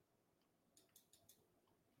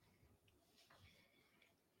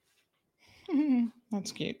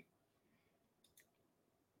 That's cute.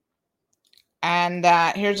 And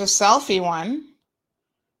here's a selfie one.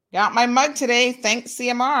 Got my mug today. Thanks,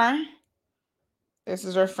 CMR. This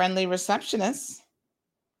is our friendly receptionist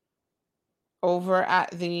over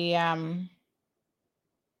at the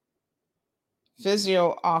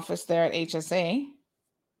physio office there at HSA.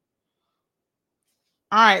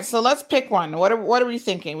 All right, so let's pick one. What are we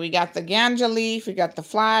thinking? We got the ganja leaf, we got the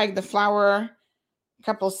flag, the flower, a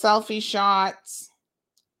couple selfie shots.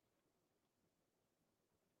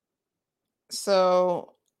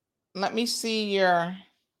 So let me see your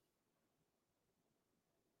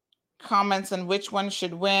comments on which one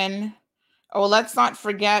should win. Oh, let's not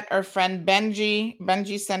forget our friend Benji.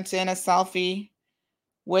 Benji sent in a selfie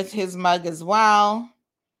with his mug as well.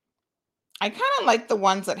 I kind of like the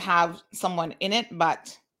ones that have someone in it,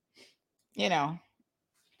 but you know,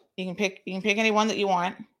 you can pick any one that you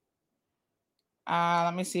want.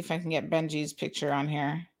 Let me see if I can get Benji's picture on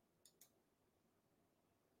here.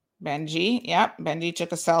 Benji, yep, Benji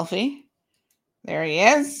took a selfie. There he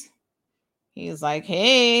is. He's like,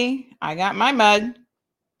 hey, I got my mug.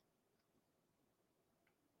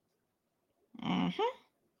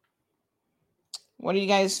 What do you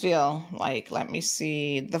guys feel like? Let me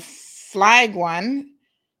see. The flag one.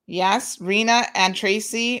 Yes, Rena and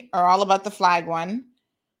Tracy are all about the flag one.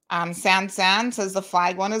 San says the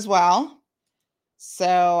flag one as well.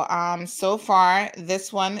 So, so far,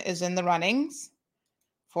 this one is in the runnings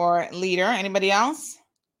for leader. Anybody else?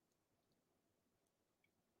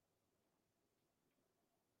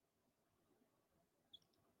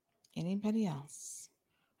 Anybody else?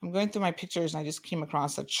 I'm going through my pictures and I just came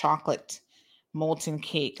across a chocolate molten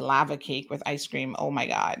cake, lava cake with ice cream. Oh my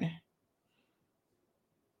God.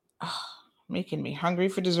 Oh, making me hungry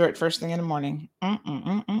for dessert first thing in the morning.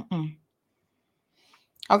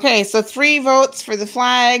 Okay, so 3 votes for the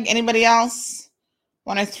flag. Anybody else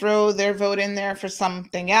want to throw their vote in there for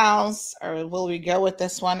something else? Or will we go with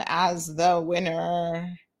this one as the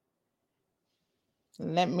winner?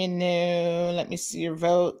 Let me know. Let me see your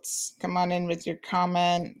votes. Come on in with your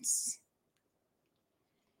comments.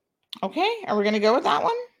 Okay, are we going to go with that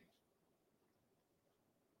one?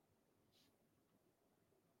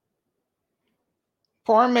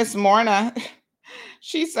 Poor Miss Morna.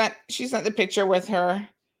 She sent the picture with her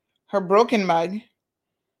broken mug.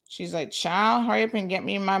 She's like, child, hurry up and get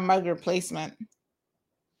me my mug replacement.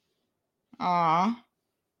 Aw.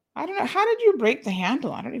 I don't know. How did you break the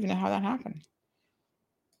handle? I don't even know how that happened.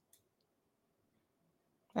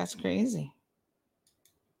 That's crazy.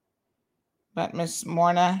 But Miss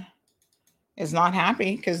Morna is not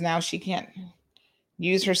happy because now she can't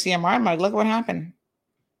use her CMR mug. Look what happened.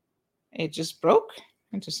 It just broke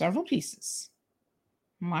into several pieces.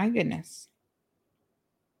 My goodness.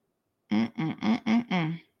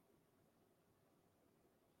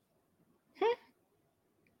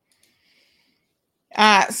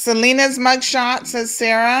 Selena's mugshot, says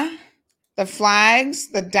Sarah. The flags,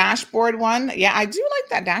 the dashboard one. Yeah, I do like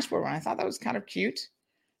that dashboard one. I thought that was kind of cute.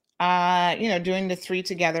 Doing the 3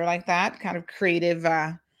 together like that, kind of creative,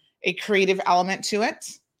 a creative element to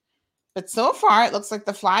it. But so far, it looks like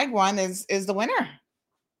the flag one is the winner.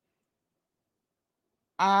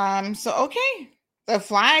 So okay, the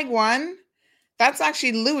flag one, that's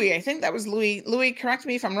actually Louis. I think that was Louis. Louis, correct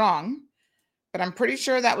me if I'm wrong, but I'm pretty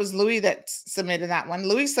sure that was Louis that submitted that one.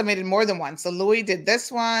 Louis submitted more than one. So Louis did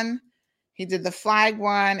this one, he did the flag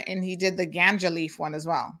one, and he did the ganja leaf one as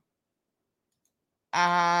well.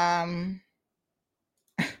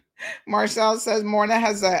 Marcel says Morna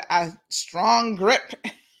has a strong grip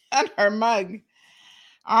on her mug.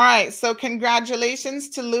 All right, so congratulations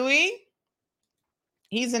to Louis.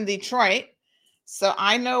 He's in Detroit. So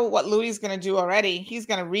I know what Louis is going to do already. He's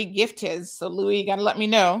going to re-gift his. So Louis, you got to let me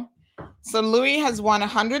know. So Louis has won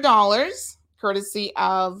 $100 courtesy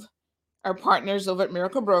of our partners over at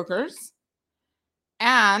Miracle Brokers.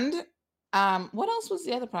 And what else was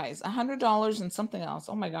the other prize? $100 and something else.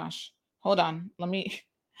 Oh my gosh. Hold on. Let me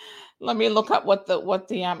look up what the it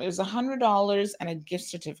was $100 and a gift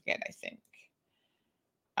certificate, I think.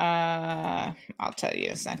 I'll tell you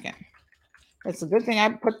in a second. It's a good thing I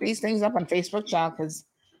put these things up on Facebook, child, because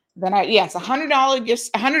then yes, $100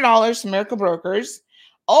 gifts, $100 to Miracle Brokers.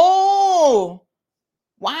 Oh,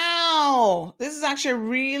 wow. This is actually a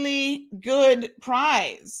really good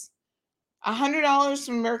prize. $100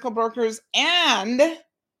 from Miracle Brokers and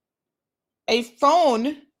a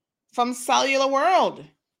phone from Cellular World.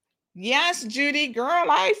 Yes, Judy, girl,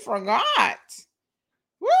 I forgot.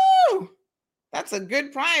 Woo! That's a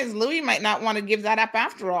good prize. Louis might not want to give that up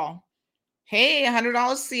after all. Hey,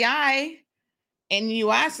 $100 CI in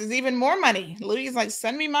US is even more money. Louis is like,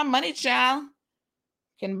 send me my money, child.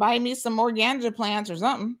 Can buy me some more ganja plants or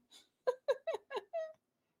something.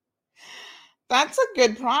 That's a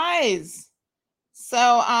good prize.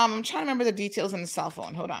 So I'm trying to remember the details on the cell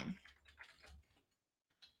phone. Hold on.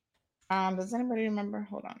 Does anybody remember?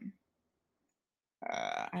 Hold on.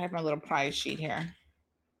 I have my little prize sheet here.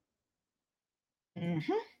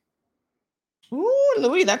 Ooh,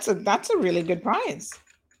 Louis, that's a really good prize.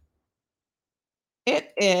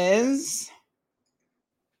 It is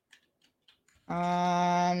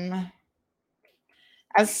a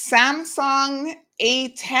Samsung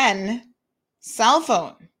A10 cell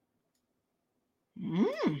phone.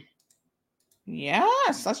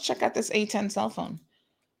 Yes, let's check out this A10 cell phone.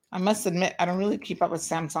 I must admit, I don't really keep up with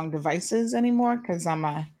Samsung devices anymore because I'm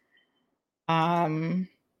a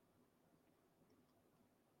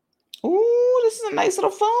ooh, this is a nice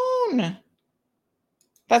little phone.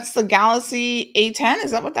 That's the Galaxy A10.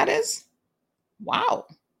 Is that what that is? Wow.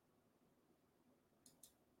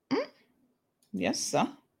 Yes, sir.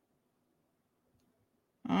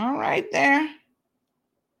 All right there.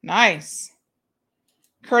 Nice.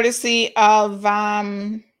 Courtesy of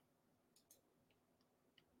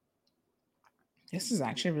this is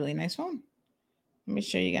actually a really nice phone. Let me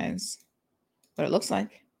show you guys what it looks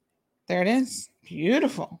like. There it is.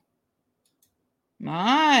 Beautiful.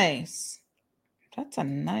 Nice. That's a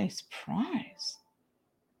nice prize.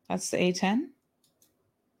 That's the A10.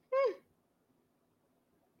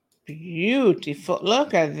 Beautiful.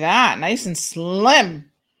 Look at that. Nice and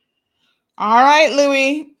slim. All right,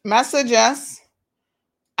 Louis, message us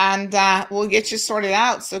and we'll get you sorted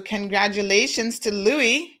out. So congratulations to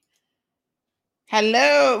Louis.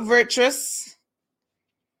 Hello, Virtuous.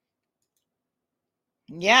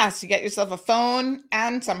 Yes, you get yourself a phone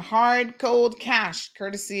and some hard, cold cash,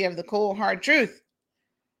 courtesy of the Cold Hard Truth.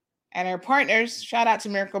 And our partners, shout out to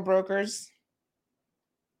Miracle Brokers.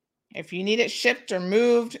 If you need it shipped or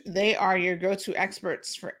moved, they are your go-to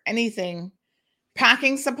experts for anything.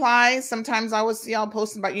 Packing supplies. Sometimes I always see y'all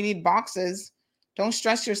posting about you need boxes. Don't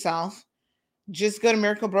stress yourself. Just go to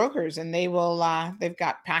Miracle Brokers and they will, they've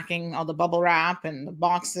got packing, all the bubble wrap and the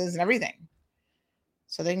boxes and everything.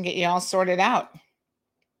 So they can get you all sorted out.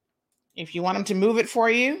 If you want them to move it for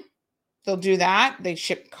you, they'll do that. They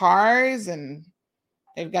ship cars and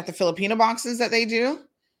they've got the Filipino boxes that they do,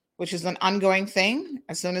 which is an ongoing thing.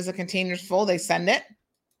 As soon as the container's full, they send it.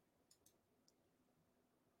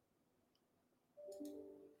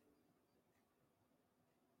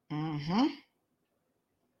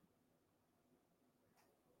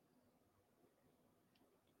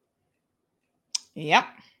 Yep.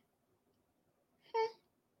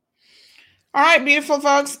 All right, beautiful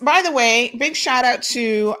folks. By the way, big shout out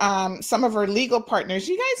to some of our legal partners.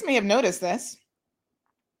 You guys may have noticed this.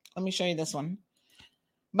 Let me show you this one.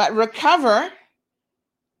 But Recover,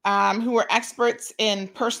 who are experts in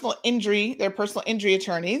personal injury, they're personal injury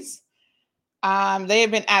attorneys. They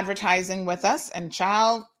have been advertising with us, and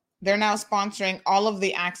they're now sponsoring all of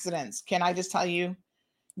the accidents. Can I just tell you,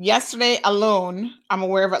 yesterday alone, I'm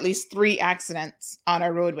aware of at least 3 accidents on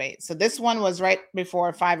our roadway. So this one was right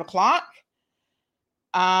before 5 o'clock.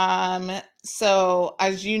 So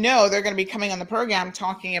as you know, they're going to be coming on the program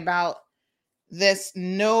talking about this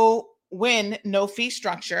no win, no fee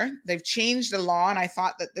structure. They've changed the law, and I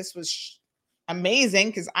thought that this was amazing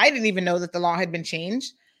because I didn't even know that the law had been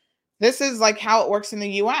changed. This is like how it works in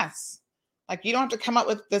the US. Like you don't have to come up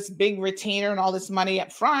with this big retainer and all this money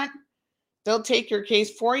up front. They'll take your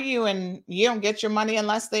case for you and you don't get your money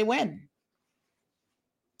unless they win.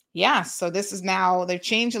 Yeah, so this is now, they've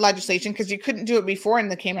changed the legislation because you couldn't do it before in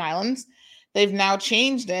the Cayman Islands. They've now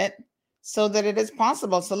changed it so that it is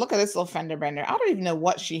possible. So look at this little fender bender. I don't even know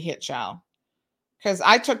what she hit, child. because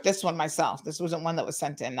I took this one myself. This wasn't one that was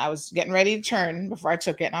sent in. I was getting ready to turn before I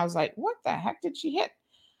took it, and I was like, what the heck did she hit?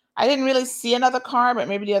 I didn't really see another car, but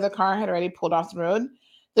maybe the other car had already pulled off the road.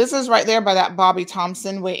 This is right there by that Bobby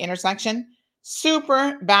Thompson Way intersection.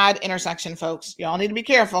 Super bad intersection, folks. Y'all need to be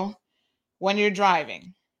careful when you're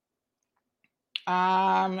driving.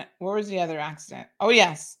 Where was the other accident? Oh,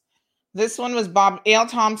 yes. This one was Bob A.L.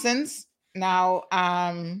 Thompson's. Now,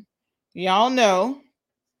 y'all know.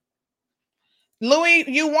 Louis,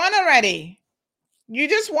 you won already. You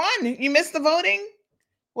just won. You missed the voting.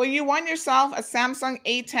 Well, you won yourself a Samsung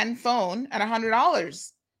A10 phone at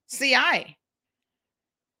 $100. CI.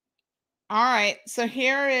 All right. So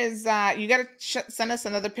here is, you got to send us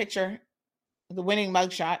another picture of the winning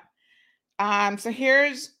mugshot. So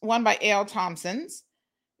here's one by A.L. Thompson's.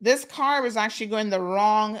 This car was actually going the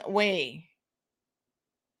wrong way.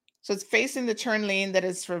 So it's facing the turn lane that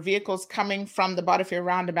is for vehicles coming from the Butterfield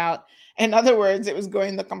roundabout. In other words, it was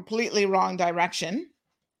going the completely wrong direction.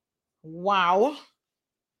 Wow.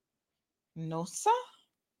 Nosa?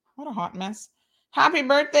 What a hot mess. Happy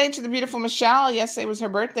birthday to the beautiful Michelle. Yesterday was her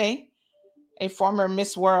birthday. A former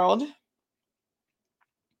Miss World.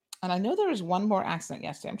 And I know there was one more accident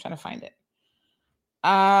yesterday. I'm trying to find it.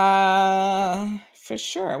 For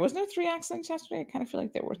sure. Wasn't there 3 accidents yesterday? I kind of feel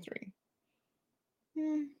like there were 3.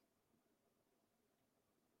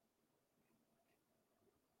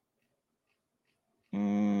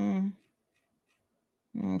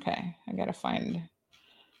 Okay, I gotta find.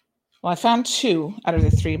 Well, I found 2 out of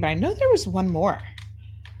the 3, but I know there was one more. I'm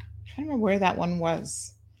trying to remember where that one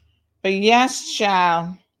was. But yes,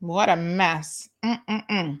 child, what a mess.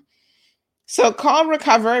 So call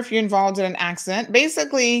Recover if you're involved in an accident.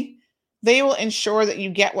 Basically, they will ensure that you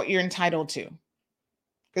get what you're entitled to.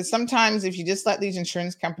 Because sometimes if you just let these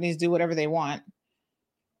insurance companies do whatever they want,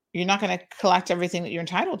 you're not going to collect everything that you're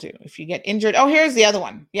entitled to. If you get injured. Oh, here's the other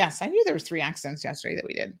one. Yes, I knew there was 3 accidents yesterday that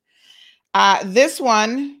we did. This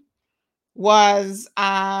one was,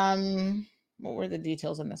 what were the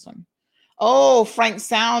details on this one? Oh, Frank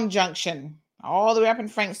Sound Junction. All the way up in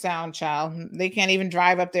Frank Sound, child. They can't even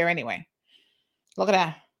drive up there anyway. Look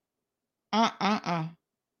at that.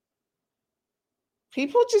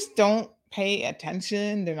 People just don't pay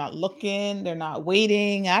attention. They're not looking. They're not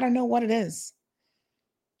waiting. I don't know what it is.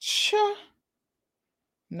 Sure.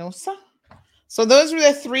 No, sir. So those were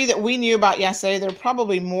the 3 that we knew about yesterday. There are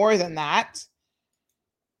probably more than that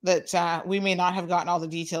we may not have gotten all the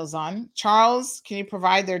details on. Charles, can you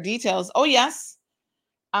provide their details? Oh, yes.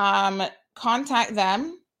 Contact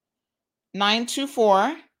them.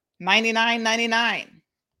 924-9999.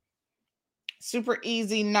 Super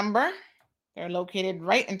easy number. They're located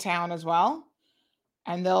right in town as well.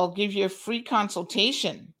 And they'll give you a free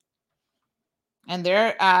consultation. And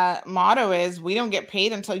their motto is, we don't get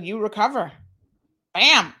paid until you recover.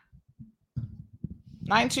 Bam.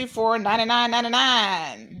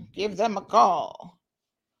 924-9999. Give them a call.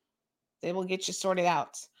 They will get you sorted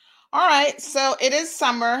out. All right. So it is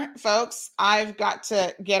summer, folks. I've got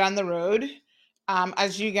to get on the road.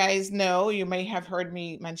 As you guys know, you may have heard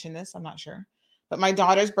me mention this. I'm not sure. But my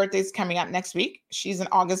daughter's birthday is coming up next week. She's an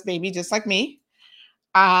August baby, just like me.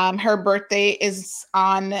 Her birthday is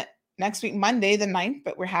on next week, Monday, the 9th,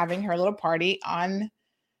 but we're having her little party on,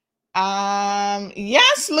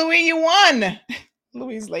 yes, Louis, you won.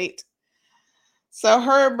 Louis late. So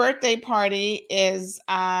her birthday party is,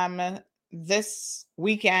 this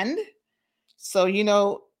weekend. So, you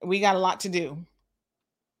know, we got a lot to do.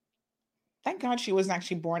 Thank God she wasn't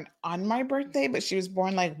actually born on my birthday, but she was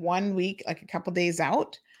born like 1 week, like a couple days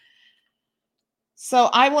out. So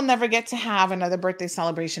I will never get to have another birthday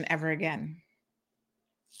celebration ever again.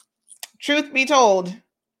 Truth be told,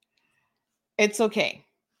 it's okay.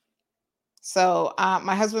 So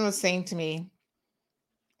my husband was saying to me,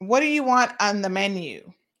 what do you want on the menu?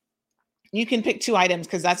 You can pick 2 items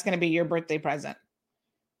because that's going to be your birthday present.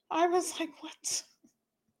 I was like, what?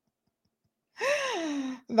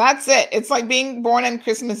 That's it. It's like being born on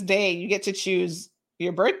Christmas Day. You get to choose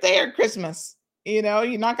your birthday or Christmas. You know,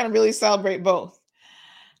 you're not going to really celebrate both.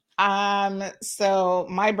 So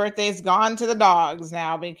my birthday is gone to the dogs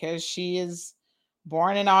now because she is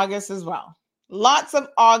born in August as well. Lots of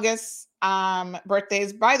August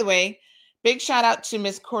birthdays. By the way, big shout out to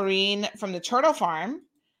Miss Corrine from the Turtle Farm.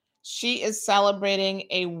 She is celebrating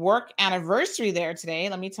a work anniversary there today.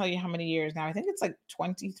 Let me tell you how many years now. I think it's like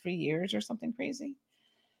 23 years or something crazy.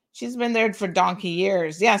 She's been there for donkey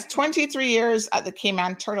years. Yes, 23 years at the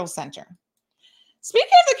Cayman Turtle Center. Speaking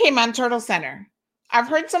of the Cayman Turtle Center, I've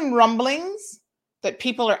heard some rumblings that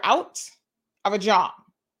people are out of a job,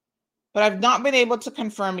 but I've not been able to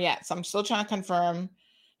confirm yet. So I'm still trying to confirm.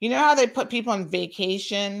 You know how they put people on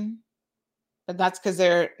vacation, but that's because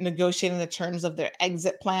they're negotiating the terms of their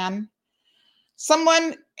exit plan.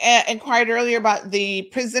 Someone inquired earlier about the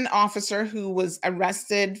prison officer who was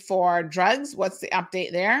arrested for drugs. What's the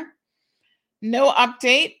update there? No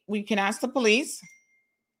update. We can ask the police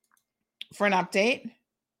for an update.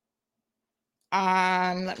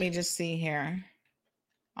 Let me just see here.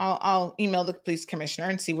 I'll email the police commissioner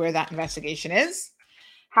and see where that investigation is.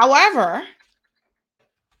 However,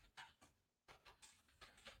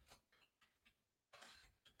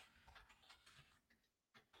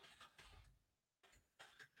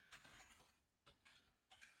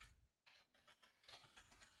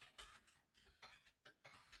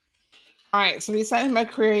 all right, so we sent him a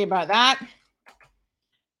query about that.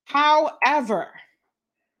 However,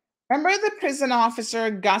 remember the prison officer,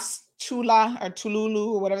 Gus Tula or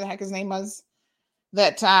Tululu, or whatever the heck his name was,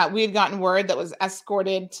 that we had gotten word that was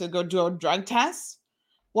escorted to go do a drug test?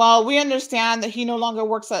 Well, we understand that he no longer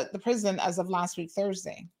works at the prison as of last week,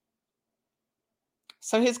 Thursday.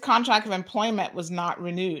 So his contract of employment was not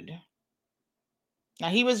renewed. Now,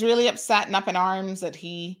 he was really upset and up in arms that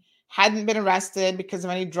he hadn't been arrested because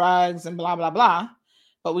of any drugs and blah, blah, blah.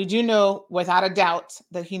 But we do know without a doubt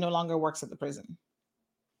that he no longer works at the prison.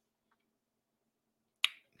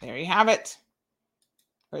 There you have it.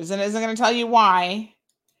 Prison isn't going to tell you why.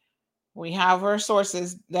 We have our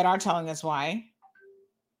sources that are telling us why.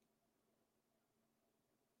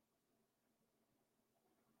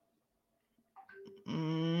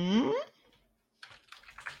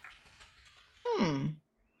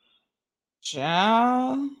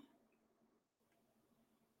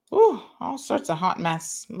 Ooh, all sorts of hot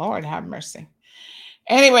mess. Lord have mercy.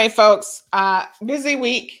 Anyway, folks, busy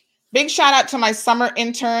week. Big shout out to my summer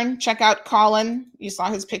intern. Check out Colin. You saw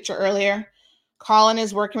his picture earlier. Colin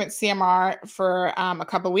is working with CMR for a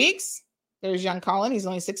couple weeks. There's young Colin. He's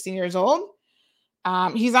only 16 years old.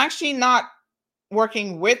 He's actually not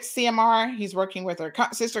working with CMR. He's working with our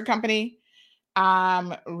sister company,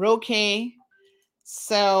 Roque.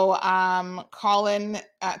 So, Colin,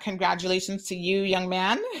 congratulations to you, young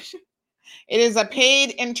man. It is a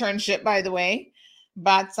paid internship, by the way,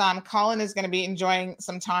 but Colin is going to be enjoying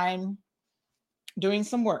some time doing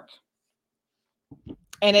some work.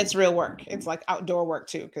 And it's real work. It's like outdoor work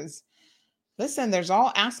too, because listen, there's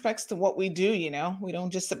all aspects to what we do, you know. We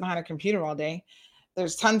don't just sit behind a computer all day.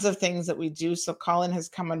 There's tons of things that we do. So Colin has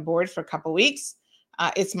come on board for a couple weeks.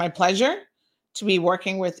 It's my pleasure to be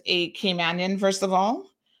working with a Caymanian, first of all.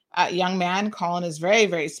 Young man, Colin is very,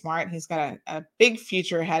 very smart. He's got a big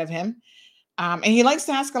future ahead of him. And he likes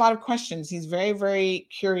to ask a lot of questions. He's very, very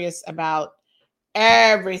curious about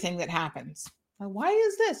everything that happens. Like, why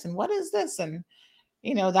is this? And what is this? And,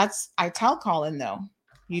 you know, I tell Colin, though,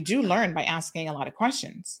 you do learn by asking a lot of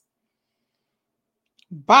questions.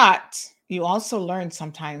 But you also learn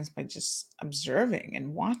sometimes by just observing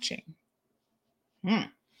and watching.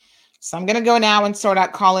 So I'm going to go now and sort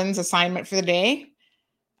out Colin's assignment for the day.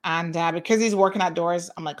 And because he's working outdoors,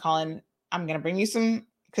 I'm like, Colin, I'm going to bring you some,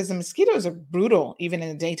 because the mosquitoes are brutal, even in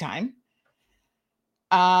the daytime.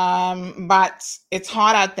 But it's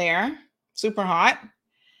hot out there, super hot.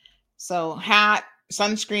 So hat,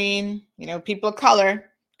 sunscreen, you know, people of color,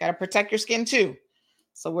 got to protect your skin too.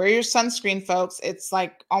 So wear your sunscreen, folks. It's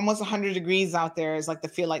like almost 100 degrees out there is like the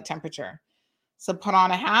feel like temperature. So put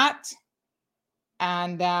on a hat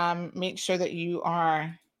and make sure that you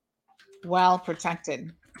are well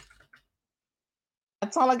protected.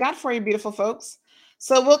 That's all I got for you, beautiful folks.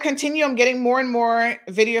 So we'll continue. I'm getting more and more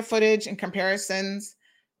video footage and comparisons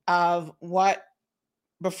of what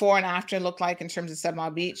before and after looked like in terms of 7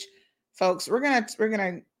 Mile Beach. Folks, we're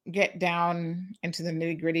gonna get down into the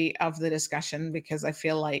nitty-gritty of the discussion because I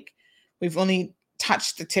feel like we've only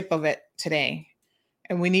touched the tip of it today,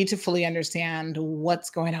 and we need to fully understand what's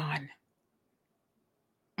going on.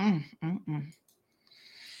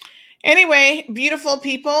 Anyway, beautiful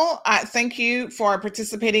people, thank you for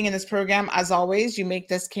participating in this program. As always, you make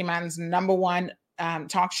this Cayman's #1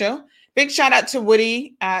 talk show. Big shout out to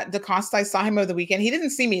Woody DaCosta. I saw him over the weekend. He didn't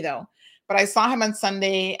see me though, but I saw him on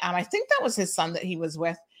Sunday. I think that was his son that he was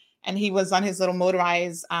with, and he was on his little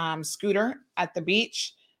motorized scooter at the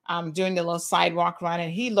beach doing the little sidewalk run,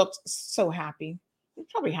 and he looked so happy. He's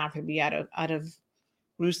probably happy to be out of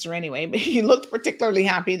Rooster anyway, but he looked particularly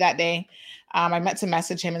happy that day. I meant to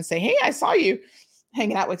message him and say, hey, I saw you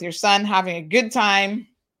hanging out with your son, having a good time.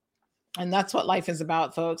 And that's what life is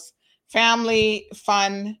about, folks. Family,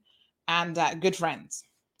 fun, and good friends.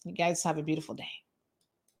 You guys have a beautiful day.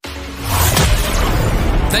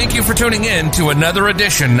 Thank you for tuning in to another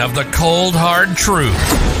edition of The Cold Hard Truth.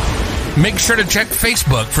 Make sure to check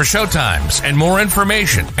Facebook for showtimes and more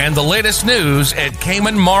information and the latest news at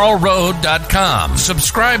CaymanMarlRoad.com.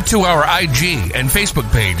 Subscribe to our IG and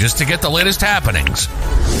Facebook pages to get the latest happenings.